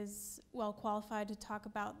that is well qualified to talk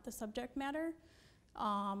about the subject matter,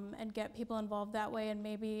 and get people involved that way, and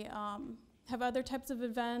maybe have other types of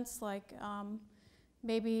events, like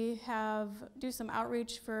maybe do some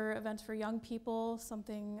outreach for events for young people,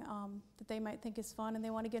 something that they might think is fun and they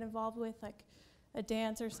want to get involved with, like a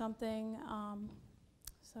dance or something.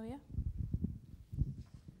 So yeah.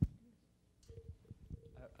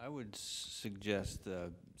 I would suggest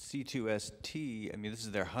C2ST. I mean, this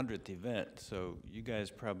is their 100th event, so you guys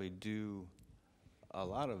probably do a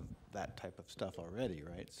lot of that type of stuff already,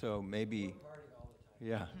 right? So maybe,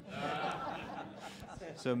 yeah.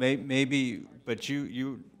 So maybe, but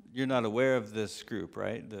you're not aware of this group,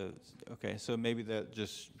 right? Okay, so maybe that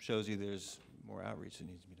just shows you there's more outreach that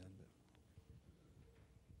needs to be done.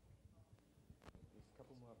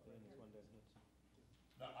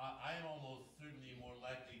 I am almost certainly more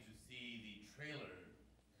likely to see the trailer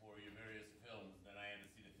for your various films than I am to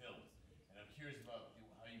see the films. And I'm curious about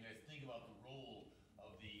how you guys think about the role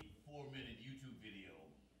of the 4-minute YouTube video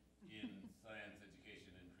in science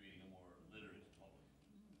education and creating a more literate public.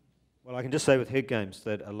 Well, I can just say with Head Games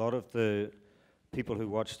that a lot of the people who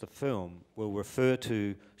watch the film will refer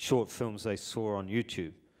to short films they saw on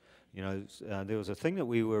YouTube. You know, there was a thing that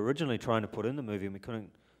we were originally trying to put in the movie and we couldn't.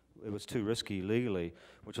 It was too risky legally,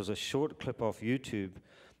 which was a short clip off YouTube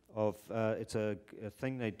of, it's a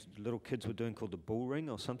thing little kids were doing called the bull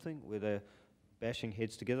ring or something, where they're bashing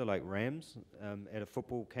heads together like rams at a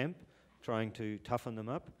football camp, trying to toughen them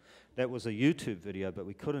up. That was a YouTube video, but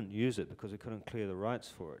we couldn't use it because we couldn't clear the rights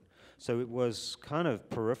for it. So it was kind of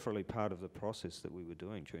peripherally part of the process that we were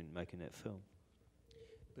doing during making that film.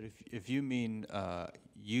 But if you mean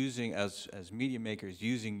using, as media makers,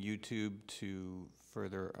 using YouTube to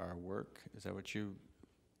further our work, is that what you?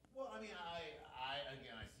 Well, I mean,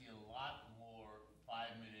 again, I see a lot more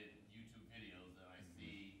 5-minute YouTube videos than I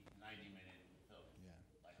see 90-minute films. Yeah.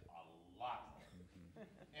 Like a lot more.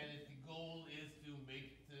 And if the goal is to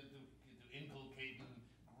inculcate and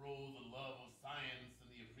grow the love of science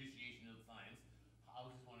and the appreciation of science, I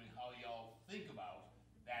was just wondering how y'all think about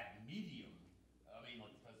that medium. I mean,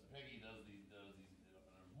 like Professor Peggy does these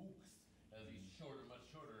MOOCs, has these shorter, much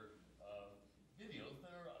shorter videos that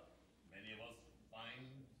are many of us find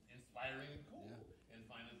inspiring and cool, and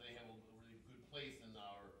find that they have a really good place in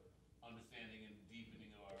our understanding and deepening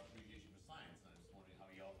of our appreciation for science. And I'm just wondering how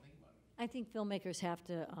y'all think about it. I think filmmakers have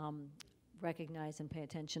to recognize and pay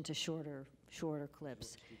attention to shorter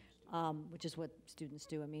clips, which is what students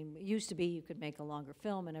do. I mean, it used to be you could make a longer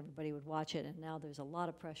film and everybody would watch it, and now there's a lot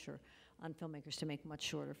of pressure on filmmakers to make much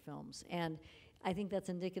shorter films. And I think that's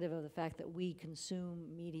indicative of the fact that we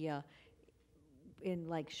consume media in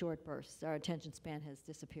like short bursts. Our attention span has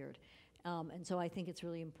disappeared. And so I think it's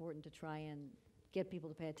really important to try and get people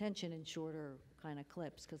to pay attention in shorter kind of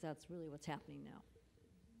clips, because that's really what's happening now.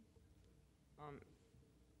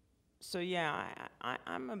 So yeah,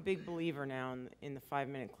 I'm a big believer now in the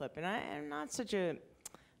 5-minute clip, and I'm not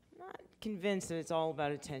convinced that it's all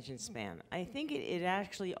about attention span. I think it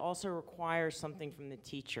actually also requires something from the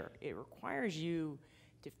teacher. It requires you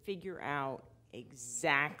to figure out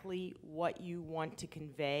exactly what you want to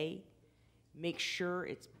convey, make sure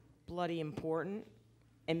it's bloody important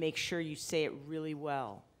and make sure you say it really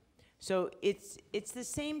well. So it's the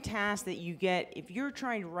same task that you get if you're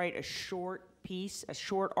trying to write a short piece, a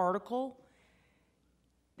short article.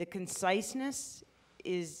 The conciseness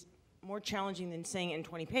is more challenging than saying it in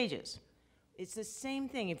 20 pages. It's the same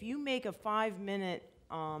thing. If you make a 5-minute,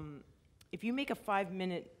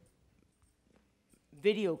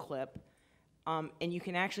 video clip, and you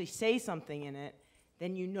can actually say something in it,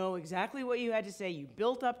 then you know exactly what you had to say. You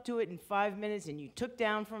built up to it in 5 minutes, and you took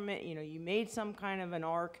down from it. You know, you made some kind of an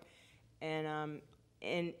arc, and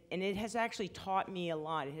it has actually taught me a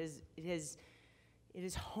lot. It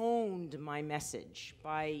has honed my message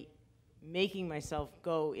by making myself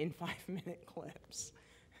go in 5-minute clips.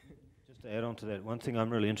 Just to add on to that, one thing I'm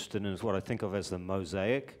really interested in is what I think of as the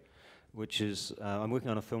mosaic, which is, I'm working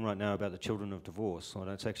on a film right now about the children of divorce. Well,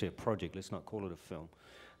 it's actually a project, let's not call it a film.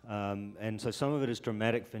 And so some of it is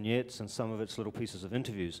dramatic vignettes and some of it's little pieces of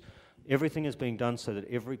interviews. Everything is being done so that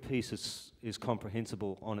every piece is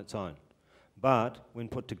comprehensible on its own. But when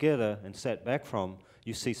put together and sat back from,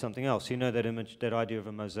 you see something else. You know that image, that idea of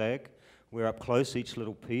a mosaic, where up close each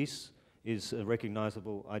little piece is a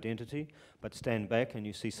recognizable identity, but stand back and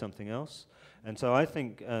you see something else. And so I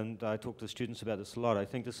think, and I talk to students about this a lot, I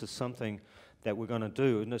think this is something that we're going to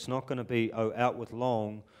do, and it's not going to be, oh, out with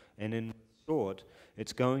long and in short.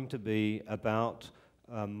 It's going to be about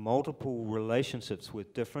multiple relationships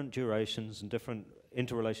with different durations and different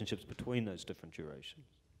interrelationships between those different durations.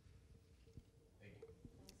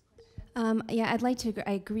 Yeah, I'd like to,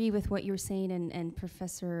 I agree with what you were saying, and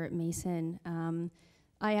Professor Mason.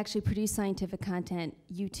 I actually produce scientific content,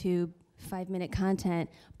 YouTube, 5-minute content,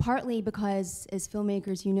 partly because as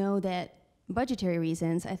filmmakers, you know that budgetary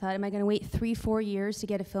reasons, I thought, am I going to wait 3-4 years to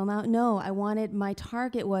get a film out? No, my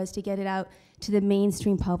target was to get it out to the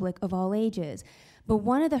mainstream public of all ages. But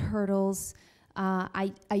one of the hurdles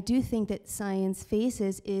I do think that science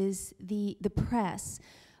faces is the press.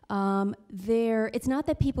 It's not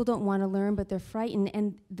that people don't want to learn, but they're frightened.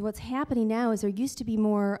 And what's happening now is there used to be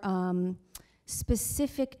more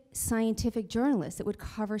specific scientific journalists that would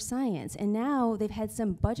cover science. And now they've had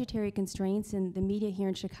some budgetary constraints in the media here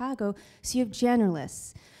in Chicago, so you have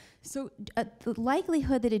generalists. So the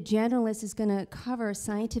likelihood that a generalist is going to cover a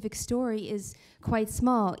scientific story is quite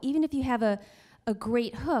small. Even if you have a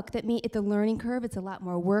great hook, that means at the learning curve, it's a lot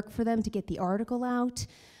more work for them to get the article out.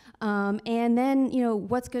 And then, you know,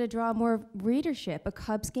 what's going to draw more readership? A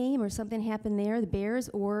Cubs game or something happened there, the Bears,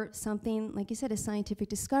 or something, like you said, a scientific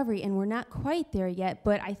discovery. And we're not quite there yet,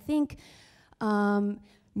 but I think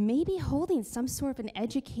maybe holding some sort of an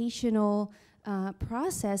educational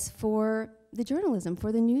process for the journalism,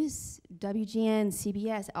 for the news, WGN,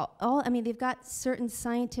 CBS, I mean, they've got certain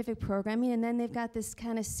scientific programming, and then they've got this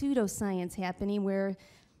kind of pseudoscience happening where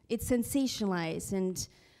it's sensationalized. And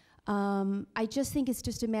I just think it's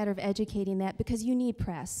just a matter of educating that, because you need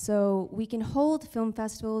press. So we can hold film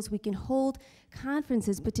festivals, we can hold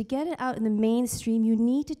conferences, but to get it out in the mainstream, you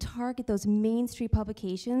need to target those mainstream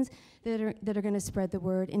publications that are going to spread the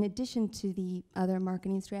word, in addition to the other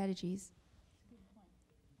marketing strategies.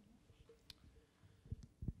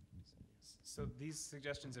 So these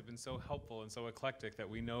suggestions have been so helpful and so eclectic that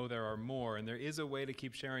we know there are more, and there is a way to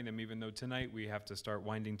keep sharing them, even though tonight we have to start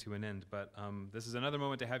winding to an end. But this is another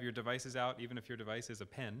moment to have your devices out, even if your device is a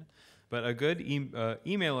pen. But a good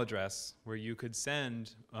email address where you could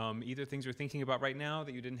send either things you're thinking about right now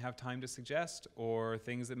that you didn't have time to suggest, or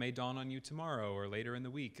things that may dawn on you tomorrow or later in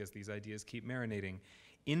the week as these ideas keep marinating.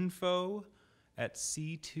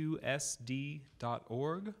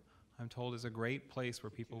 info@c2sd.org, I'm told, is a great place where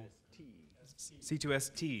people...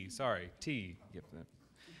 C2ST, sorry, T. Yep.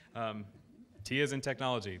 T is in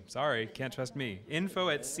technology. Sorry, can't trust me.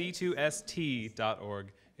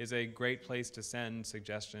 info@c2st.org is a great place to send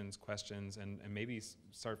suggestions, questions, and maybe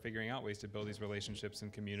start figuring out ways to build these relationships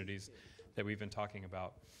and communities that we've been talking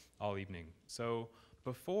about all evening. So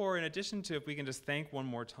before, in addition to, if we can just thank one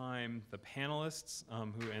more time the panelists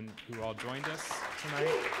who all joined us tonight.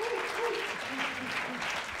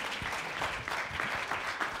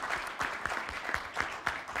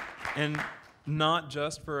 And not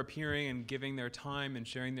just for appearing and giving their time and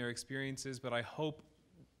sharing their experiences, but I hope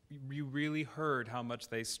you really heard how much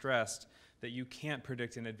they stressed that you can't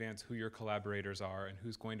predict in advance who your collaborators are and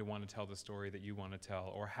who's going to want to tell the story that you want to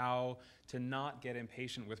tell, or how to not get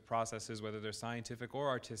impatient with processes, whether they're scientific or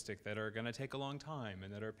artistic, that are going to take a long time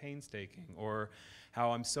and that are painstaking, or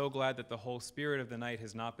how I'm so glad that the whole spirit of the night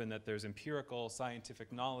has not been that there's empirical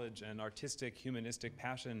scientific knowledge and artistic humanistic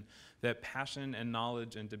passion, that passion and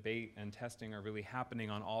knowledge and debate and testing are really happening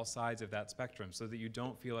on all sides of that spectrum, so that you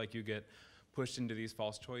don't feel like you get pushed into these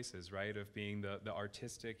false choices, right, of being the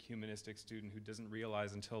artistic, humanistic student who doesn't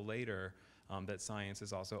realize until later that science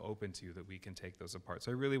is also open to you, that we can take those apart.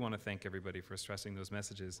 So I really want to thank everybody for stressing those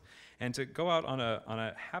messages. And to go out on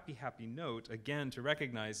a happy, happy note, again, to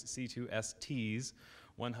recognize C2ST's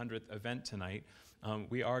 100th event tonight,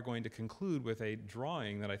 we are going to conclude with a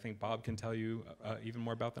drawing that I think Bob can tell you even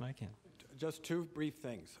more about than I can. Just two brief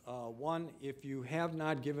things. One, if you have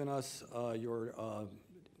not given us your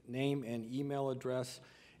name and email address,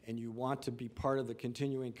 and you want to be part of the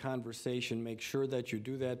continuing conversation, make sure that you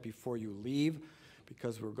do that before you leave,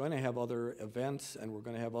 because we're going to have other events and we're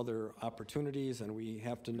going to have other opportunities, and we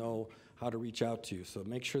have to know how to reach out to you. So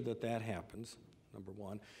make sure that that happens, number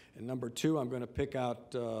one. And number two, I'm going to pick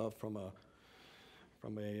out from a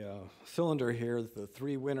cylinder here the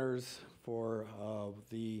 3 winners for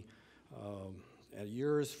a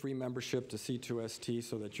year's free membership to C2ST,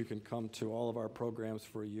 so that you can come to all of our programs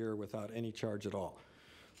for a year without any charge at all.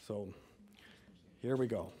 So here we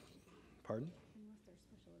go. Pardon?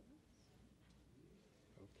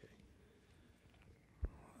 Okay.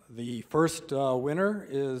 The first winner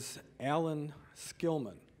is Alan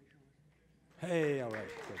Skillman. Hey, all right.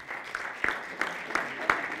 Good.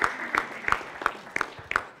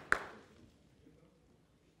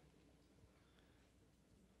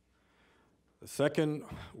 The second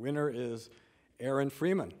winner is Aaron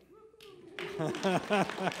Freeman.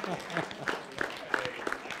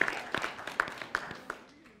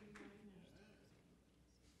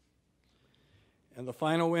 And the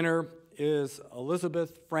final winner is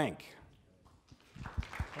Elizabeth Frank.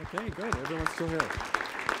 Okay, good. Everyone's still here.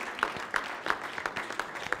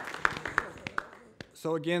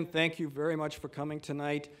 So again, thank you very much for coming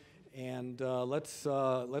tonight. And let's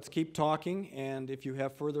keep talking. And if you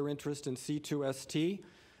have further interest in C2ST,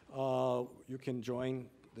 you can join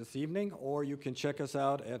this evening, or you can check us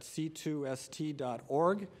out at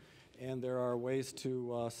c2st.org. And there are ways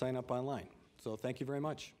to sign up online. So thank you very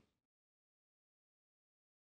much.